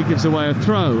he gives away a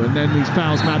throw, and then he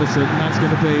fouls Maddison, and that's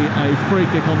going to be a free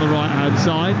kick on the right-hand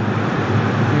side.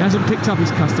 He hasn't picked up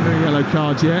his customary yellow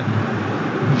card yet,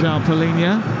 João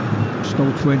Paulinho.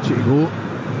 Still 20 to go.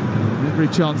 Every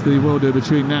chance that he will do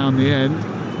between now and the end.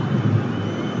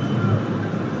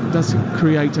 It does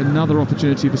create another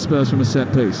opportunity for Spurs from a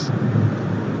set piece.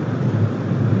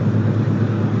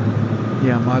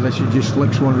 Yeah, Maddison just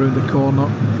flicks one round the corner,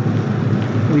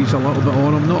 leaves a little bit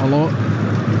on him, not a lot.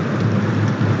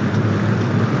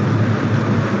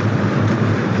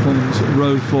 Fulham's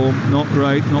road form not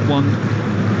great, not won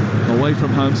away from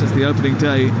home since the opening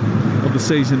day of the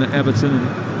season at Everton,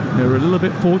 and they were a little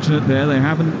bit fortunate there. They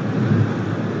haven't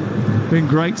been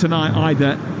great tonight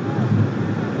either.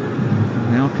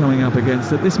 Now coming up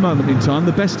against, at this moment in time,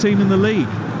 the best team in the league.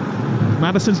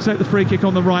 Maddison to take the free kick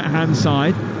on the right hand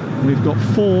side. We've got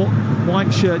 4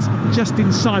 white shirts just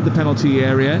inside the penalty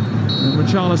area, and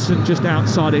Richarlison just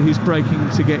outside it, who's breaking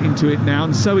to get into it now,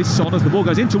 and so is Son. As the ball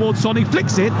goes in towards Son, he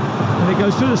flicks it, and it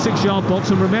goes through the 6-yard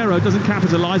box, and Romero doesn't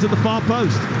capitalise at the far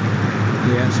post.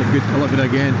 Yeah, it's a good look at it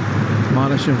again.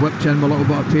 Madison whipped in with a little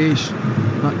bit of pace.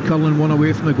 That curling one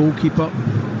away from the goalkeeper,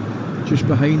 just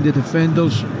behind the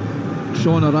defenders.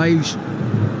 Son arrives,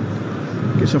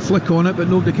 gets a flick on it, but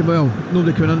nobody came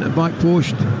into the back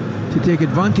post to take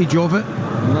advantage of it.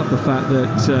 I love the fact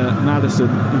that Maddison,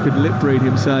 you could lip read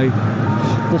him say,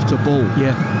 "What a ball!"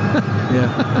 Yeah,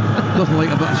 yeah. Nothing like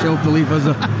a bit of self-belief, is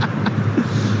there?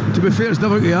 To be fair, it's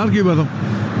never going to argue with him.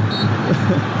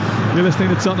 You're listening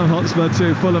to Tottenham Hotspur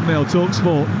 2, Fulham 0,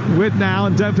 Talksport. With Now,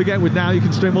 and don't forget, with Now you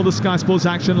can stream all the Sky Sports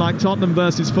action like Tottenham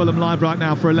versus Fulham live right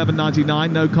now for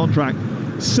 $11.99, no contract.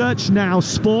 Search Now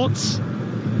Sports.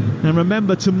 And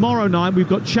remember, tomorrow night we've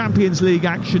got Champions League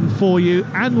action for you,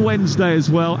 and Wednesday as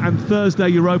well, and Thursday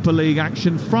Europa League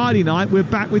action. Friday night we're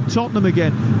back with Tottenham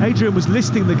again. Adrian was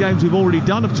listing the games we've already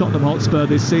done of Tottenham Hotspur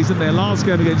this season. Their last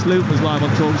game against Luton was live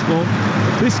on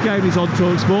Talksport. This game is on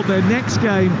Talksport. Their next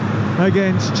game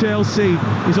against Chelsea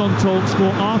is on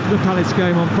Talksport after the Palace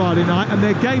game on Friday night, and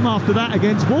their game after that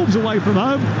against Wolves away from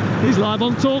home is live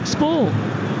on Talksport.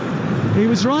 He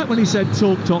was right when he said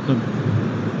Talk Tottenham.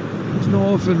 It's not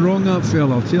often wrong, that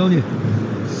fella, I'll tell you.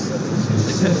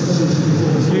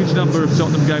 Huge number of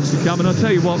Tottenham games to come, and I'll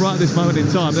tell you what, right at this moment in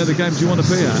time, they're the games you want to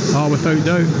be at. Oh, without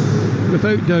doubt.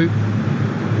 Without doubt.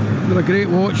 They're a great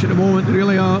watch at the moment, they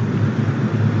really are.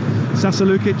 Sasa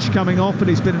Lukic coming off, and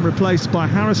he's been replaced by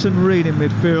Harrison Reed in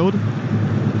midfield,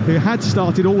 who had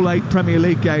started all 8 Premier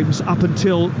League games up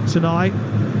until tonight.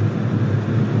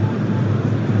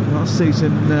 Last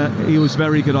season he was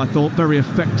very good, I thought, very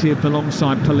effective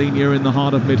alongside Palhinha in the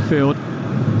heart of midfield.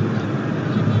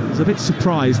 I was a bit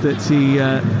surprised that he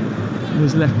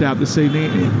was left out this evening.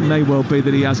 It may well be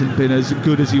that he hasn't been as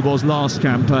good as he was last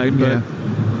campaign, but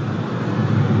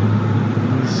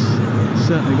he's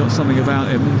certainly got something about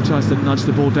him. He tries to nudge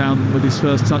the ball down with his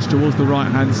first touch towards the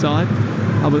right-hand side.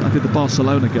 I did the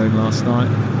Barcelona game last night,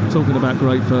 talking about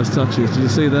great first touches. Did you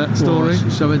see that story?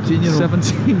 17-year-old.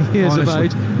 17 years of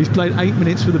age. He's played 8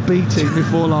 minutes for the B team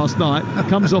before last night,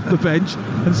 comes off the bench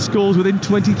and scores within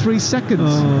 23 seconds.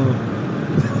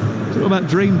 Oh. Talk about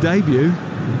dream debut.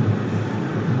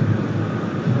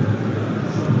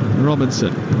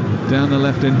 Robinson down the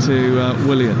left into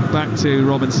Willian. Back to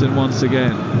Robinson once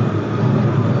again.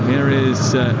 Here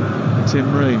is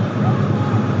Tim Ream.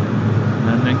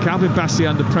 And then Calvin Bassey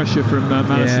under pressure from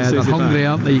Madison. Yeah, they're hungry,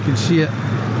 aren't they? You can see it.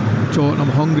 Tottenham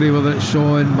hungry, whether it's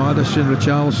Son, Madison,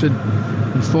 Richarlison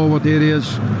in forward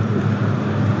areas.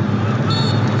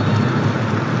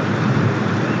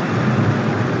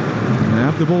 They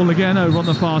have the ball again over on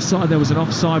the far side. There was an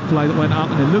offside play that went up,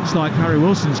 and it looks like Harry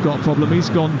Wilson's got a problem. He's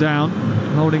gone down,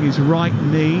 holding his right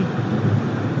knee.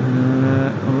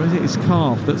 Or is it his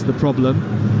calf that's the problem?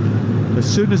 As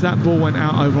soon as that ball went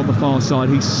out over on the far side,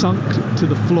 he sunk to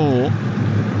the floor,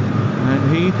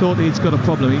 and he thought he'd got a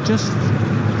problem. Did he just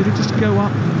go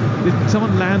up? Did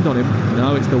someone land on him?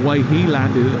 No, it's the way he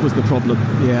landed that was the problem.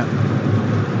 Yeah.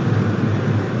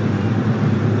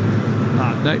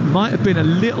 It might have been a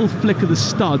little flick of the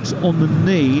studs on the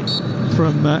knee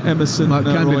from Emerson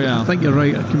Royal. I think you're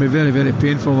right. It can be very, very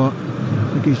painful. That.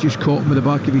 I think he's just caught him with the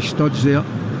back of his studs there.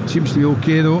 Seems to be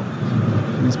okay though.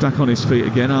 He's back on his feet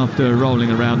again after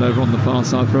rolling around over on the far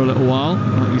side for a little while.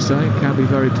 Like you say, it can be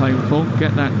very painful.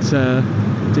 Get that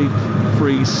deep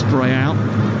freeze spray out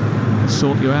and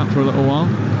sort you out for a little while.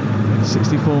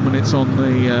 64 minutes on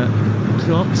the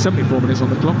clock, 74 minutes on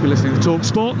the clock. You're listening to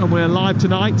Talksport, and we're live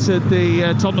tonight at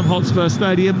the Tottenham Hotspur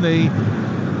Stadium. The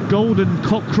golden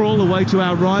cockerel away to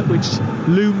our right, which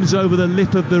looms over the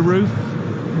lip of the roof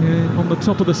on the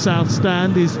top of the south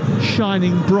stand, is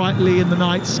shining brightly in the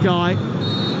night sky.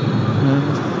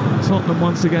 And Tottenham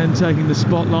once again taking the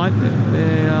spotlight.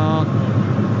 They are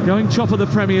going top of the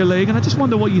Premier League, and I just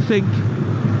wonder what you think,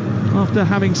 after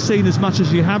having seen as much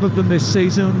as you have of them this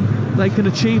season, they can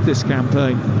achieve this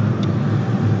campaign.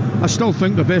 I still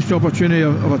think the best opportunity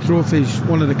of a trophy is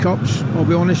one of the cups, I'll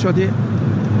be honest with you.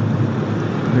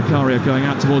 Vicario going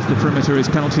out towards the perimeter of his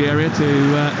penalty area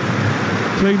to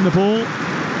clean the ball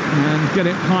and get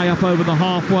it high up over the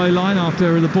halfway line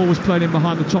after the ball was played in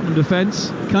behind the Tottenham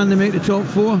defence. Can they make the top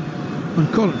 4? On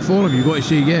current form, you've got to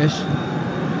say yes.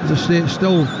 As I say, it's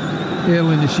still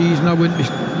early in the season. I wouldn't be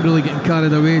really getting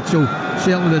carried away till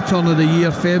certainly the turn of the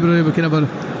year, February. We can have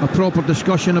a proper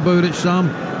discussion about it, Sam.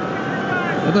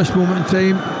 At this moment in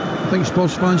time, I think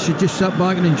Spurs fans should just sit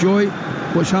back and enjoy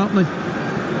what's happening,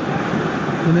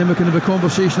 and then we can have a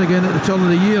conversation again at the turn of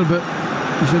the year. But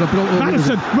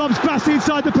Maddison robs Bassey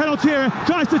inside the penalty area,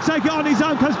 tries to take it on his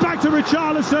own, comes back to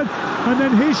Richarlison, and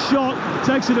then his shot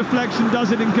takes a deflection,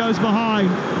 does it, and goes behind.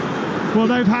 Well,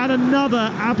 they've had another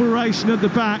aberration at the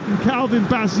back, and Calvin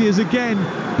Bassey has again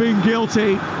been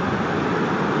guilty.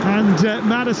 And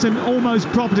Maddison almost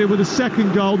profited with a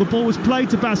second goal. The ball was played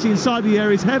to Bassey inside the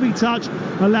area. His heavy touch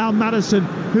allowed Maddison,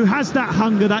 who has that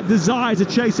hunger, that desire to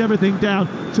chase everything down,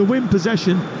 to win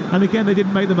possession. And again, they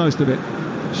didn't make the most of it.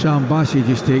 Sam Bassey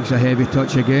just takes a heavy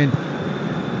touch again.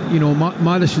 You know,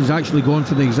 Maddison's actually gone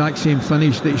for the exact same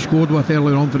finish that he scored with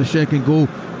earlier on for the second goal.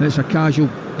 And it's a casual,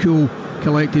 cool,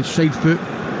 collected side foot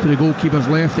to the goalkeeper's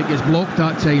left. It gets blocked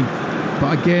that time.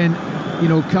 But again, you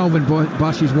know, Calvin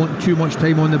Bassey's wanting too much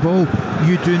time on the ball.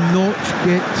 You do not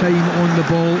get time on the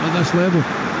ball at this level.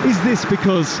 Is this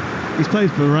because he's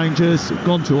played for Rangers,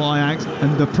 gone to Ajax,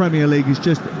 and the Premier League is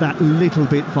just that little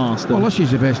bit faster? Well, this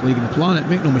is the best league on the planet,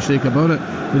 make no mistake about it.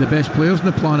 With the best players on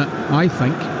the planet, I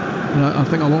think. And I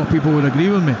think a lot of people would agree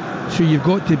with me. So you've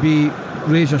got to be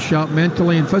razor sharp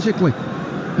mentally and physically.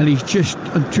 And he's just,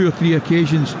 on 2 or 3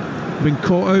 occasions, been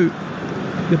caught out.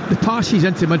 The passes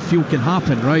into midfield can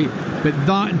happen, right? But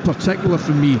that in particular,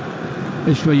 for me,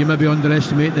 is where you maybe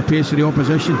underestimate the pace of the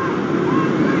opposition.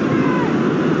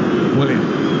 William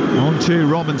on to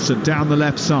Robinson down the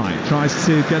left side, tries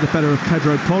to get the better of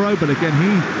Pedro Porro, but again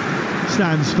he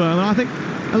stands firm. And I think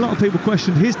a lot of people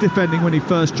questioned his defending when he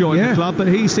first joined the club, but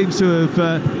he seems to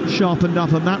have sharpened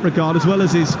up in that regard, as well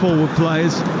as his forward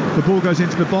players. The ball goes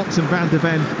into the box and Van de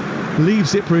Ven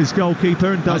leaves it for his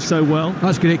goalkeeper and does so well.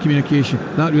 That's great communication,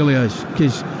 that really is,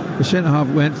 because the centre-half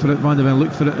went for it, Van de Ven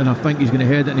looked for it, and I think he's going to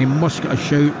head it, and he must get a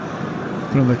shout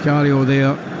from Vicario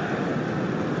there.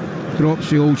 Drops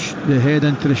the head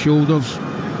into the shoulders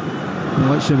and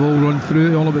lets the ball run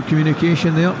through. All about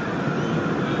communication there.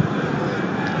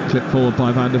 Clip forward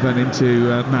by Van de Ven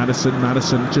into Maddison.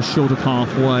 Maddison just short of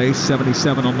halfway,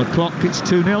 77 on the clock. It's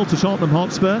 2-0 to Tottenham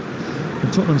Hotspur.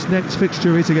 And Tottenham's next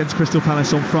fixture is against Crystal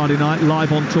Palace on Friday night,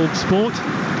 live on Talksport.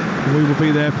 We will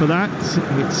be there for that.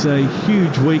 It's a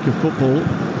huge week of football,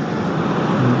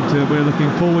 and we're looking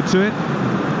forward to it.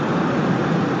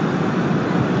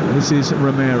 This is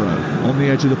Romero on the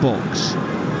edge of the box,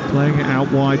 playing it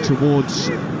out wide towards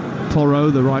Porro,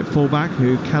 the right fullback,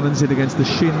 who cannons it against the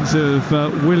shins of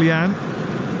Willian.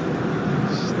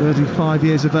 He's 35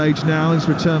 years of age now. He's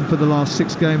returned for the last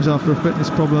 6 games after a fitness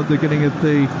problem at the beginning of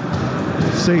the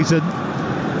season.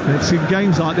 And it's in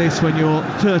games like this, when you're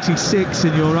 36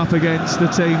 and you're up against the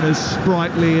team as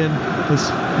sprightly and as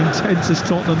intense as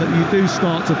Tottenham, that you do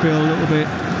start to feel a little bit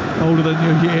older than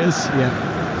your years. Yeah.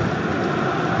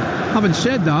 Having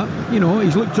said that, you know,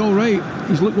 he's looked all right.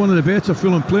 He's looked one of the better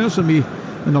Fulham players for me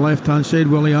on the left-hand side,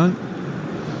 Willian.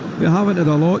 They haven't had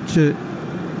a lot to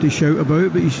shout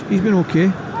about, but he's been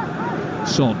okay.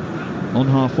 Son on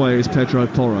halfway is Pedro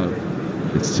Porro.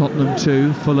 It's Tottenham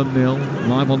 2, Fulham 0,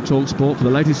 live on Talksport. For the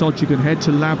latest odds, you can head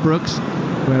to Ladbrokes,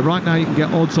 where right now you can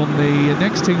get odds on the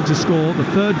next team to score, the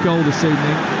third goal this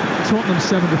evening. Tottenham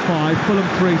 7-5, Fulham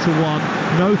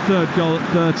 3-1, no third goal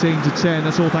at 13-10.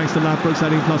 That's all thanks to Ladbrokes,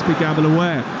 18 plus, be gamble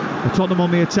aware. Tottenham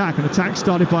on the attack, an attack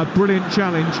started by a brilliant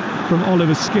challenge from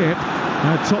Oliver Skipp.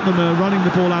 Tottenham are running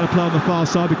the ball out of play on the far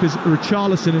side because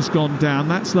Richarlison has gone down.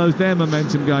 That slows their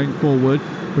momentum going forward.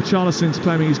 Richarlison's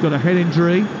claiming he's got a head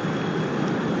injury,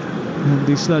 and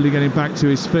he's slowly getting back to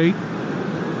his feet.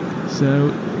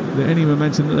 So any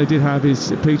momentum that they did have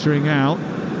is petering out,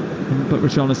 but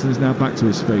Richarlison is now back to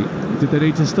his feet. Did they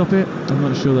need to stop it? I'm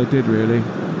not sure they did, really.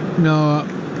 No,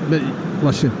 but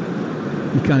listen,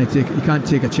 you can't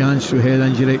take a chance with a head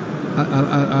injury.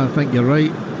 I think you're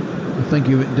right. I think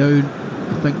he went down.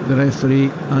 I think the referee,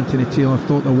 Anthony Taylor,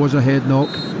 thought there was a head knock.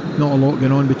 Not a lot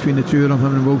going on between the two of them.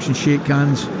 Him and Wilson shake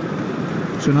hands.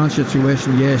 So in answer to your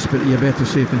question, yes, but you're better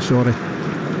safe than sorry.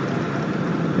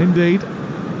 Indeed.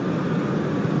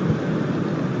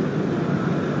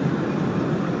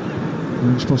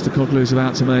 Ange Postecoglou is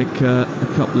about to make a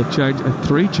couple of changes,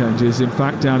 3 changes in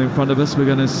fact, down in front of us. We're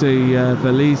going to see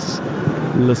Valise,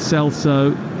 Lo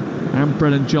Celso and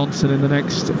Brennan Johnson in the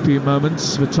next few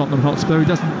moments for Tottenham Hotspur. He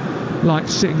doesn't like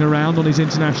sitting around on his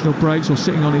international breaks or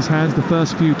sitting on his hands. The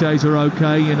first few days are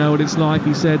okay, you know what it's like,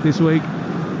 he said this week.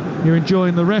 You're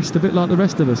enjoying the rest, a bit like the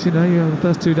rest of us, you know, you're on the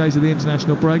first 2 days of the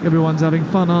international break, everyone's having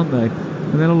fun, aren't they?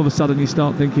 And then all of a sudden you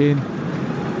start thinking,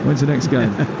 when's the next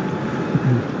game?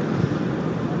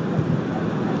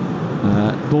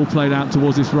 Ball played out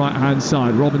towards his right-hand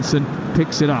side. Robinson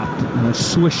picks it up. And a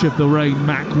swish of the rain,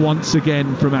 Mac, once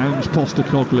again from Ange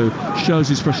Postecoglou. Shows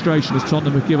his frustration as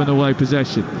Tottenham have given away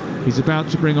possession. He's about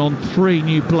to bring on 3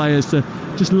 new players to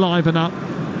just liven up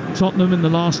Tottenham in the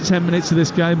last 10 minutes of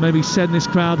this game, maybe send this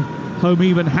crowd home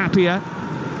even happier.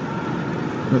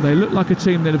 But they look like a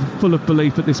team that are full of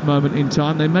belief at this moment in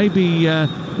time. They may be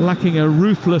lacking a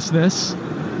ruthlessness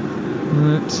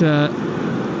that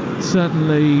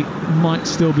certainly might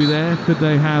still be there. Could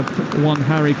they have one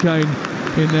Harry Kane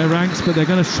in their ranks? But they're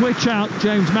going to switch out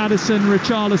James Maddison,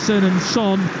 Richarlison and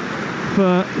Son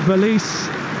for Valise,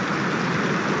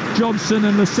 Johnson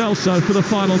and Lo Celso for the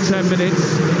final 10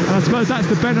 minutes. And I suppose that's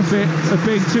the benefit of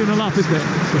being 2-0 up, isn't it?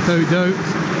 Without doubt.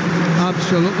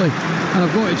 Absolutely. And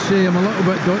I've got to say, I'm a little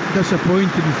bit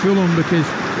disappointed in Fulham, because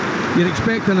you're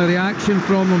expecting a reaction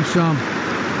from them, Sam.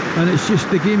 And it's just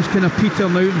the game's kind of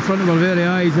petering out in front of our very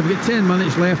eyes. They've got 10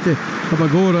 minutes left to have a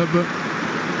go at it, but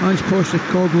Ange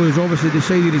Postecoglou has obviously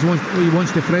decided he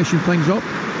wants to freshen things up.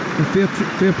 And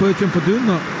fair play to him for doing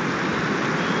that.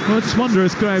 Well, I just wonder,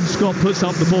 as Graham Scott puts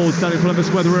up the balls down in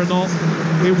Plymouth, whether or not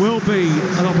it will be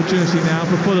an opportunity now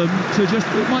for Fulham to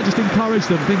it might just encourage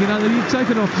them, thinking, you've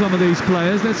taken off some of these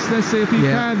players, let's see if you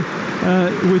can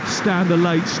withstand a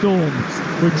late storm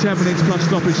with 10 minutes plus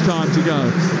stoppage time to go.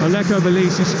 Aleko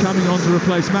Valise is coming on to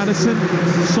replace Maddison.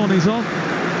 Son is off,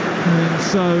 and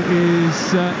so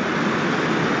is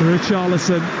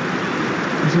Richarlison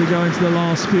as we go into the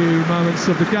last few moments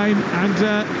of the game.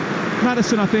 And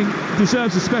Maddison, I think,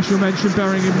 deserves a special mention,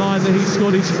 bearing in mind that he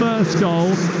scored his first goal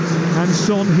and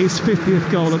Son his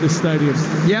 50th goal at the stadium.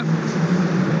 Yep,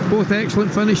 both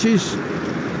excellent finishes,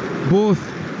 both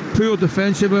poor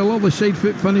defensively. A lovely side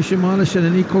foot finish in Maddison,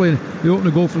 and equally the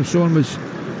opening goal from Son was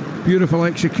beautiful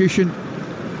execution.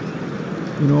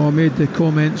 You know, I made the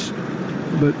comments,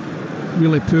 but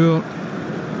really poor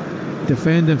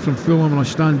defending from Fulham, and I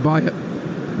stand by it.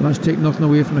 And that's taking nothing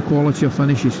away from the quality of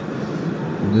finishes.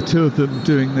 And the two of them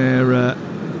doing their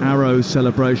arrow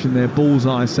celebration, their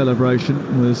bullseye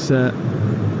celebration, was the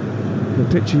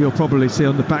picture you'll probably see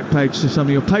on the back page to some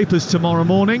of your papers tomorrow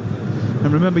morning.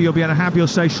 And remember, you'll be able to have your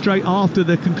say straight after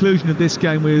the conclusion of this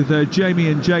game with Jamie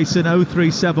and Jason.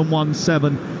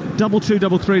 03717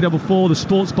 223344. The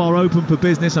sports bar open for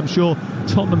business. I'm sure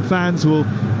Tottenham fans will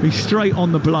be straight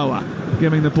on the blower,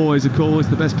 giving the boys a call. It's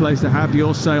the best place to have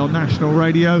your say on national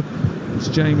radio. It's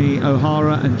Jamie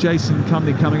O'Hara and Jason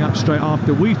Cundy coming up straight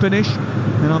after we finish,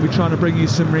 and I'll be trying to bring you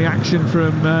some reaction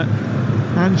from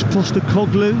Ange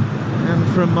Postecoglou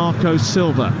and from Marco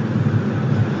Silva.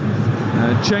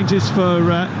 Changes for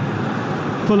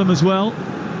Fulham as well.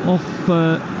 Off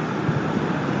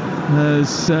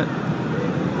has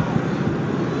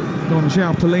gone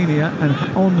João Palhinha, and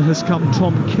on has come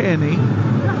Tom Kearney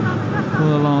for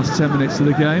the last 10 minutes of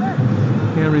the game.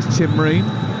 Here is Tim Ream,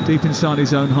 deep inside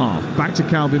his own half. Back to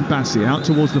Calvin Bassey, out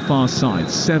towards the far side.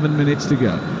 7 minutes to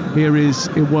go. Here is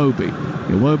Iwobi.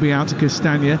 Iwobi out to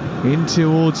Castagna, in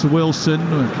towards Wilson.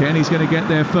 Kenny's going to get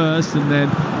there first, and then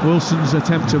Wilson's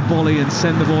attempt to volley and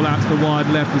send the ball out to the wide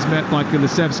left is met by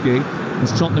Kulusevski.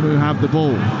 It's Tottenham who have the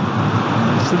ball.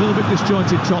 It's a little bit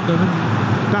disjointed, Tottenham,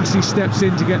 and Bassey steps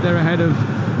in to get there ahead of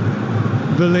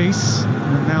Valise.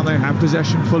 And now they have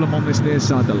possession, Fulham on this near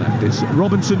side, the left. It's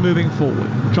Robinson moving forward,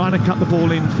 trying to cut the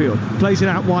ball infield, plays it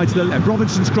out wide to the left.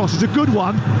 Robinson's cross is a good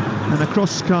one, and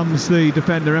across comes the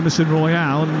defender Emerson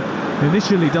Royale, and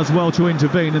initially does well to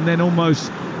intervene, and then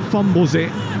almost fumbles it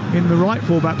in the right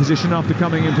fullback position after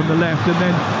coming in from the left. And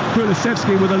then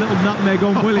Kulusevski with a little nutmeg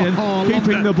on Willian,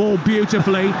 keeping the ball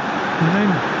beautifully, and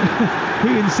then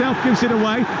he himself gives it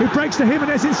away. It breaks to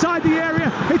Jimenez inside the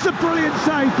area. It's a brilliant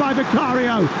save by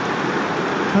Vicario.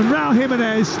 And Raul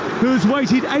Jimenez, who's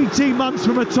waited 18 months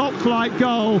from a top-flight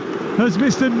goal, has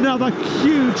missed another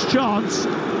huge chance.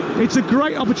 It's a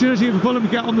great opportunity for Fulham to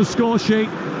get on the score sheet,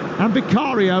 and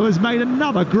Vicario has made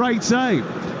another great save.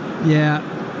 Yeah,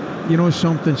 you know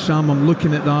something, Sam, I'm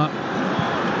looking at that,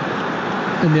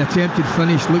 and the attempted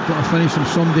finish looked like a finish from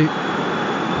somebody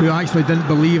who actually didn't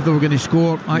believe they were going to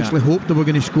score, hoped they were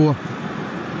going to score.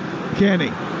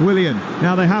 Kearney, Willian,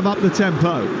 now they have up the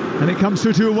tempo, and it comes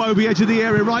through to Iwobi, edge of the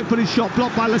area, right-footed shot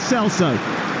blocked by Lo Celso.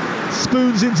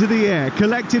 Spoons into the air,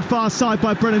 collected far side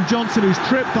by Brennan Johnson, who's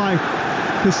tripped by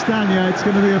Castagna. It's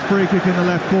going to be a free kick in the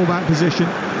left full-back position.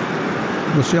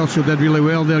 Lo Celso did really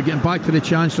well there, getting back to the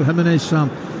chance for Jimenez, Sam.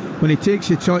 When he takes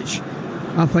the touch,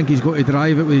 I think he's got to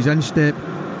drive it with his instep.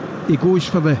 He goes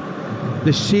for the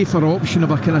safer option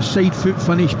of a kind of side foot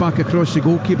finish back across the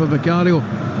goalkeeper, Vicario.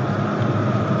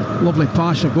 Lovely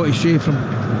pass, I've got to say, from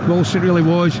Wilson, really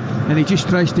was, and he just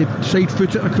tries to side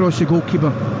foot it across the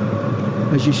goalkeeper.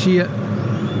 As you see it,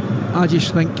 I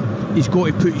just think he's got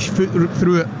to put his foot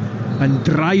through it and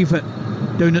drive it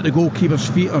down at the goalkeeper's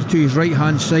feet or to his right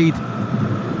hand side.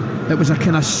 it was a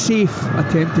kind of safe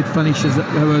attempted finish, as how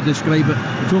I would describe it.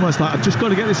 It's almost like, I've just got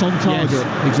to get this on target.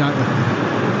 Yes, exactly.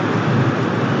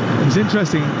 It was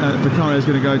interesting, Vicario is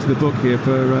going to go to the book here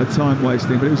for time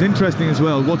wasting, but it was interesting as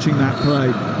well watching that play.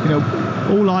 You know,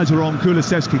 all eyes were on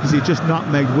Kulusevski because he just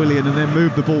nutmegged Willian and then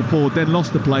moved the ball forward, then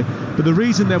lost the play. But the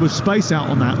reason there was space out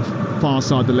on that far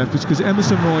side of the left was because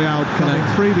Emerson Royale, coming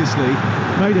previously,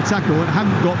 made a tackle and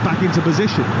hadn't got back into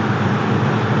position.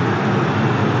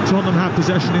 Tottenham have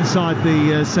possession inside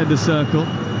the centre circle.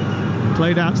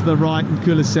 Played out to the right, and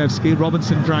Kulusevski.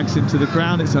 Robinson drags him to the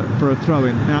ground. It's for a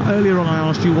throw-in. Now, earlier on, I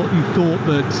asked you what you thought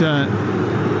that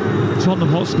Tottenham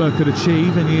Hotspur could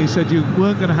achieve, and you said you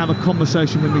weren't going to have a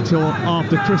conversation with me till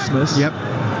after Christmas. Yep.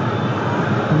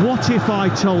 What if I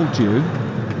told you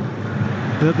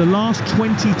that the last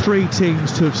 23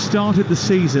 teams to have started the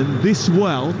season this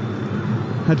well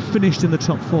had finished in the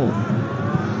top 4?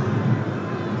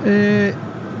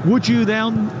 Would you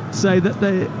then say that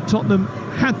Tottenham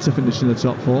had to finish in the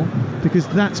top 4 because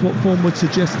that's what form would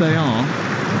suggest they are?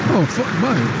 Oh,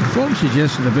 form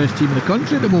suggests they're the best team in the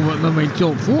country at the moment. I mean,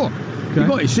 top 4. Okay. You've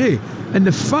got to say, and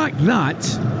the fact that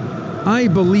I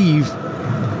believe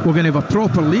we're going to have a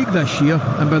proper league this year,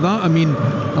 and by that I mean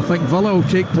I think Villa will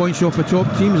take points off the top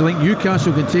teams. I think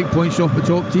Newcastle can take points off the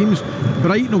top teams.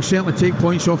 Brighton will certainly take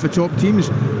points off the top teams.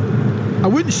 I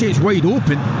wouldn't say it's wide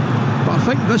open, but I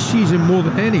think this season more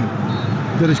than any,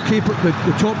 there is capable.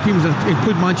 The top teams,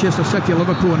 include Manchester City,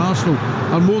 Liverpool and Arsenal,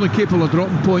 are more than capable of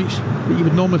dropping points that you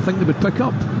would normally think they would pick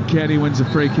up. Kenny wins a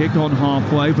free kick on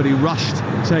halfway, but he rushed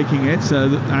taking it, so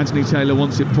that Anthony Taylor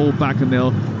wants it pulled back and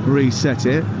they'll reset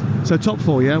it. So top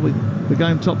 4, yeah? We're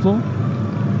going top 4?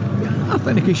 Yeah, I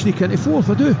think they can sneak into 4th,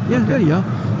 I do. Yeah, okay. There you are.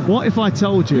 What if I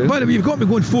told you... By the way, you've got me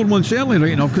going 4 months early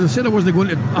right now, because I said I wasn't going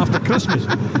to after Christmas.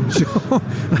 So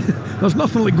there's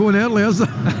nothing like going early, is there?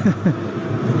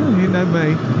 You know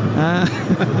me.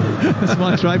 That's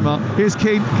my trademark. Here's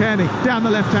Kearney down the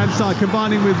left-hand side,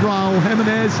 combining with Raul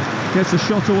Jimenez. Gets a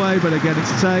shot away, but again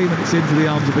it's tame and it's into the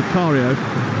arms of Vicario.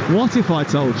 What if I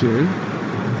told you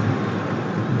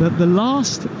that the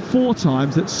last 4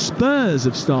 times that Spurs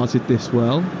have started this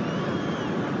well,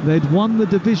 they'd won the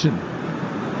division?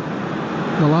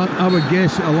 Well, I would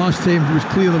guess the last time it was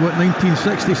clearly what,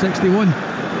 1960-61.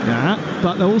 Yeah,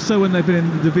 but also when they've been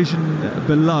in the division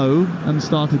below and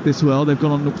started this well, they've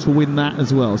gone on to win that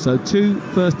as well. So 2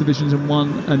 first divisions and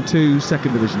 1 and 2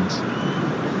 second divisions.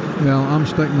 Well, I'm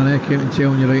sticking my neck out and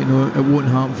telling you right now, it won't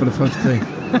happen for the first time.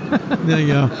 There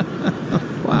you are.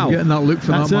 Wow. I'm getting that look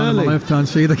from that man on the left-hand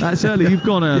side. That's early. You've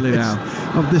gone early now.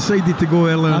 I've decided to go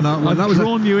early on that one. I've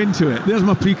drawn you into it. There's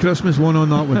my pre-Christmas one on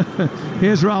that one.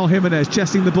 Here's Raul Jimenez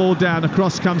chesting the ball down.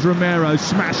 Across comes Romero,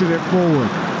 smashes it forward.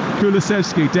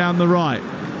 Kulusevski down the right.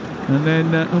 And then,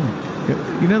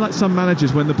 you know, like some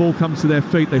managers, when the ball comes to their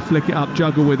feet, they flick it up,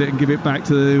 juggle with it and give it back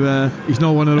to... He's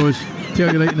not one of those.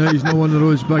 Tell you right now, he's not one of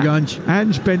those, big Ange.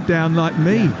 Ange bent down like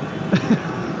me. Yeah.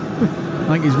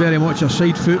 I think he's very much a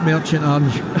side foot merchant,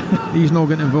 Ange. He's not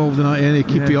getting involved in that any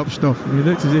keepy up stuff. He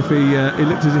looked as if he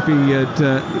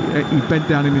bent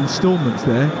down in instalments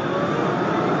there.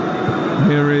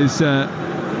 Here is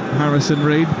Harrison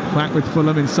Reed back with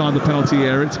Fulham inside the penalty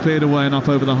area. It's cleared away and up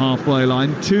over the halfway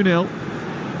line. 2-0.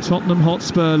 Tottenham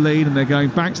Hotspur lead, and they're going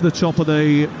back to the top of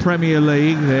the Premier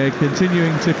League. They're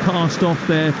continuing to cast off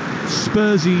their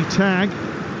Spursy tag.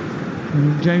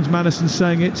 And James Maddison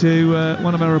saying it to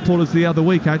one of our reporters the other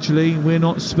week, actually. We're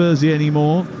not Spursy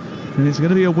anymore. And it's going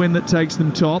to be a win that takes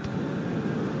them top.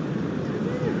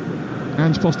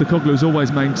 Ange Postecoglou has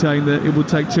always maintained that it would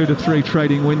take 2 to 3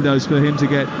 trading windows for him to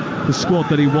get the squad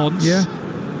that he wants. Yeah.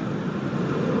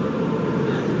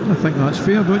 I think that's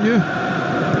fair, don't you?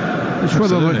 It's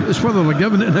whether they're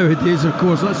giving it nowadays, of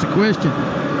course. That's the question.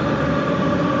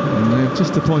 And they've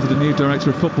just appointed a new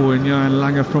director of football in Johan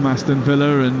Langer from Aston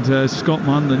Villa, and Scott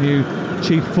Munn, the new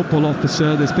chief football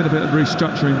officer. There's been a bit of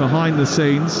restructuring behind the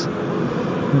scenes.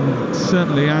 And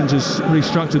certainly Ange has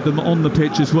restructured them on the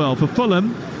pitch as well. For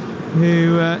Fulham,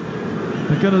 who are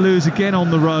going to lose again on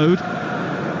the road,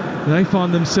 they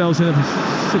find themselves in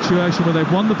a situation where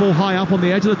they've won the ball high up on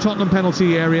the edge of the Tottenham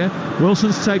penalty area.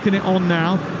 Wilson's taken it on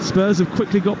now. Spurs have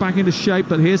quickly got back into shape,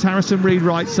 but here's Harrison Reed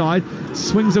right side,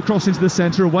 swings across into the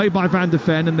centre, away by Van der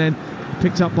Ven, and then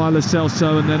picked up by Lo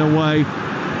Celso, and then away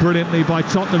brilliantly by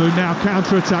Tottenham, who now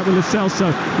counter-attack with Lo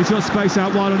Celso. He's got space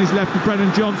out wide on his left for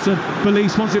Brennan Johnson.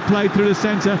 Belize wants it played through the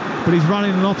centre, but he's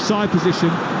running in an offside position,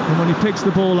 and when he picks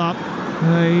the ball up,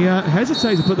 they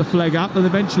hesitate to put the flag up, and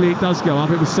eventually it does go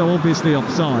up. It was so obviously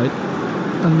offside.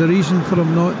 And the reason for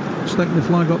him not sticking the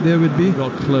flag up there would be?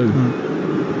 Got a clue.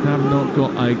 Have not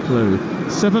got a clue.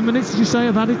 7 minutes, did you say,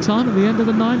 of added time at the end of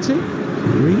the 90?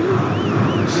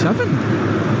 Really? 7?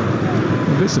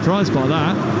 I'm a bit surprised by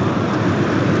that.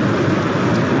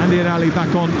 Andy and Ali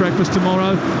back on Breakfast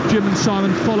tomorrow. Jim and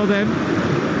Simon follow them.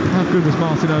 How good was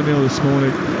Martin O'Neill this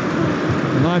morning?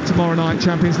 Live tomorrow night,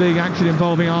 Champions League action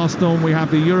involving Arsenal. We have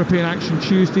the European action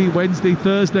Tuesday, Wednesday,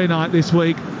 Thursday night this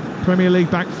week. Premier League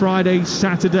back Friday,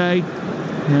 Saturday,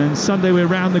 and Sunday we're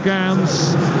round the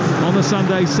grounds on the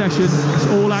Sunday session. It's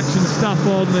all action stuff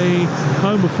on the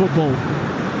home of football.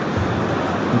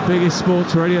 The biggest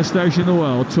sports radio station in the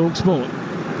world, Talksport.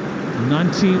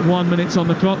 91 minutes on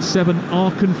the clock, 7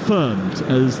 are confirmed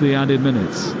as the added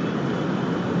minutes.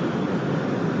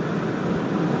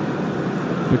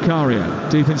 Vicario,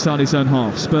 deep inside his own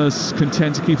half. Spurs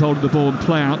content to keep hold of the ball and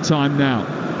play out time now.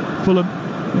 Fulham,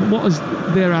 what is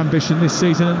their ambition this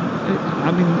season?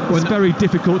 I mean, it's very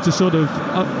difficult to sort of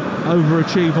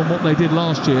overachieve on what they did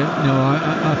last year. No,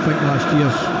 I think last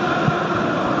year's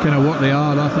kind of what they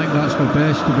are. I think that's their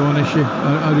best, to be honest with you.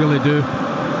 I really do.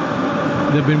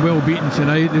 They've been well beaten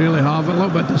tonight, they really have. A little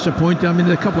bit disappointed. I mean,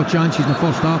 there are a couple of chances in the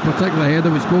first half, particularly ahead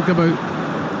that we spoke about,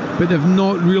 but they've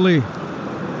not really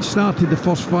started the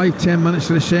first 5-10 minutes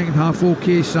of the second half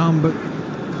okay, Sam. But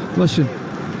listen,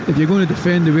 if you're going to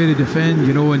defend the way they defend,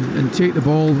 you know, and take the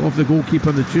ball off the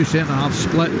goalkeeper, the two centre halves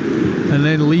split, and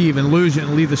then leave and lose it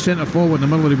and leave the centre forward in the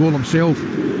middle of the goal himself,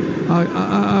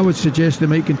 I would suggest they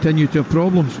might continue to have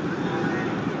problems.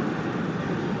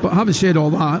 But having said all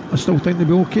that, I still think they'll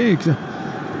be okay, because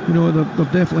you know, they're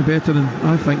definitely better than,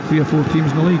 I think, 3 or 4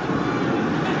 teams in the league.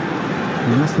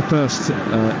 And that's the first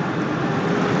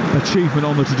achievement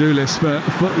on the to-do list for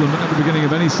Fulham at the beginning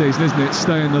of any season, isn't it?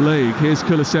 Stay in the league. Here's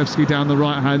Kulusevski down the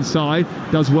right-hand side.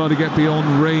 Does well to get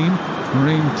beyond Ream.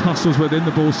 Ream tussles within.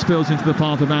 The ball spills into the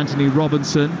path of Anthony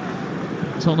Robinson.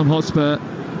 Tottenham Hotspur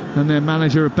and their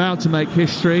manager about to make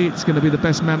history. It's going to be the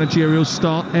best managerial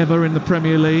start ever in the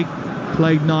Premier League.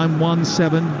 Played 9, won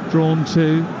 7, drawn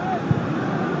 2.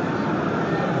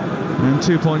 And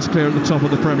 2 points clear at the top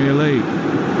of the Premier League.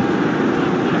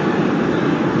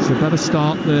 It's a better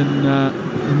start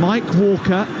than Mike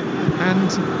Walker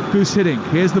and Goose Hiddink.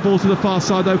 Here's the ball to the far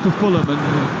side though for Fulham,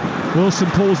 and Wilson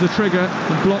pulls the trigger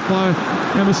and blocked by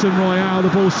Emerson Royale. The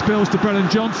ball spills to Brennan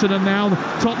Johnson, and now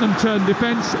Tottenham turn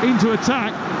defence into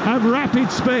attack at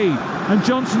rapid speed, and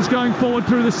Johnson's going forward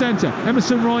through the centre.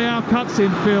 Emerson Royale cuts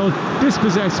infield,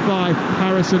 dispossessed by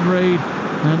Harrison Reed,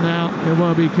 and now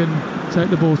Iwobi can take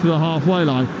the ball to the halfway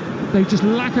line. They just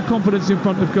lack a confidence in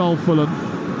front of goal, Fulham.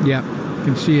 Yeah, you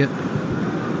can see it.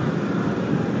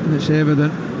 And it's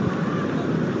evident.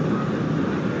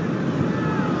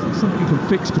 It's something you can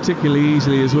fix particularly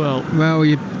easily as well. Well,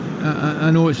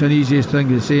 I know it's an easiest thing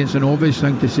to say, it's an obvious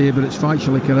thing to say, but it's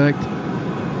factually correct.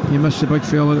 You miss the big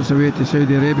fella that's away to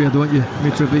Saudi Arabia, don't you?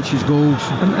 Mitrovic's goals.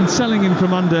 And selling him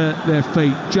from under their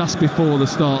feet just before the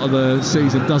start of the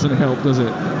season doesn't help, does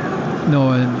it?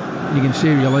 No, and you can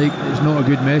say what you like, it's not a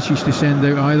good message to send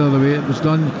out either, the way it was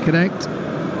done, correct?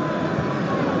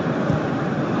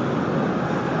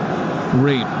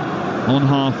 Ream on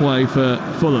halfway for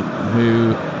Fulham,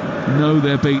 who know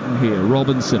they're beaten here.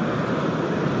 Robinson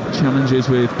challenges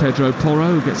with Pedro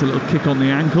Porro, who gets a little kick on the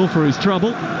ankle for his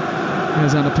trouble.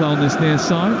 There's Anapel on this near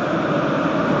side.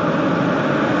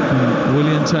 And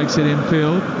Willian takes it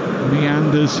infield,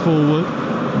 meanders forward,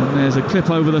 and there's a clip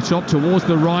over the top towards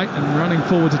the right, and running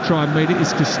forward to try and meet it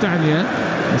is Castagna.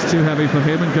 It's too heavy for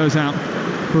him and goes out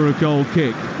for a goal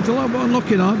kick. It's a little bit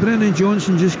unlucky that Brennan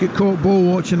Johnson just got caught ball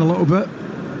watching a little bit,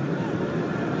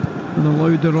 and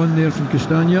allowed the run there from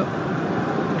Castagna.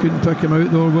 Couldn't pick him out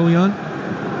though, Willian.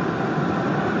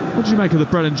 What did you make of the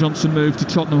Brennan Johnson move to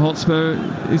Tottenham Hotspur?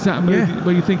 Is that a move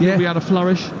where you think he'll be able to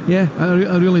flourish? Yeah,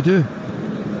 I really do.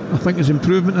 I think there's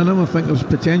improvement in him. I think there's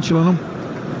potential in him,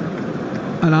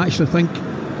 and I actually think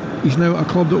he's now at a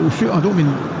club that will suit. I don't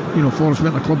mean, you know, Forrest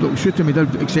went to a club that will suit him. He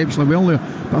did exceptionally well there,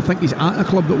 but I think he's at a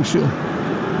club that will suit him.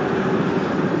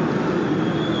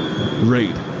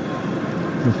 Reid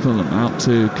for Fulham, out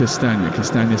to Castagna.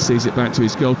 Castagna sees it back to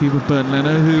his goalkeeper Bernd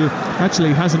Leno, who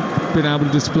actually hasn't been able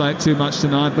to display it too much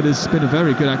tonight, but has been a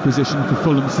very good acquisition for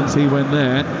Fulham since he went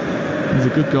there. He's a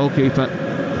good goalkeeper.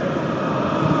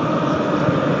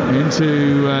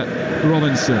 Into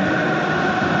Robinson.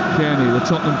 Kearney, the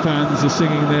Tottenham fans are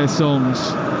singing their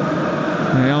songs.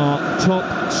 They are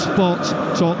top spot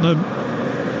Tottenham.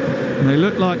 And they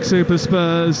look like Super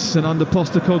Spurs, and under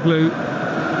Postecoglou,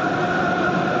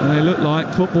 and they look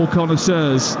like football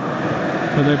connoisseurs.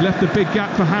 But they've left a big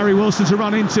gap for Harry Wilson to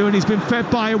run into, and he's been fed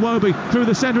by Iwobi. Through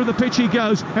the centre of the pitch he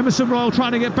goes. Emerson Royal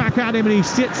trying to get back at him, and he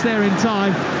sits there in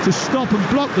time to stop and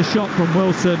block the shot from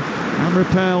Wilson and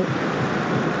repel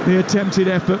the attempted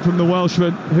effort from the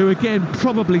Welshman, who again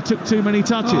probably took too many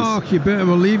touches. Oh, you better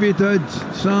believe he did,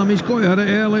 Sam. He's got to hit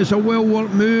it early. It's a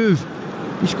well-worked move.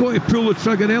 He's got to pull the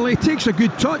trigger early. He takes a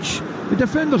good touch. The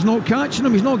defender's not catching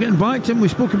him. He's not getting back to him. We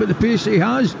spoke about the pace that he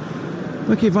has.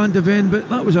 Lucky Van de Ven, but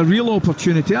that was a real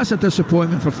opportunity. That's a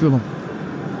disappointment for Fulham.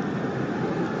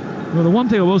 Well, the one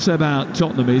thing I will say about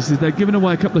Tottenham is they're giving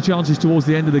away a couple of chances towards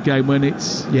the end of the game when it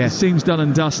seems done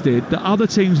and dusted, that other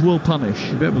teams will punish.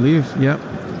 You better believe, yeah.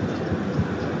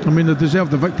 I mean, they deserve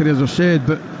the victory, as I said,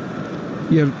 but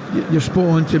you're spot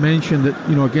on to mention that,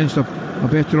 you know, against a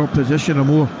better opposition, a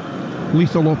more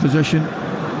lethal opposition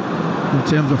in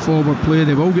terms of forward play,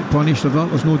 they will get punished of that,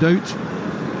 there's no doubt.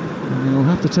 And they'll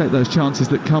have to take those chances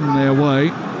that come their way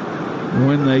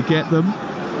when they get them.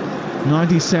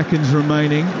 90 seconds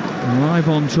remaining, live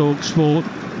on Talksport.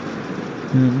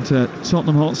 And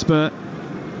Tottenham Hotspur,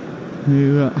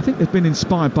 who I think they've been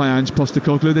inspired by Ange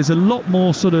Postecoglou. There's a lot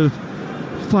more sort of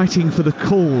fighting for the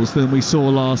cause than we saw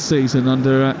last season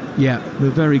under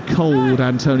the very cold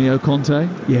Antonio Conte.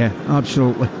 Yeah,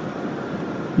 absolutely.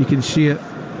 You can see it.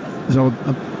 There's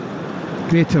a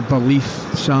greater belief,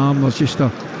 Sam. There's just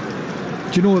a...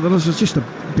 Do you know what there is? There's just a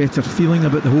better feeling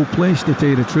about the whole place, to tell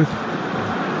you the truth.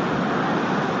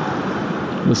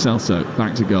 Lo Celso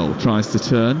back to goal, tries to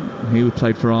turn. He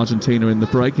played for Argentina in the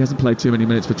break. He hasn't played too many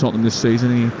minutes for Tottenham this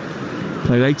season. He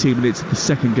played 18 minutes at the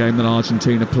second game that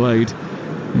Argentina played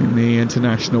in the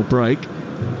international break.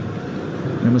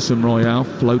 Emerson Royal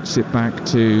floats it back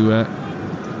to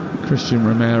Christian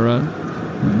Romero,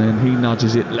 and then he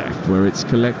nudges it left, where it's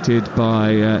collected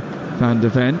by Van de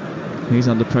Ven. He's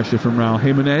under pressure from Raul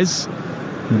Jimenez,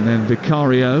 and then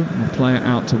Vicario will play it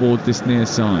out towards this near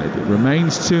side. It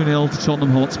remains 2-0 to Tottenham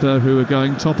Hotspur, who are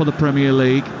going top of the Premier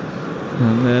League,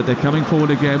 and they're coming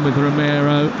forward again with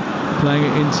Romero playing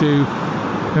it into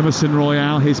Emerson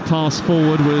Royal. His pass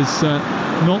forward was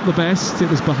not the best. It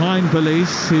was behind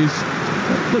Valise, who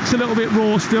looks a little bit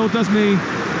raw still, doesn't he?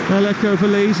 Eleko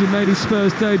Valise, who made his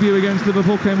Spurs debut against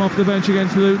Liverpool, came off the bench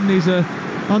against Luton. He's a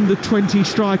under-20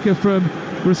 striker from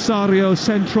Rosario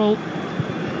Central.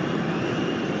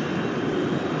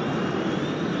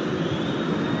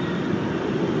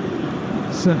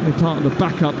 Certainly part of the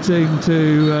backup team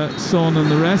to Son and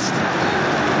the rest.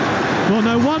 Well,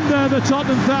 no wonder the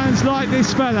Tottenham fans like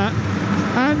this fella.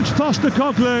 Ange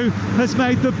Postecoglou has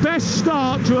made the best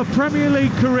start to a Premier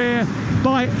League career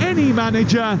by any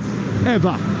manager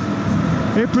ever.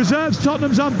 It preserves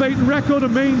Tottenham's unbeaten record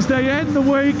and means they end the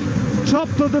week top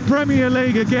of the Premier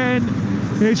League again.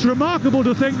 It's remarkable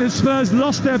to think that Spurs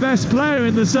lost their best player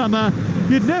in the summer.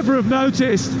 You'd never have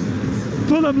noticed.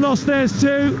 Fulham lost theirs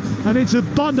too, and it's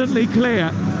abundantly clear.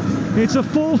 It's a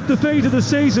fourth defeat of the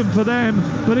season for them,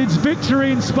 but it's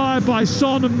victory inspired by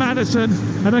Son and Maddison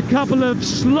and a couple of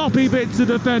sloppy bits of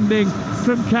defending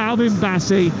from Calvin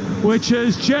Bassey, which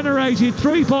has generated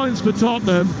 3 points for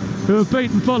Tottenham, who have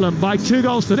beaten Fulham by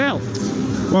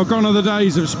 2-0. Well, gone are the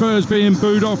days of Spurs being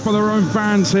booed off by their own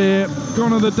fans here.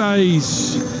 Gone are the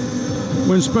days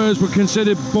when Spurs were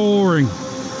considered boring.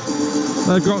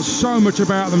 They've got so much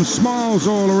about them. Smiles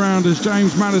all around as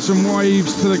James Maddison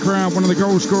waves to the crowd, one of the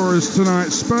goal scorers tonight.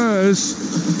 Spurs,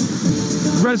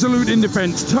 resolute in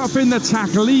defence, tough in the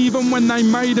tackle. Even when they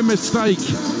made a mistake,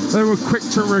 they were quick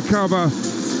to recover.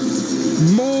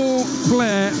 More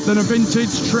flair than a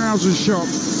vintage trousers shop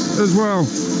as well.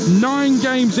 9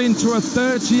 games into a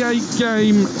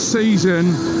 38-game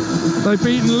season. They've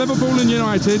beaten Liverpool and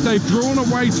United. They've drawn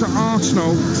away to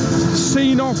Arsenal.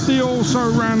 Seen off the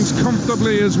also-rans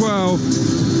comfortably as well.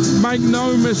 Make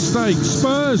no mistake,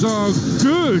 Spurs are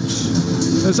good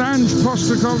as Ange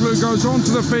Postecoglou goes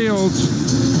onto the field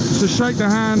to shake the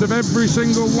hand of every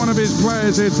single one of his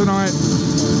players here tonight.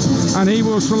 And he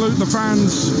will salute the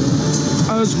fans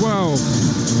as well.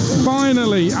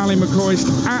 Finally, Ali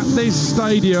McCoist, at this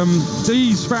stadium,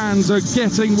 these fans are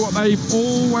getting what they've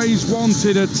always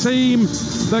wanted, a team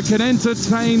that can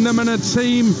entertain them and a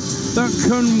team that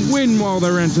can win while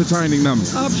they're entertaining them.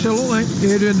 Absolutely,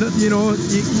 Adrian. You know,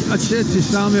 I said to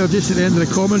Samuel just at the end of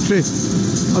the commentary,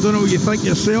 I don't know what you think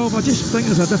yourself, I just think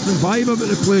there's a different vibe about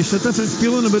the place, a different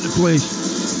feeling about the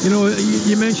place. You know,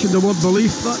 you mentioned the word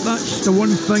belief. That's the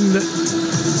one thing that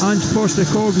Ange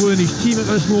Postecoglou and his team at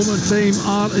this moment in time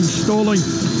are installing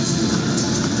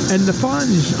in the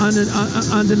fans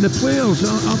and in the players.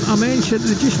 I mentioned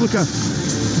they just look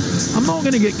I'm not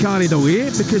going to get carried away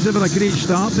because they've had a great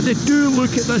start, but they do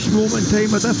look at this moment in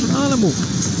time a different animal.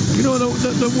 You know,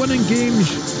 they're winning games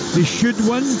they should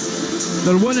win.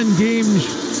 They're winning games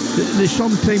that they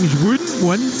sometimes wouldn't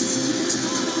win.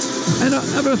 And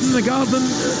everything in the garden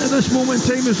at this moment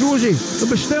in time is rosy. There'll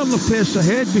be sterner tests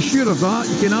ahead, be sure of that.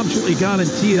 You can absolutely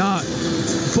guarantee that.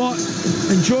 But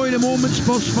enjoy the moment,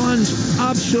 Spurs fans.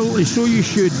 Absolutely, so you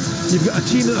should. You've got a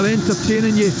team that are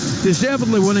entertaining you,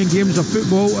 deservedly winning games of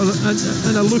football,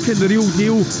 and are looking the real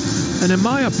deal. And in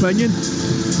my opinion,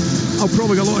 I'll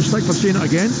probably get a lot of stick for saying it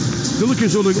again, they look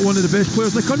as though they've got one of the best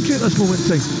players in the country at this moment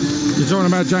in time. You're talking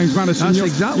about James Maddison. That's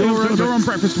exactly what I'm talking about. You're on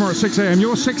breakfast tomorrow at 6 a.m.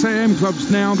 Your 6 a.m. club's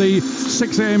now the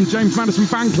 6 a.m. James Maddison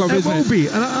fan club, isn't it? It will be.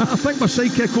 And I think my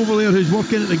sidekick over there who's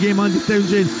working at the game, Andy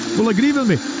Townsend, will agree with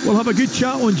me. We'll have a good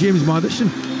chat on James Maddison.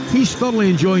 He's thoroughly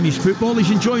enjoying his football.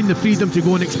 He's enjoying the freedom to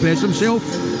go and express himself.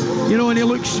 You know, and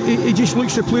he just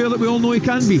looks the player that we all know he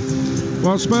can be.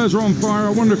 Well, Spurs are on fire.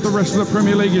 I wonder if the rest of the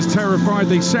Premier League is terrified.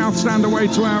 The South Stand away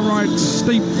to our right,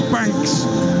 steep banks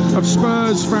of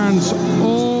Spurs fans,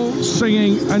 all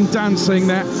singing and dancing.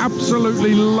 They're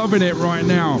absolutely loving it right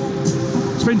now.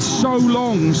 It's been so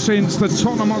long since the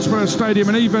Tottenham Hotspur Stadium,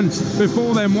 and even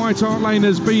before then, White Hart Lane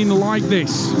has been like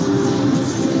this.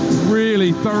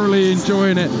 Really thoroughly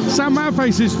enjoying it. Sam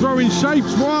Madface is throwing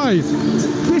shapes. Why?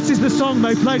 This is the song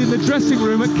they played in the dressing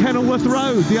room at Kenilworth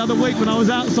Road the other week when I was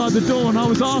outside the door and I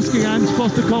was asking Hans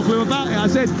Postecoglou about it. I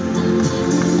said,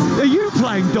 "Are you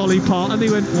playing Dolly Parton?" And he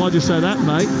went, "Why'd you say that,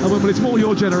 mate?" I went, "Well, it's more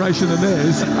your generation than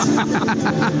theirs."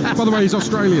 By the way, he's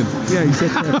Australian. Yeah, he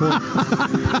said fair point.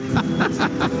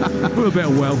 We're a bit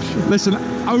of Welsh. Listen,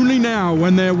 only now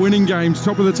when they're winning games,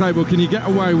 top of the table, can you get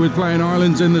away with playing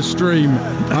Islands in the Stream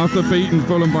after beating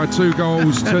Fulham by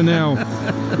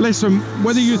 2-0. Listen,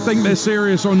 whether you think they're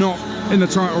serious or not in the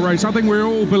title race, I think we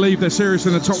all believe they're serious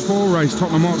in the top 4 race,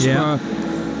 Tottenham Hotspur. Yeah.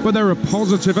 But they're a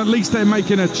positive. At least they're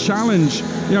making a challenge.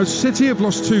 You know, City have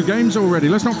lost 2 games already.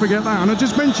 Let's not forget that. And I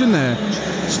just mentioned there,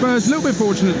 Spurs a little bit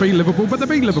fortunate to beat Liverpool, but they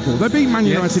beat Liverpool. They beat Man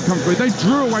United comfortably. They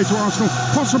drew away to Arsenal,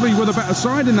 possibly with a better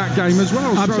side in that game as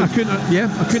well. I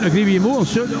couldn't agree with you more.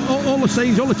 So all the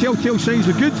signs, all the telltale signs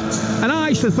are good. And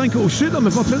I actually think it will suit them.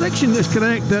 If my prediction is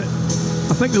correct, that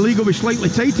I think the league will be slightly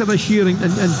tighter this year,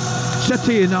 and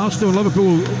City and Arsenal and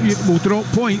Liverpool will drop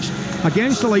points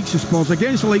against the likes of Spurs,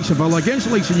 against the likes of Villa, against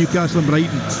the likes of Newcastle and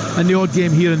Brighton, and the odd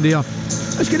game here and there.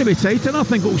 It's going to be tight, and I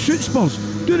think it will suit Spurs.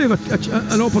 Do they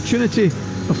have an opportunity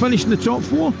of finishing the top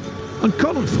 4? On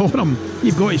current form,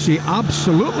 you've got to say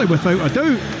absolutely, without a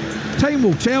doubt. Time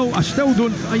will tell. I still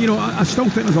don't, I still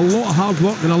think there's a lot of hard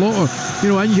work and a lot of,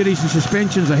 injuries and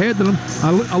suspensions ahead of them.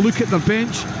 I look at their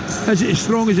bench. Is it as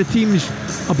strong as the teams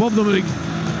above them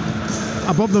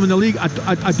in the league?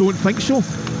 I don't think so.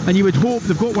 And you would hope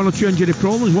they've got 1 or 2 injury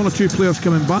problems, 1 or 2 players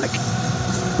coming back.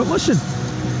 But listen,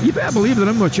 you better believe they're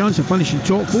in with a chance of finishing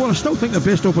top 4. I still think the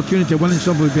best opportunity of winning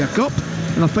something would be a cup.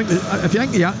 And I think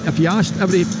that if you asked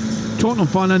every Tottenham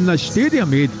fan in this stadium,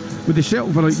 would they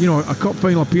settle for a cup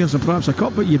final appearance and perhaps a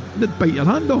cup, but they'd bite your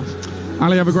hand off.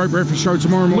 Ali, have a great breakfast show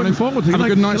tomorrow morning. Looking forward to it. Have a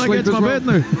good night's sleep as well. Bed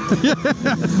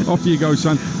now? Off you go,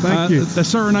 son. Thank you. They're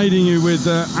serenading you with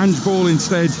Ange Ball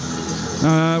instead,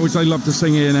 which they love to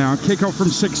sing here now. Kick-off from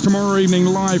 6 tomorrow evening,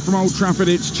 live from Old Trafford.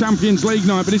 It's Champions League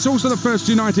night, but it's also the first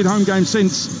United home game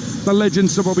since the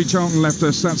legend Sir Bobby Charlton left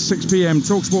us. That's 6 p.m.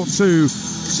 Talksport 2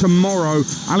 tomorrow.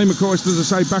 Ali McCoy,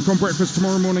 as I say, back on breakfast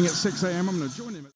tomorrow morning at 6 a.m. I'm going to join him.